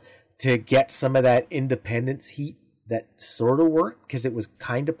Marvel to get some of that independence heat that sort of worked, because it was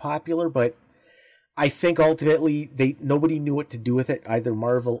kind of popular, but I think ultimately nobody knew what to do with it, either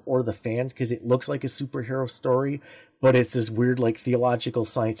Marvel or the fans, because it looks like a superhero story, but it's this weird like theological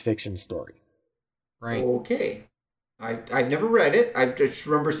science fiction story. Right. Okay. I've never read it. I just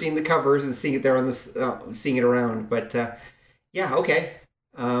remember seeing the covers and seeing it there on this, seeing it around. But yeah, okay.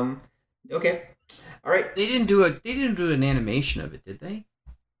 Okay. All right. They didn't do an animation of it, did they?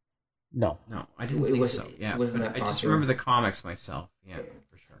 No, I didn't think so. Yeah, wasn't that I just popular. remember the comics myself. Yeah,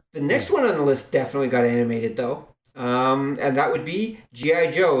 for sure. The next one on the list definitely got animated though, and that would be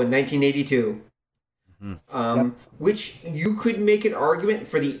G.I. Joe in 1982. Which you could make an argument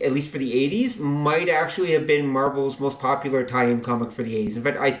for at least for the 80s, might actually have been Marvel's most popular tie-in comic for the 80s. In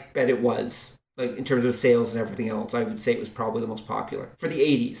fact, I bet it was. Like, in terms of sales and everything else, I would say it was probably the most popular for the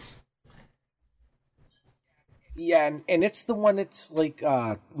 80s. Yeah, and it's the one that's like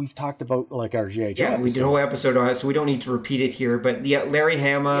we've talked about, like our G.I. Joe. Yeah, we did a whole episode on it, so we don't need to repeat it here. But yeah, Larry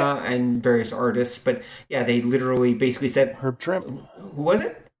Hama and various artists. But yeah, they literally basically said Herb Trimp. Who was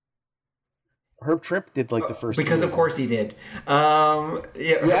it? Herb Trimp did like the first. Because of course he did. Yeah.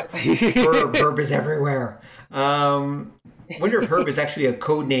 Herb is everywhere. Wonder if Herb is actually a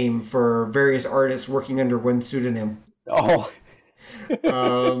code name for various artists working under one pseudonym. Oh.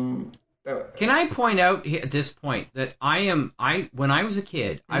 Can I point out at this point that when I was a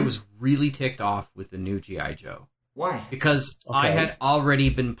kid, I was really ticked off with the new G.I. Joe. Why? Because I had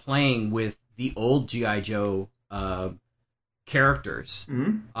already been playing with the old G.I. Joe characters,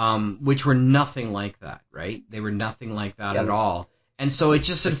 which were nothing like that, right? They were nothing like that at all. And so it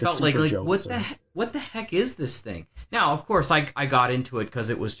just sort of felt like what the heck is this thing? Now, of course, I got into it because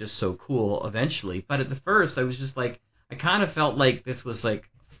it was just so cool eventually. But at the first, I was just like, I kind of felt like this was like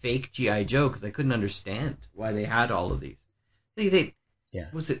fake G.I. Joe because I couldn't understand why they had all of these. Did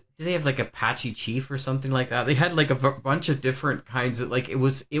they have like Apache Chief or something like that? They had like a bunch of different kinds of, like, it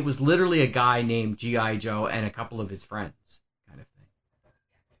was literally a guy named G.I. Joe and a couple of his friends kind of thing.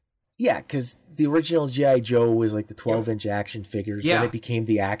 Yeah, because the original G.I. Joe was like the 12-inch action figures. Yeah. Then it became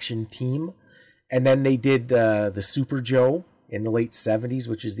the action team. And then they did the Super Joe in the late 70s,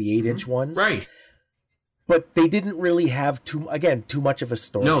 which is the 8-inch ones. Right. But they didn't really have too much of a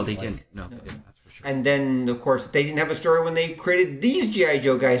story. No, they didn't. No, they didn't. That's for sure. And then, of course, they didn't have a story when they created these G.I.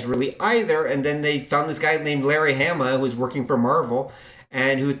 Joe guys really either. And then they found this guy named Larry Hama who was working for Marvel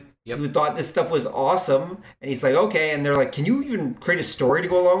and who thought this stuff was awesome. And he's like, okay. And they're like, can you even create a story to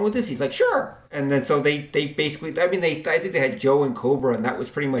go along with this? He's like, sure. And then so they basically, I think they had Joe and Cobra, and that was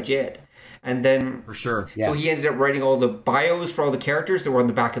pretty much it. And then, for sure, so he ended up writing all the bios for all the characters that were on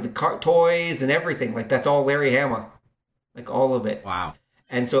the back of the toys and everything. Like, that's all Larry Hama, like all of it. Wow.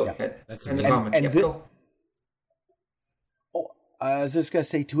 And so, that's and the comic. I was just gonna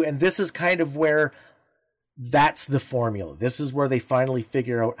say too, and this is kind of where that's the formula. This is where they finally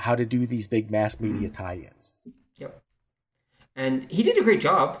figure out how to do these big mass media tie-ins. Yep. And he did a great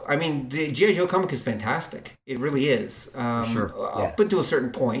job. I mean, the G.I. Joe comic is fantastic. It really is. Sure. Up until a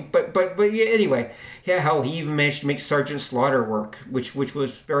certain point. But yeah, anyway, yeah, how he even managed to make Sergeant Slaughter work, which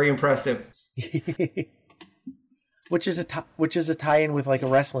was very impressive. Which is a tie-in with like a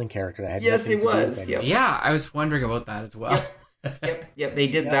wrestling character that had Yes, nothing it to do with was. it. Yep. Yeah, I was wondering about that as well. Yep. They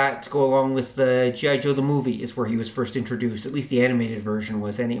did that to go along with the G.I. Joe the movie is where he was first introduced. At least the animated version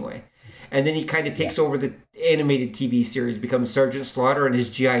was anyway. And then he kind of takes over the animated TV series, becomes Sergeant Slaughter, and his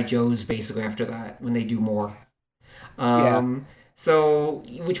G.I. Joes basically after that when they do more. So,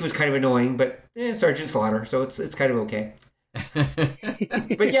 which was kind of annoying, but Sergeant Slaughter, so it's kind of okay.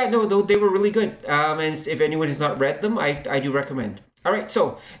 But yeah, no, they were really good. And if anyone has not read them, I do recommend. All right,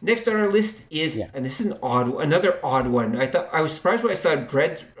 so next on our list is, and this is another odd one. I was surprised when I saw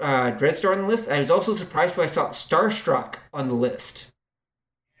Dreadstar on the list. And I was also surprised when I saw Starstruck on the list.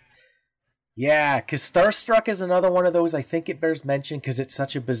 Yeah, because Starstruck is another one of those. I think it bears mention because it's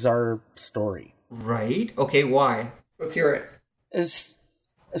such a bizarre story. Right? Okay, why? Let's hear it.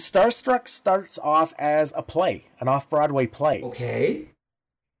 Starstruck starts off as a play, an off-Broadway play. Okay.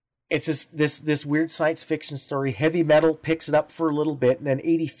 It's this weird science fiction story. Heavy Metal picks it up for a little bit, and then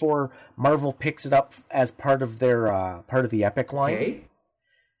 '84 Marvel picks it up as part of their part of the Epic line. Okay.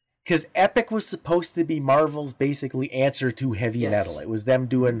 Because Epic was supposed to be Marvel's basically answer to Heavy Metal. It was them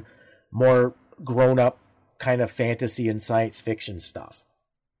doing more grown-up kind of fantasy and science fiction stuff.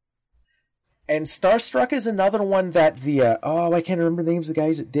 And Starstruck is another one that I can't remember the names of the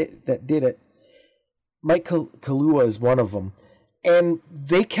guys that did it. Mike Kaluuya is one of them. And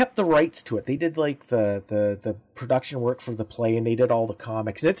they kept the rights to it. They did like the production work for the play, and they did all the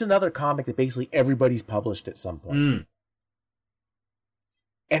comics. And it's another comic that basically everybody's published at some point.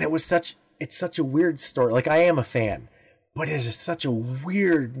 And it's such a weird story. Like, I am a fan, but it is such a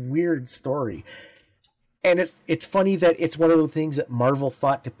weird story. And it's funny that it's one of the things that Marvel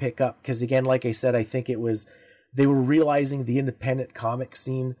thought to pick up. Because again, like I said, I think they were realizing the independent comic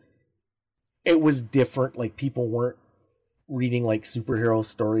scene, it was different. Like, people weren't reading like superhero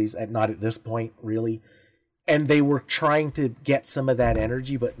stories not at this point, really. And they were trying to get some of that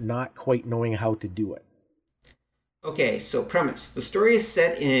energy, but not quite knowing how to do it. Okay, so premise. The story is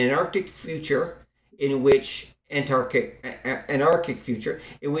set in an Antarctic future in which humanity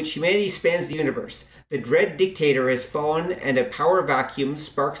spans the universe. The dread dictator has fallen, and a power vacuum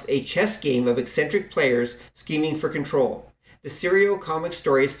sparks a chess game of eccentric players scheming for control. The serial comic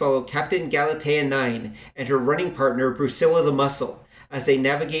stories follow Captain Galatea 9 and her running partner Brucilla the Muscle as they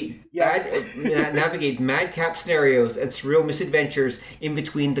navigate madcap scenarios and surreal misadventures in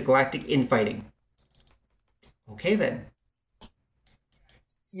between the galactic infighting. Okay then.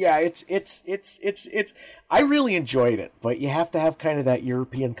 Yeah, it's I really enjoyed it, but you have to have kind of that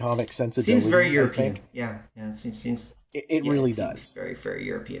European comic sensibility. Seems very European. Yeah, it seems it really does. Very, very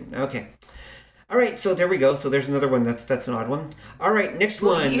European. Okay. All right, so there we go. So there's another one. That's an odd one. All right, next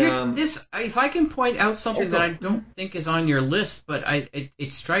one. Here's this. If I can point out something that I don't think is on your list, but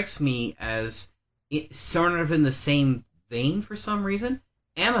it strikes me as sort of in the same vein for some reason.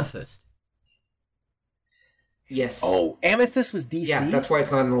 Amethyst. Yes. Oh, Amethyst was DC? Yeah, that's why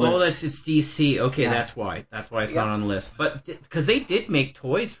it's not on the list. Oh, it's DC. Okay, that's why. That's why it's not on the list. But because they did make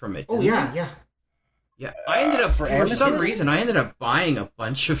toys from it. Yeah. Yeah, I ended up, for some Amethyst? reason, I ended up buying a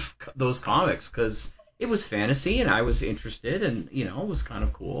bunch of those comics because it was fantasy and I was interested and, it was kind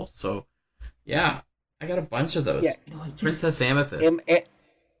of cool. So, yeah, I got a bunch of those. Yeah. Princess Amethyst.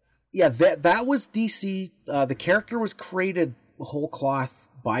 That was DC. The character was created whole cloth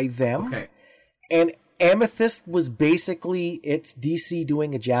by them. Okay. And Amethyst was basically, it's DC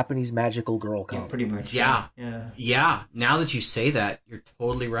doing a Japanese magical girl comic. Yeah, pretty much. Yeah. Now that you say that, you're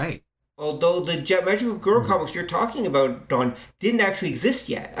totally right. Although the magical girl comics you're talking about, Don, didn't actually exist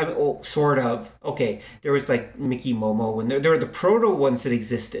yet. I mean, sort of. Okay, there was like Mickey Momo, and there were the proto ones that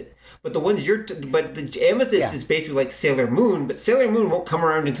existed. But the ones but the Amethyst is basically like Sailor Moon, but Sailor Moon won't come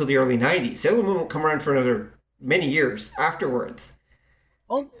around until the early 90s. Sailor Moon won't come around for another many years afterwards.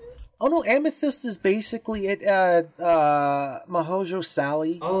 Oh no, Amethyst is basically it. Mahojo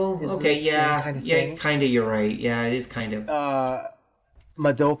Sally. Oh, okay, yeah, kind of. You're right. Yeah, it is kind of.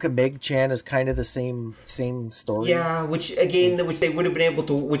 Madoka Meg-chan is kind of the same story. Yeah, which they would have been able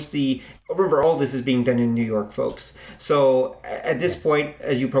to. Remember, all this is being done in New York, folks. So at this point,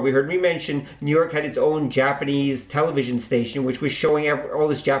 as you probably heard me mention, New York had its own Japanese television station, which was showing all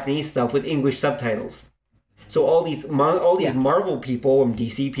this Japanese stuff with English subtitles. So all these Marvel people and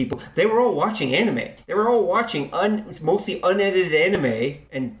DC people, they were all watching anime. They were all watching mostly unedited anime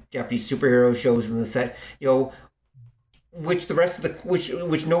and Japanese superhero shows in the set. which the rest of the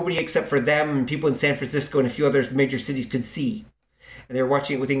which nobody except for them and people in San Francisco and a few other major cities could see, and they were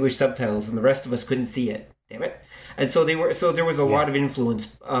watching it with English subtitles, and the rest of us couldn't see it. Damn it! And so there was a lot of influence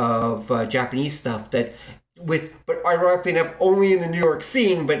of Japanese stuff but ironically enough, only in the New York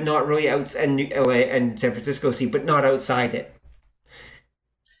scene, but not really outside, and LA and San Francisco scene, but not outside it,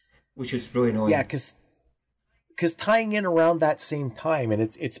 which was really annoying. Yeah, because tying in around that same time, and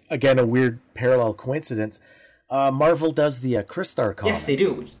it's again a weird parallel coincidence. Marvel does the Crystar comic. Yes, they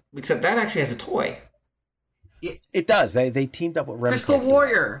do. Except that actually has a toy. It does. They teamed up with Remco. Crystal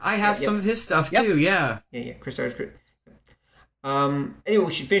Warrior. I have some of his stuff too. Yeah. Yeah. Crystar's great. Anyway,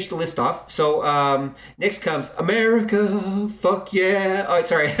 we should finish the list off. So next comes America. Fuck yeah. Oh,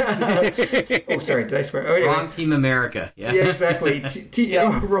 sorry. Oh, sorry. Did I swear? Oh, anyway. Wrong Team America. Yeah. Yeah, exactly.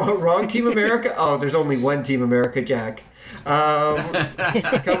 Wrong Team America. Oh, there's only one Team America, Jack. Coming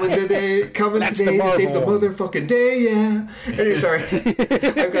today to save the motherfucking day, yeah. Anyway, sorry.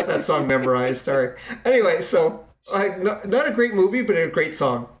 I've got that song memorized. Sorry. Anyway, so not a great movie, but a great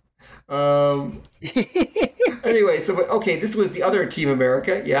song. Anyway, so okay, this was the other Team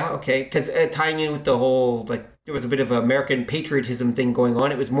America, yeah, okay, because tying in with the whole there was a bit of an American patriotism thing going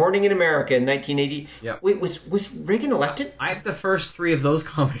on. It was Morning in America in 1980. Yep. Wait, was Reagan elected? I have the first 3 of those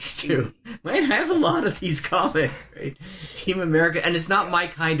comics too. Man, I have a lot of these comics. Right? Team America, and it's not my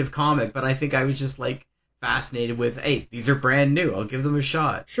kind of comic, but I think I was just fascinated with, hey, these are brand new. I'll give them a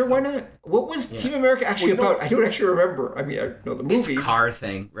shot. Sure, why not? What was Team America actually about? I don't actually remember. I mean, I know the movie. It's a car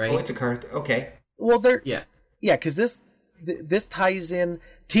thing, right? Oh, it's a car thing. Okay. Well, because this ties in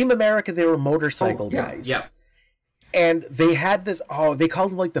Team America. They were motorcycle guys. Yep. And they had this, they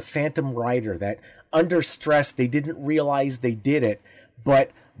called him the Phantom Rider, that under stress, they didn't realize they did it,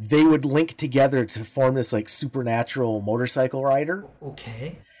 but they would link together to form this supernatural motorcycle rider.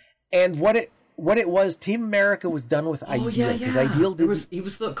 Okay. And what it was, Team America was done with Ideal. Because Ideal did... He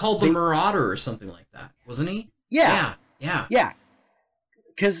was called the Marauder or something like that, wasn't he? Yeah. Yeah.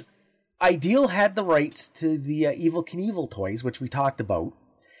 Because Ideal had the rights to the Evel Knievel toys, which we talked about.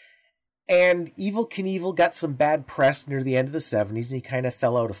 And Evel Knievel got some bad press near the end of the 70s, and he kind of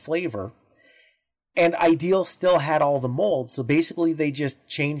fell out of flavor. And Ideal still had all the molds, so basically they just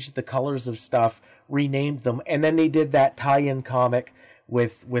changed the colors of stuff, renamed them, and then they did that tie-in comic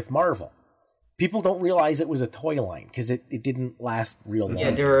with Marvel. People don't realize it was a toy line, because it didn't last real long.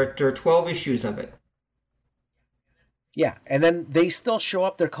 Yeah, there are 12 issues of it. Yeah, and then they still show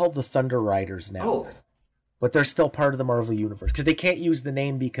up. They're called the Thunder Riders now. Oh. But they're still part of the Marvel Universe. Because they can't use the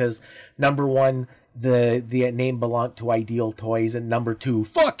name because, number one, the name belonged to Ideal Toys, and number two,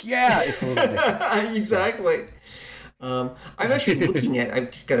 fuck yeah! It's a little different. Exactly. I'm actually looking at, I've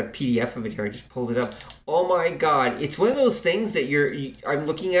just got a PDF of it here. I just pulled it up. Oh my God. It's one of those things that I'm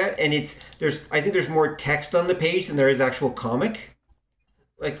looking at, and I think there's more text on the page than there is actual comic.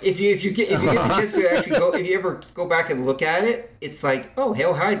 If you get the chance to actually if you ever go back and look at it, it's oh,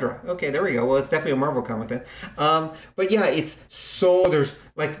 Hail Hydra. Okay, there we go. Well, it's definitely a Marvel comic then. But yeah, there's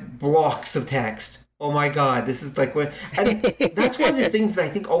blocks of text. Oh my God, this is and that's one of the things that I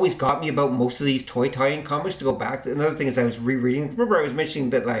think always got me about most of these toy tie-in comics. To go back to another thing is I was rereading. Remember, I was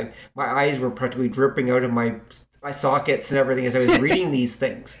mentioning that my eyes were practically dripping out of my sockets and everything as I was reading these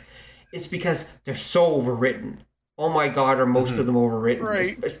things. It's because they're so overwritten. Oh my God, are most of them overwritten?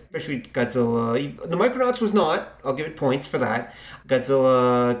 Right. Especially Godzilla. The Micronauts was not. I'll give it points for that.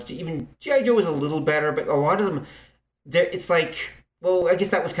 Godzilla, even G.I. Joe was a little better, but a lot of them, it's well, I guess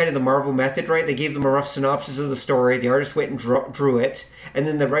that was kind of the Marvel method, right? They gave them a rough synopsis of the story. The artist went and drew it. And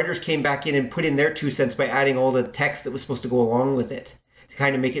then the writers came back in and put in their 2 cents by adding all the text that was supposed to go along with it to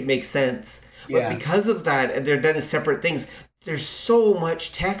kind of make it make sense. Yeah. But because of that, and they're done as separate things, there's so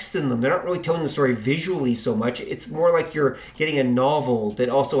much text in them. They're not really telling the story visually so much. It's more like you're getting a novel that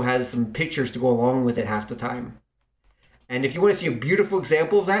also has some pictures to go along with it half the time. And if you want to see a beautiful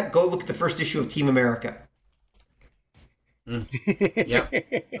example of that, go look at the first issue of Team America. Yep.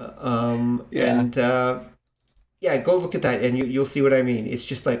 And go look at that, and you'll see what I mean. It's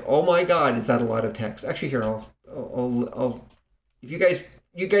just oh my God, is that a lot of text? Actually, here I'll if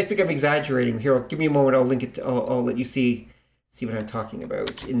you guys think I'm exaggerating, here, give me a moment. I'll link it. I'll let you see what I'm talking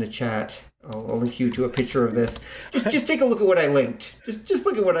about in the chat. I'll link you to a picture of this. Just take a look at what I linked. Just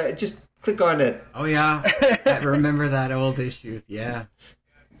look at what I just click on it. Oh yeah, I remember that old issue. Yeah.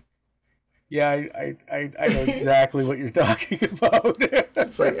 Yeah, I know exactly what you're talking about.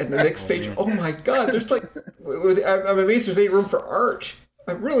 It's and the next page. Oh my God, there's I'm amazed there's any room for art.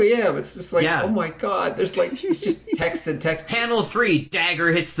 I really am. It's just oh my God, there's it's just text and text. Panel 3,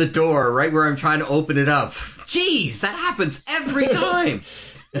 dagger hits the door right where I'm trying to open it up. Jeez, that happens every time.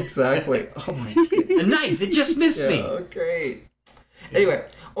 Exactly. Oh my goodness. A knife. It just missed me. Yeah, great. Anyway,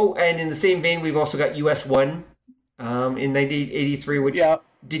 and in the same vein, we've also got US-1 in 1983, which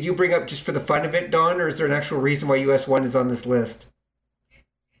did you bring up just for the fun of it, Don, or is there an actual reason why US-1 is on this list?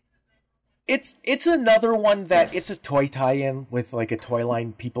 It's another one that it's a toy tie-in with like a toy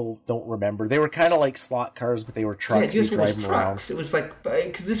line people don't remember. They were kind of like slot cars, but they were trucks. Yeah, it just was trucks. Around. It was like,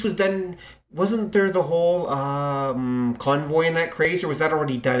 because this was done, wasn't there the whole convoy in that craze, or was that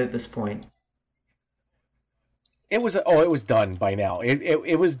already done at this point? It was done by now.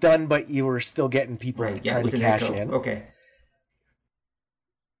 It was done, but you were still getting people trying to cash in. Okay.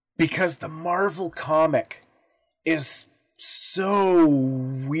 Because the Marvel comic is so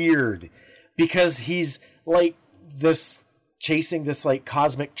weird. Because he's like this chasing this like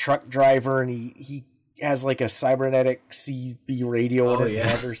cosmic truck driver, and he has like a cybernetic CB radio in his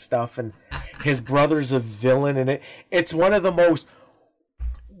head or stuff, and his brother's a villain in it. It's one of the most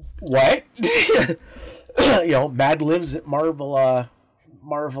Mad Libs at Marvel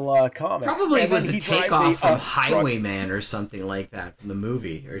comics. Probably was a takeoff from Highwayman or something like that from the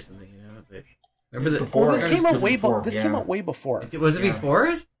movie or something. Remember this came out way before. This came out way before. Was it before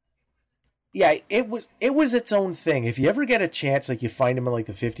it? Yeah, it was its own thing. If you ever get a chance, like you find them in like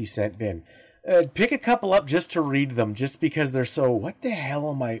the 50-cent bin, pick a couple up just to read them, just because they're so. What the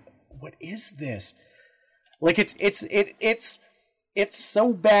hell am I? What is this? Like it's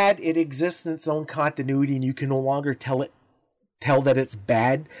so bad it exists in its own continuity, and you can no longer tell that it's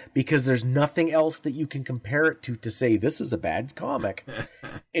bad because there's nothing else that you can compare it to say this is a bad comic.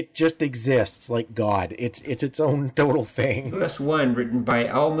 It just exists like God. It's its own total thing. US-1, written by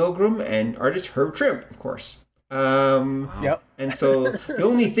Al Milgrom and artist Herb Trimpe, of course. Yep. And so the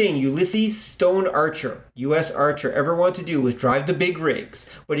only thing Ulysses Stone Archer, U.S. Archer, ever wanted to do was drive the big rigs,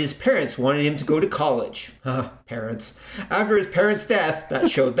 but his parents wanted him to go to college. Parents. After his parents' death, that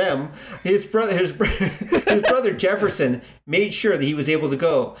showed them, his brother Jefferson made sure that he was able to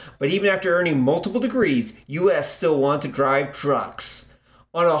go. But even after earning multiple degrees, U.S. still wanted to drive trucks.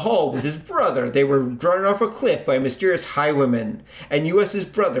 On a haul with his brother, they were drawn off a cliff by a mysterious highwayman, and U.S.'s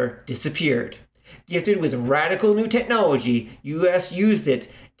brother disappeared. Gifted with radical new technology, U.S. used it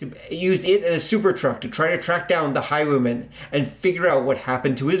and a super truck to try to track down the highwayman and figure out what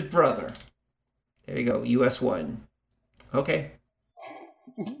happened to his brother. There you go, US-1. Okay.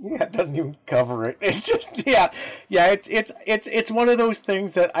 Yeah, it doesn't even cover it. It's just it's one of those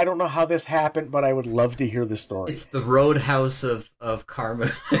things that I don't know how this happened, but I would love to hear the story. It's the Roadhouse of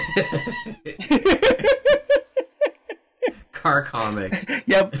karma. Car comic.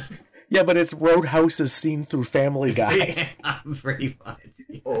 Yep. Yeah, but it's Roadhouse as seen through Family Guy. Yeah, pretty much.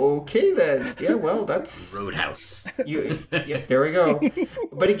 Okay, then. Yeah, well, that's... Roadhouse. There we go.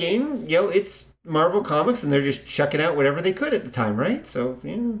 But again, it's Marvel Comics, and they're just chucking out whatever they could at the time, right? So,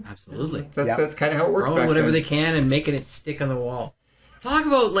 yeah. Absolutely. That's kind of how it worked back then. Whatever they can and making it stick on the wall. Talk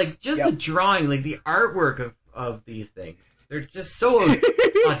about, the drawing, the artwork of these things. They're just so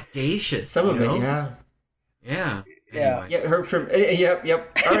audacious. Some of it, yeah. Yeah. Yeah. Yeah, Herb Trimpe.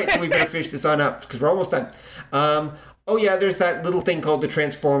 Yep. All right, so we better finish this on up because we're almost done. There's that little thing called the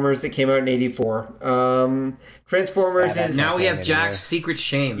Transformers that came out in '84. Transformers is now we have Jack's Secret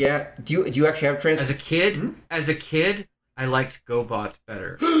Shame. Yeah. Do you actually have Transformers? As a kid, I liked GoBots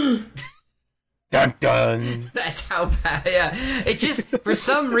better. Dun dun. That's how bad. Yeah. It's just for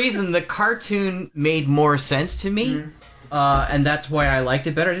some reason the cartoon made more sense to me, and that's why I liked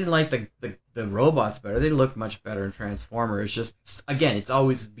it better. I didn't like the robots better. They look much better in Transformers. Just again, it's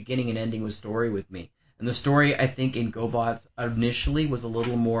always beginning and ending with story with me. And the story, I think, in GoBots initially was a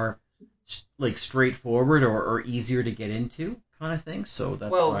little more straightforward or easier to get into kind of thing. So that's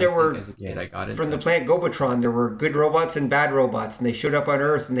why as a kid I got into from the planet Gobotron. There were good robots and bad robots, and they showed up on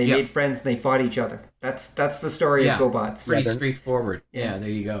Earth and they made friends and they fought each other. That's the story of GoBots. Pretty straightforward. Yeah, there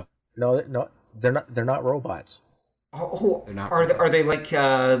you go. No, they're not robots. Oh, are they like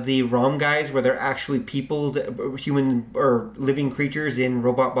the ROM guys where they're actually people, human or living creatures in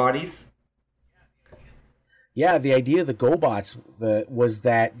robot bodies? Yeah, the idea of the GoBots was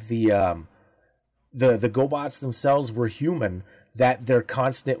that the GoBots themselves were human, that their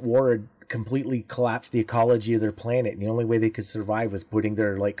constant war had completely collapsed the ecology of their planet, and the only way they could survive was putting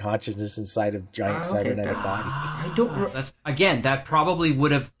their consciousness inside of giant cybernetic bodies. I don't. That probably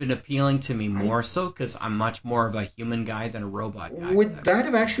would have been appealing to me more so because I'm much more of a human guy than a robot guy. Would that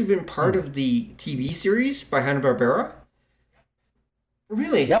have actually been part of the TV series by Hanna-Barbera?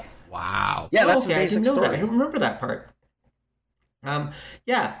 Really? Yep. Wow. Yeah, that's I didn't know that. I don't remember that part. I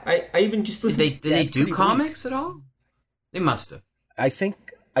even just listened. Did they do comics at all? They must have. I think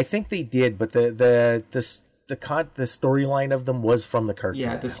they did, but the the storyline of them was from the cartoon.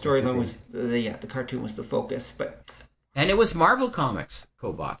 Yeah, the storyline was the cartoon was the focus, but And it was Marvel Comics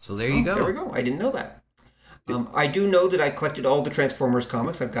Cobot, so there you go. There we go. I didn't know that. I do know that I collected all the Transformers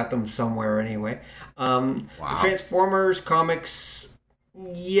comics. I've got them somewhere anyway. The Transformers comics,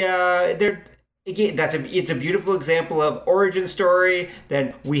 yeah, they're again. It's a beautiful example of origin story.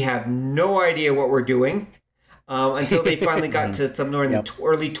 Then we have no idea what we're doing until they finally got to somewhere in the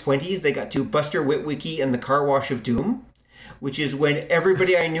early 20s. They got to Buster Witwicky and the Car Wash of Doom, which is when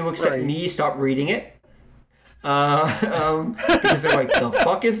everybody I knew except me stopped reading it. Because they're like, the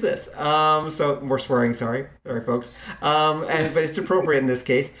fuck is this? So we're swearing, sorry folks. But it's appropriate in this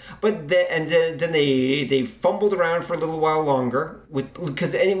case. But then they fumbled around for a little while longer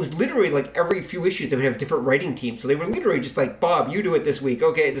because it was literally like every few issues they would have different writing teams. So they were literally just like, Bob, you do it this week.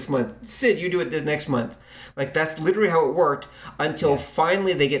 Okay, this month. Sid, you do it this next month. Like that's literally how it worked until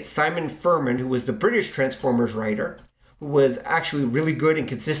finally they get Simon Furman, who was the British Transformers writer, who was actually really good and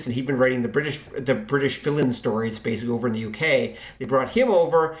consistent. He'd been writing the British villain stories basically over in the UK. They brought him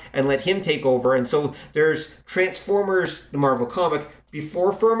over and let him take over. And so there's Transformers, the Marvel comic,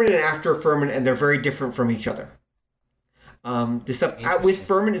 before Furman and after Furman, and they're very different from each other. The stuff with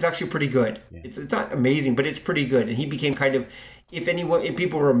Furman is actually pretty good. Yeah. It's not amazing, but it's pretty good. And he became kind of, if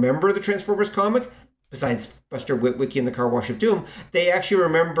people remember the Transformers comic, besides Buster Witwicky and the Car Wash of Doom, they actually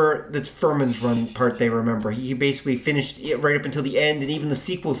remember the Furman's run part. They remember he basically finished it right up until the end, and even the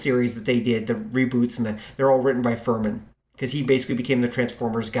sequel series that they did, the reboots, and they're all written by Furman because he basically became the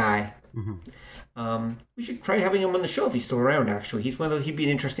Transformers guy. Mm-hmm. We should try having him on the show if he's still around. Actually, he'd be an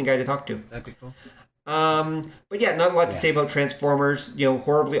interesting guy to talk to. That'd be cool. But yeah, not a lot to say about Transformers.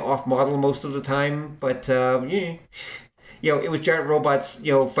 Horribly off model most of the time, but yeah. It was giant robots,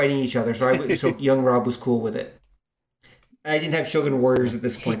 fighting each other. So young Rob was cool with it. I didn't have Shogun Warriors at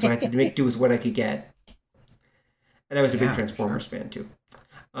this point, so I had to make do with what I could get. And I was a big Transformers fan too.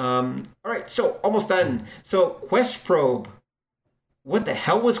 All right, so almost done. So Quest Probe. What the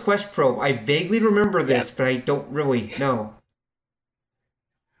hell was Quest Probe? I vaguely remember this, but I don't really know.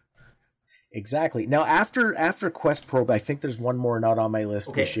 Exactly. Now, after Quest Probe, I think there's one more not on my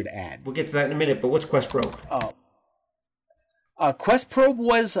list we should add. We'll get to that in a minute, but what's Quest Probe? Quest Probe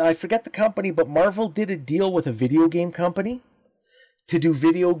was, I forget the company, but Marvel did a deal with a video game company to do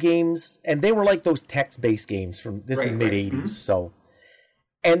video games, and they were like those text-based games from the mid-'80s. Mm-hmm. So,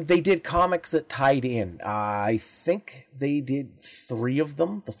 and they did comics that tied in. I think they did 3 of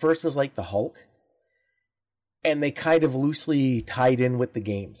them. The first was like the Hulk, and they kind of loosely tied in with the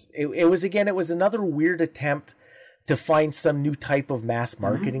games. It was another weird attempt to find some new type of mass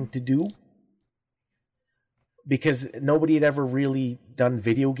marketing to do, because nobody had ever really done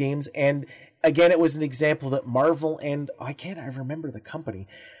video games. And again, it was an example that Marvel and I remember the company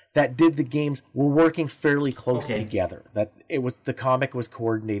that did the games were working fairly close together. That the comic was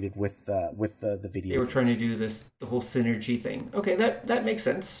coordinated with the video. They were trying to do the whole synergy thing. Okay, that makes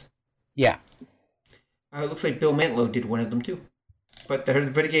sense. Yeah. It looks like Bill Mantlo did one of them too. But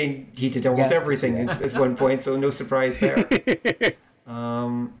again, he did almost everything at one point, so no surprise there.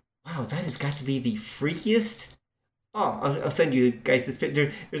 Wow, that has got to be the freakiest. Oh, I'll send you guys this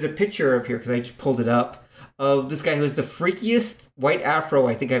picture. There's a picture up here because I just pulled it up of this guy who has the freakiest white afro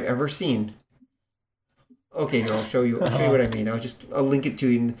I think I've ever seen. Okay, here I'll show you. I'll show you what I mean. I'll link it to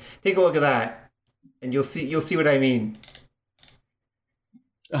you. And take a look at that, and you'll see what I mean.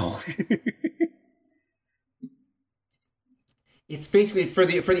 Oh. It's basically for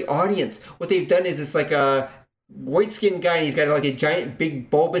the audience. What they've done is it's like a white-skinned guy, and he's got like a giant, big,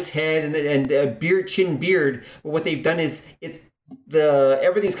 bulbous head and a chin beard. But what they've done is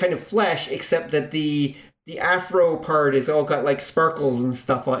everything's kind of flesh, except that the afro part is all got like sparkles and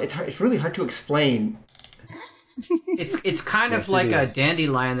stuff on. It's really hard to explain. It's kind of like a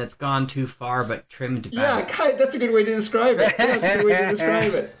dandelion that's gone too far but trimmed back. Yeah, that's a good way to describe it. That's a good way to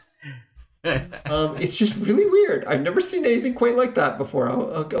describe it. It's just really weird. I've never seen anything quite like that before.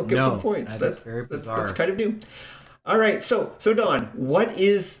 I'll give them points. That's very bizarre. That's kind of new. All right, so Don, what's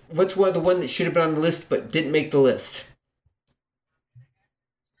the one that should have been on the list but didn't make the list?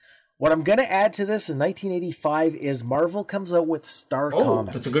 What I'm going to add to this in 1985 is Marvel comes out with Star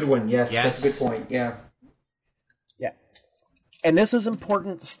Comics. That's a good one. Yes, that's a good point. Yeah. Yeah. And this is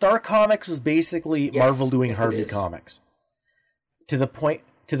important. Star Comics was basically Marvel doing Harvey Comics. To the point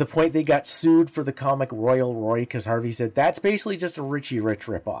they got sued for the comic Royal Roy because Harvey said that's basically just a Richie Rich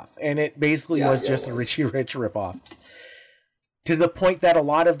ripoff. And it basically was just a Richie Rich ripoff. To the point that a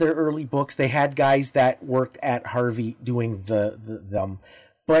lot of their early books, they had guys that worked at Harvey doing them.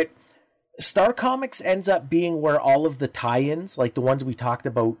 But Star Comics ends up being where all of the tie-ins, like the ones we talked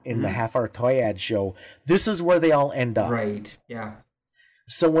about in the half-hour toy ad show, this is where they all end up. Right. Yeah.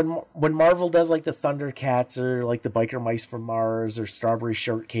 So when Marvel does like the Thundercats or like the Biker Mice from Mars or Strawberry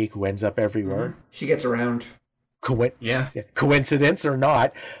Shortcake, who ends up everywhere, She gets around. Coincidence or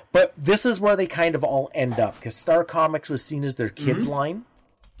not, but this is where they kind of all end up, because Star Comics was seen as their kids line,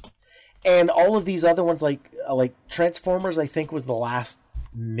 and all of these other ones like Transformers, I think, was the last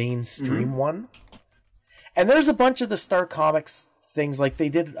mainstream one. And there's a bunch of the Star Comics things, like they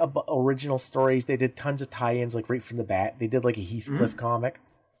did original stories, they did tons of tie-ins, like right from the bat. They did like a Heathcliff comic,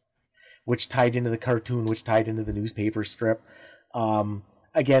 which tied into the cartoon, which tied into the newspaper strip.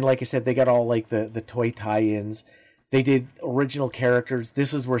 Again, like I said, they got all like the toy tie-ins. They did original characters.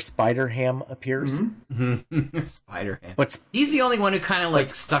 This is where Spider-Ham appears. Spider-Ham. But he's the only one who kind of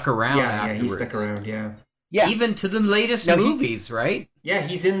like stuck around afterwards. Yeah, he stuck around, yeah. Even to the latest movies, right? Yeah,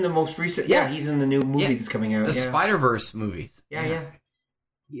 he's in the most recent... Yeah, he's in the new movie that's coming out. The Spider-Verse movies. Yeah.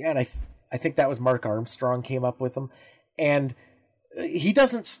 Yeah, and I think that was Mark Armstrong came up with him. And he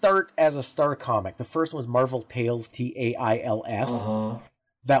doesn't start as a Star comic. The first one was Marvel Tales, Tails.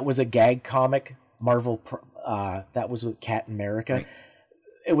 That was a gag comic. Marvel, that was with Captain America. Right.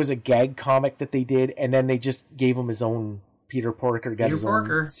 It was a gag comic that they did, and then they just gave him his own... Peter Porker got his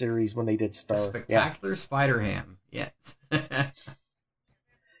own series when they did Star. Spectacular Spider-Ham, yes.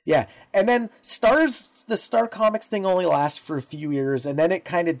 Yeah, and then the Star Comics thing only lasts for a few years, and then it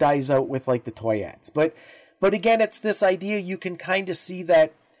kind of dies out with like the toy ads. But again, it's this idea, you can kind of see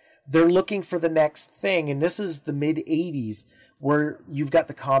that they're looking for the next thing, and this is the mid-'80s, where you've got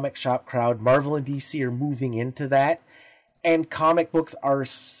the comic shop crowd. Marvel and DC are moving into that, and comic books are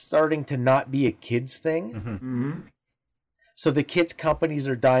starting to not be a kid's thing. So the kids' companies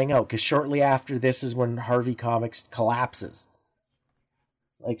are dying out, because shortly after this is when Harvey Comics collapses.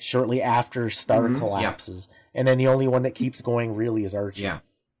 Like shortly after Star collapses. And then the only one that keeps going really is Archie. Yeah,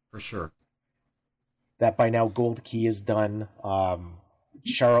 for sure. That by now Gold Key is done.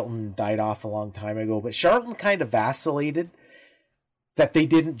 Charlton died off a long time ago. But Charlton kind of vacillated that they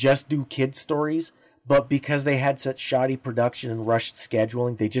didn't just do kid stories, but because they had such shoddy production and rushed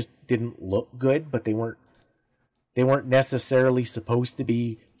scheduling, they just didn't look good, but they weren't necessarily supposed to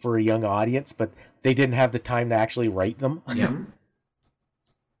be for a young audience, but they didn't have the time to actually write them. Yeah.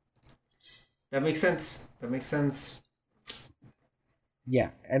 That makes sense. Yeah.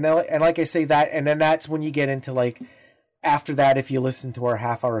 And like I say that, and then that's when you get into like, after that, if you listen to our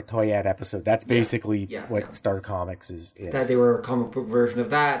half-hour toy ad episode, that's basically what Star Comics is. That they were a comic book version of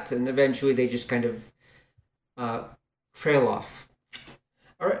that, and eventually they just kind of trail off.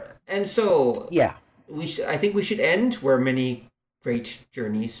 All right. And so... Yeah. I think we should end where many great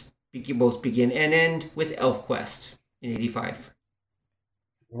journeys both begin and end with ElfQuest in 85.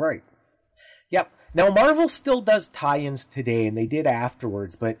 Right. Yep. Now, Marvel still does tie-ins today, and they did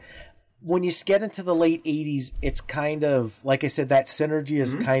afterwards, but when you get into the late 80s, it's kind of, like I said, that synergy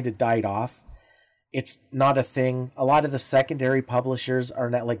has kind of died off. It's not a thing. A lot of the secondary publishers are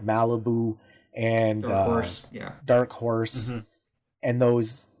not like Malibu and Dark Horse, and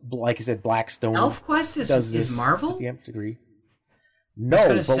those... Like I said, Blackstone. ElfQuest is Marvel? To the nth degree.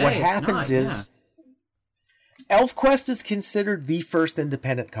 No, but what happens is ElfQuest is considered the first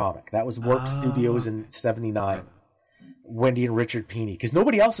independent comic. That was Warp Studios in 79. Wendy and Richard Pini. Because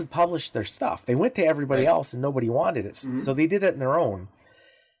nobody else had published their stuff. They went to everybody else and nobody wanted it. So they did it on their own.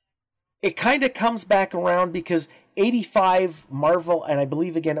 It kind of comes back around because 85 Marvel, and I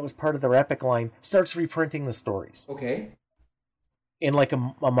believe again it was part of their Epic line, starts reprinting the stories. Okay. In like a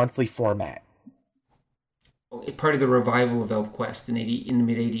monthly format. Part of the revival of ElfQuest in the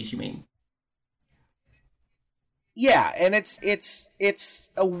mid-'80s, you mean? Yeah, and it's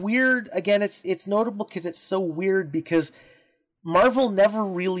a weird, again, it's notable because it's so weird because Marvel never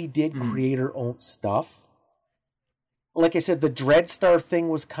really did creator-owned stuff. Like I said, the Dreadstar thing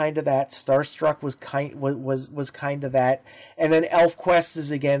was kind of that. Starstruck was kind of that. And then ElfQuest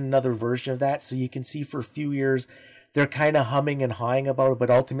is again another version of that. So you can see for a few years they're kind of humming and hawing about it, but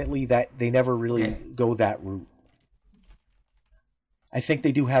ultimately that they never really go that route. I think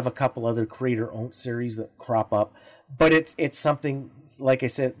they do have a couple other creator-owned series that crop up, but it's something, like I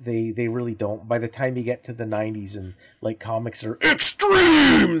said, they really don't. By the time you get to the 90s and like comics are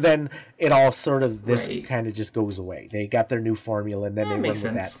extreme, then it all sort of kind of just goes away. They got their new formula and then they run with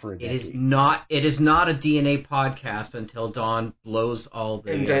that for a decade. It is not a DNA podcast until Don blows all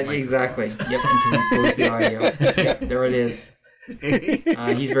the exactly. Yep, until he blows the audio. Yep, there it is.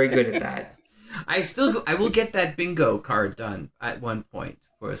 He's very good at that. I will get that bingo card done at one point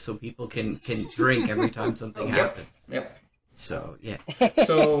so people can drink every time something happens. Yep. So yeah.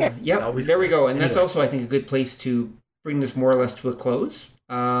 So, yep, Always there we go. And that's anyway. also, I think, a good place to bring this more or less to a close.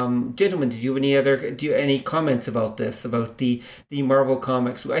 Gentlemen, did you have any comments about this, about the Marvel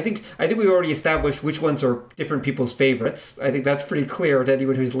comics? I think we already established which ones are different people's favorites. I think that's pretty clear to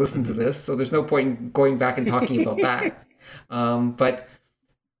anyone who's listened to this. So there's no point in going back and talking about that. But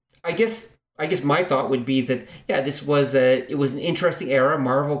I guess my thought would be that, yeah, it was an interesting era.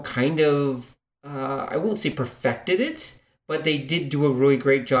 Marvel kind of, I won't say perfected it, but they did do a really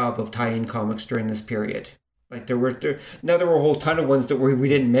great job of tie-in comics during this period. Like there were a whole ton of ones that we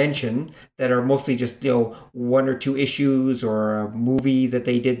didn't mention that are mostly just, one or two issues, or a movie that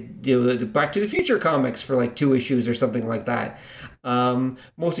they did, the Back to the Future comics for like 2 issues or something like that.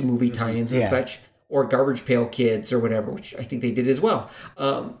 Mostly movie tie-ins and such, or Garbage Pail Kids or whatever, which I think they did as well.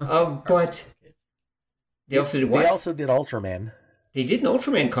 But they also did what? They also did Ultraman. They did an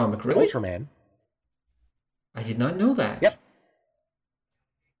Ultraman comic, really? Ultraman. I did not know that. Yep.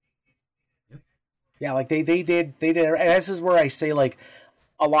 Yeah, like they did, and this is where I say, like,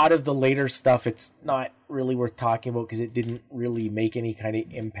 a lot of the later stuff, it's not really worth talking about because it didn't really make any kind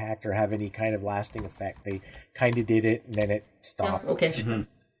of impact or have any kind of lasting effect. They kind of did it and then it stopped. Yeah, okay.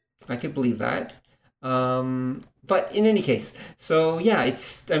 I can believe that. But in any case, so yeah,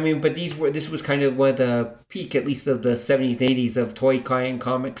 but this was kind of one of the peak, at least of the 70s and 80s, of toy tie-in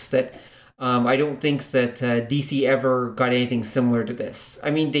comics that I don't think that DC ever got anything similar to this.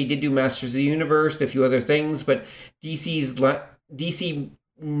 I mean, they did do Masters of the Universe, a few other things, but DC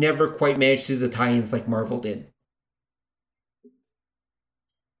never quite managed to do the tie-ins like Marvel did.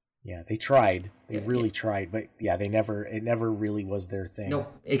 Yeah, they tried. They really tried, but yeah, it never really was their thing. No,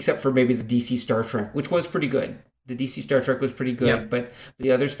 except for maybe the DC Star Trek, which was pretty good. The DC Star Trek was pretty good, but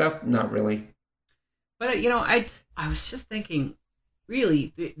the other stuff, not really. But I was just thinking,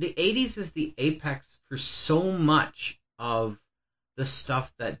 really, the 80s is the apex for so much of the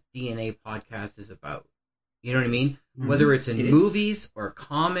stuff that DNA Podcast is about. You know what I mean? Mm-hmm. Whether it's in movies or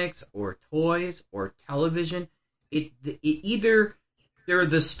comics or toys or television, it either they're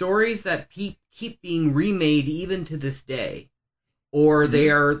the stories that keep being remade even to this day, or they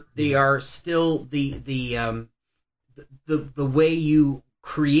are still the way you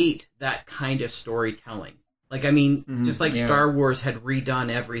create that kind of storytelling. Like, I mean, just like Star Wars had redone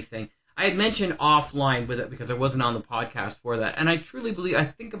everything. I had mentioned offline with it because I wasn't on the podcast for that, and I truly believe, I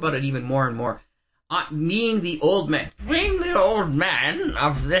think about it even more and more. Being the old man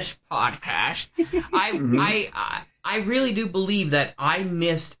of this podcast, I really do believe that I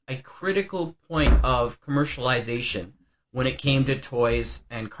missed a critical point of commercialization when it came to toys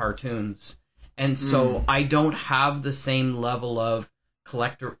and cartoons. And so I don't have the same level of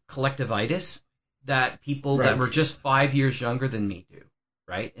collectivitis that people that were just 5 years younger than me do,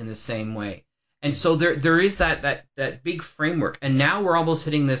 right? In the same way. And so there is that big framework. And now we're almost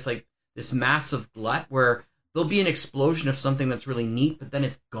hitting this massive glut where there'll be an explosion of something that's really neat, but then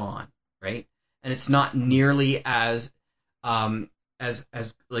it's gone, right? And it's not nearly as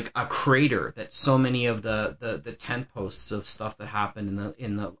like a crater that so many of the tent posts of stuff that happened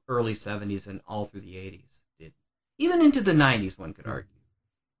in the early 70s and all through the 80s did. Even into the 90s, one could argue.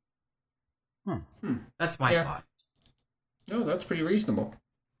 That's my thought. No, that's pretty reasonable.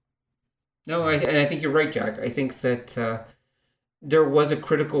 No, I think you're right, Jack. I think that there was a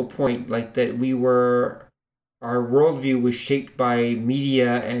critical point, like that our worldview was shaped by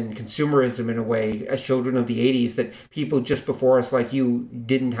media and consumerism in a way, as children of the 80s, that people just before us, like you,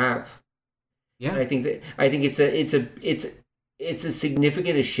 didn't have. Yeah, I think it's a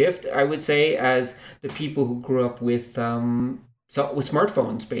significant shift, I would say, as the people who grew up with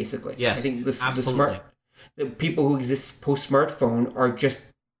smartphones, basically. Yes, I think absolutely. The people who exist post smartphone are just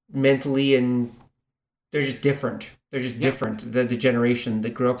mentally, and they're just different. They're just different. The generation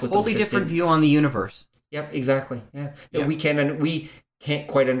that grew up with totally different view on the universe. Yep, exactly. Yeah, that we can't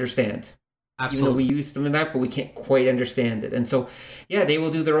quite understand. Absolutely. Even though we use them in that, but we can't quite understand it. And so, yeah, they will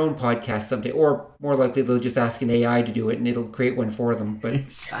do their own podcast someday, or more likely they'll just ask an AI to do it, and it'll create one for them. But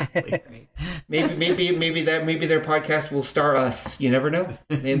exactly. maybe their podcast will star us. You never know.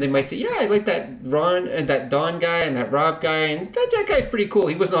 They might say, yeah, I like that Ron and that Don guy and that Rob guy, and that guy's pretty cool.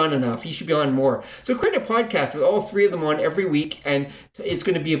 He wasn't on enough. He should be on more. So create a podcast with all three of them on every week, and it's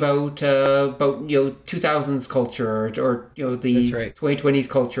going to be about 2000s culture or the 2020s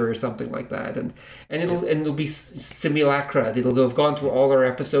culture or something like that. And it'll be simulacra. It'll have gone through all our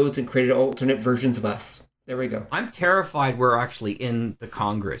episodes and created alternate versions of us. There we go. I'm terrified we're actually in the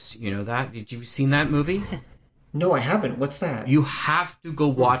Congress. You know that? Did you seen that movie? No, I haven't. What's that? You have to go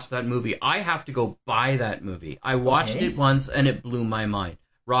watch that movie. I have to go buy that movie. I watched it once and it blew my mind.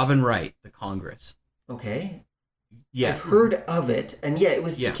 Robin Wright, The Congress. Okay. Yeah. I've heard of it, and yeah,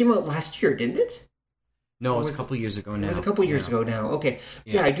 it came out last year, didn't it? No, it was a couple years ago now. It was a couple years ago now. Okay.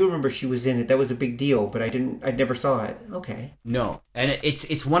 Yeah, I do remember she was in it. That was a big deal, but I never saw it. Okay. No, and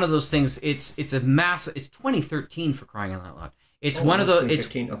it's one of those things. It's a massive. It's 2013 for crying out loud. It's one of those.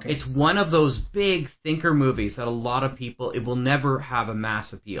 It's one of those big thinker movies that a lot of people. It will never have a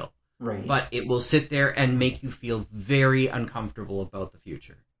mass appeal. Right. But it will sit there and make you feel very uncomfortable about the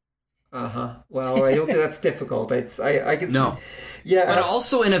future. Well, I don't think that's difficult. I can no. see. Yeah. But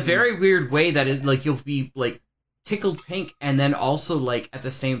also in a very weird way that it you'll be tickled pink and then also at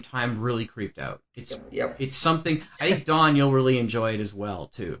the same time really creeped out. It's something I think Dawn you'll really enjoy it as well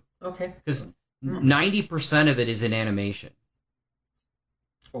too. Okay. Because 90% of it is in animation.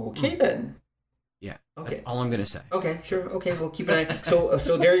 Okay then. Yeah. Okay. That's all I'm gonna say. Okay, sure. Okay, we'll keep an eye.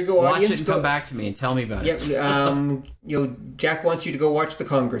 So there you go, watch audience. Watch it and come back to me and tell me about it. Yeah. Jack wants you to go watch The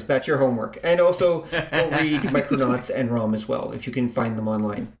Congress. That's your homework, and also go read Micronauts and ROM as well if you can find them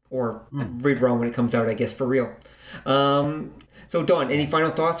online, or read ROM when it comes out. I guess for real. So Dawn, any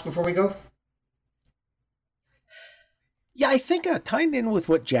final thoughts before we go? Yeah, I think tying in with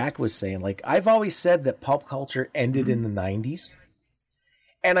what Jack was saying. I've always said that pulp culture ended in the 90s.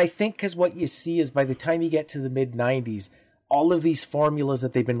 And I think because what you see is by the time you get to the mid-90s, all of these formulas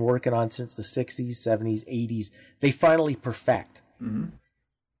that they've been working on since the 60s, 70s, 80s, they finally perfect. Mm-hmm.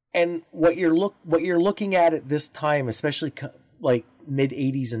 And what you're looking at this time, especially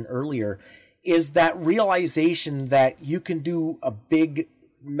mid-80s and earlier, is that realization that you can do a big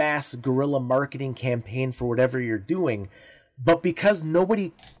mass guerrilla marketing campaign for whatever you're doing, but because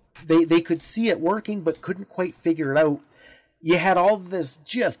they could see it working but couldn't quite figure it out, you had all this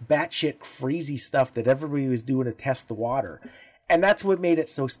just batshit crazy stuff that everybody was doing to test the water. And that's what made it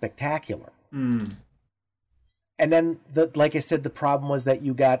so spectacular. Mm. And then, like I said, the problem was that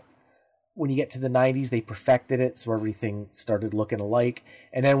when you get to the 90s, they perfected it, so everything started looking alike.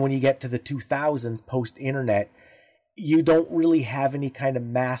 And then when you get to the 2000s, post-internet, you don't really have any kind of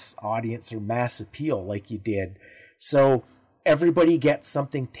mass audience or mass appeal like you did. So everybody gets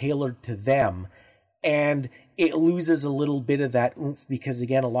something tailored to them. And it loses a little bit of that oomph because,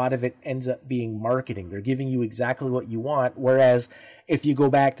 again, a lot of it ends up being marketing. They're giving you exactly what you want. Whereas if you go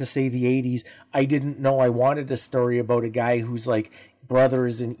back to, say, the 80s, I didn't know I wanted a story about a guy whose brother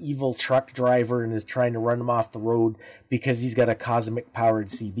is an evil truck driver and is trying to run him off the road because he's got a cosmic powered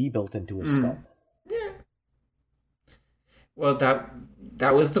CB built into his skull. Yeah. Well,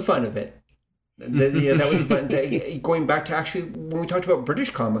 that was the fun of it. That was fun. Going back to actually when we talked about British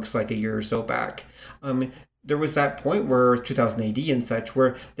comics a year or so back, there was that point where 2000 AD and such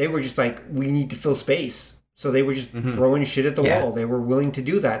where they were just we need to fill space. So they were just throwing shit at the wall. They were willing to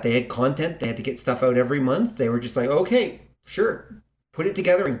do that. They had content. They had to get stuff out every month. They were just okay, sure, put it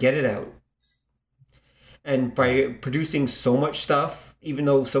together and get it out. And by producing so much stuff, even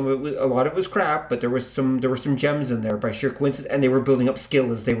though a lot of it was crap, but there were some gems in there by sheer coincidence, and they were building up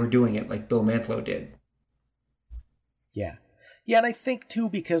skill as they were doing it, like Bill Mantlo did. Yeah, and I think too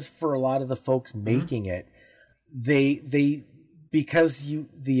because for a lot of the folks making it, they because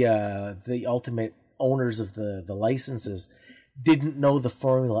the ultimate owners of the licenses didn't know the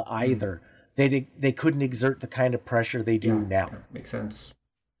formula either. They couldn't exert the kind of pressure they do now. Yeah, makes sense.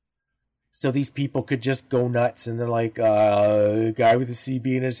 So these people could just go nuts, and they're like, guy with a CB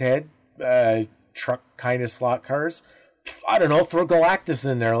in his head, truck kind of slot cars. I don't know, throw Galactus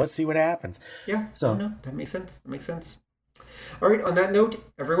in there. Let's see what happens. Yeah, so no, that makes sense. All right, on that note,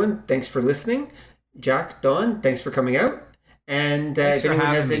 everyone, thanks for listening. Jack, Dawn, thanks for coming out. And thanks if anyone for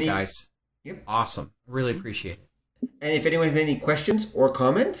having has me, any, guys. Yep. Awesome. Really appreciate it. And if anyone has any questions or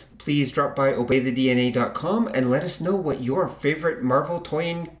comments, please drop by obeythedna.com and let us know what your favorite Marvel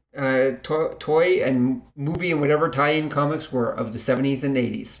toy and movie and whatever tie-in comics were of the 70s and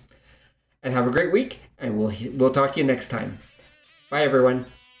 80s. And have a great week, and we'll talk to you next time. Bye, everyone.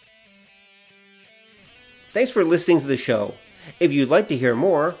 Thanks for listening to the show. If you'd like to hear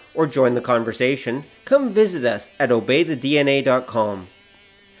more or join the conversation, come visit us at obeythedna.com.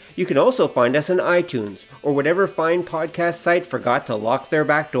 You can also find us on iTunes or whatever fine podcast site forgot to lock their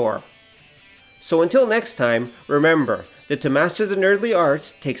back door. So until next time, remember that to master the nerdly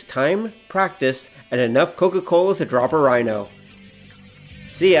arts takes time, practice, and enough Coca-Cola to drop a rhino.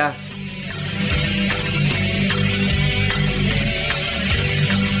 See ya!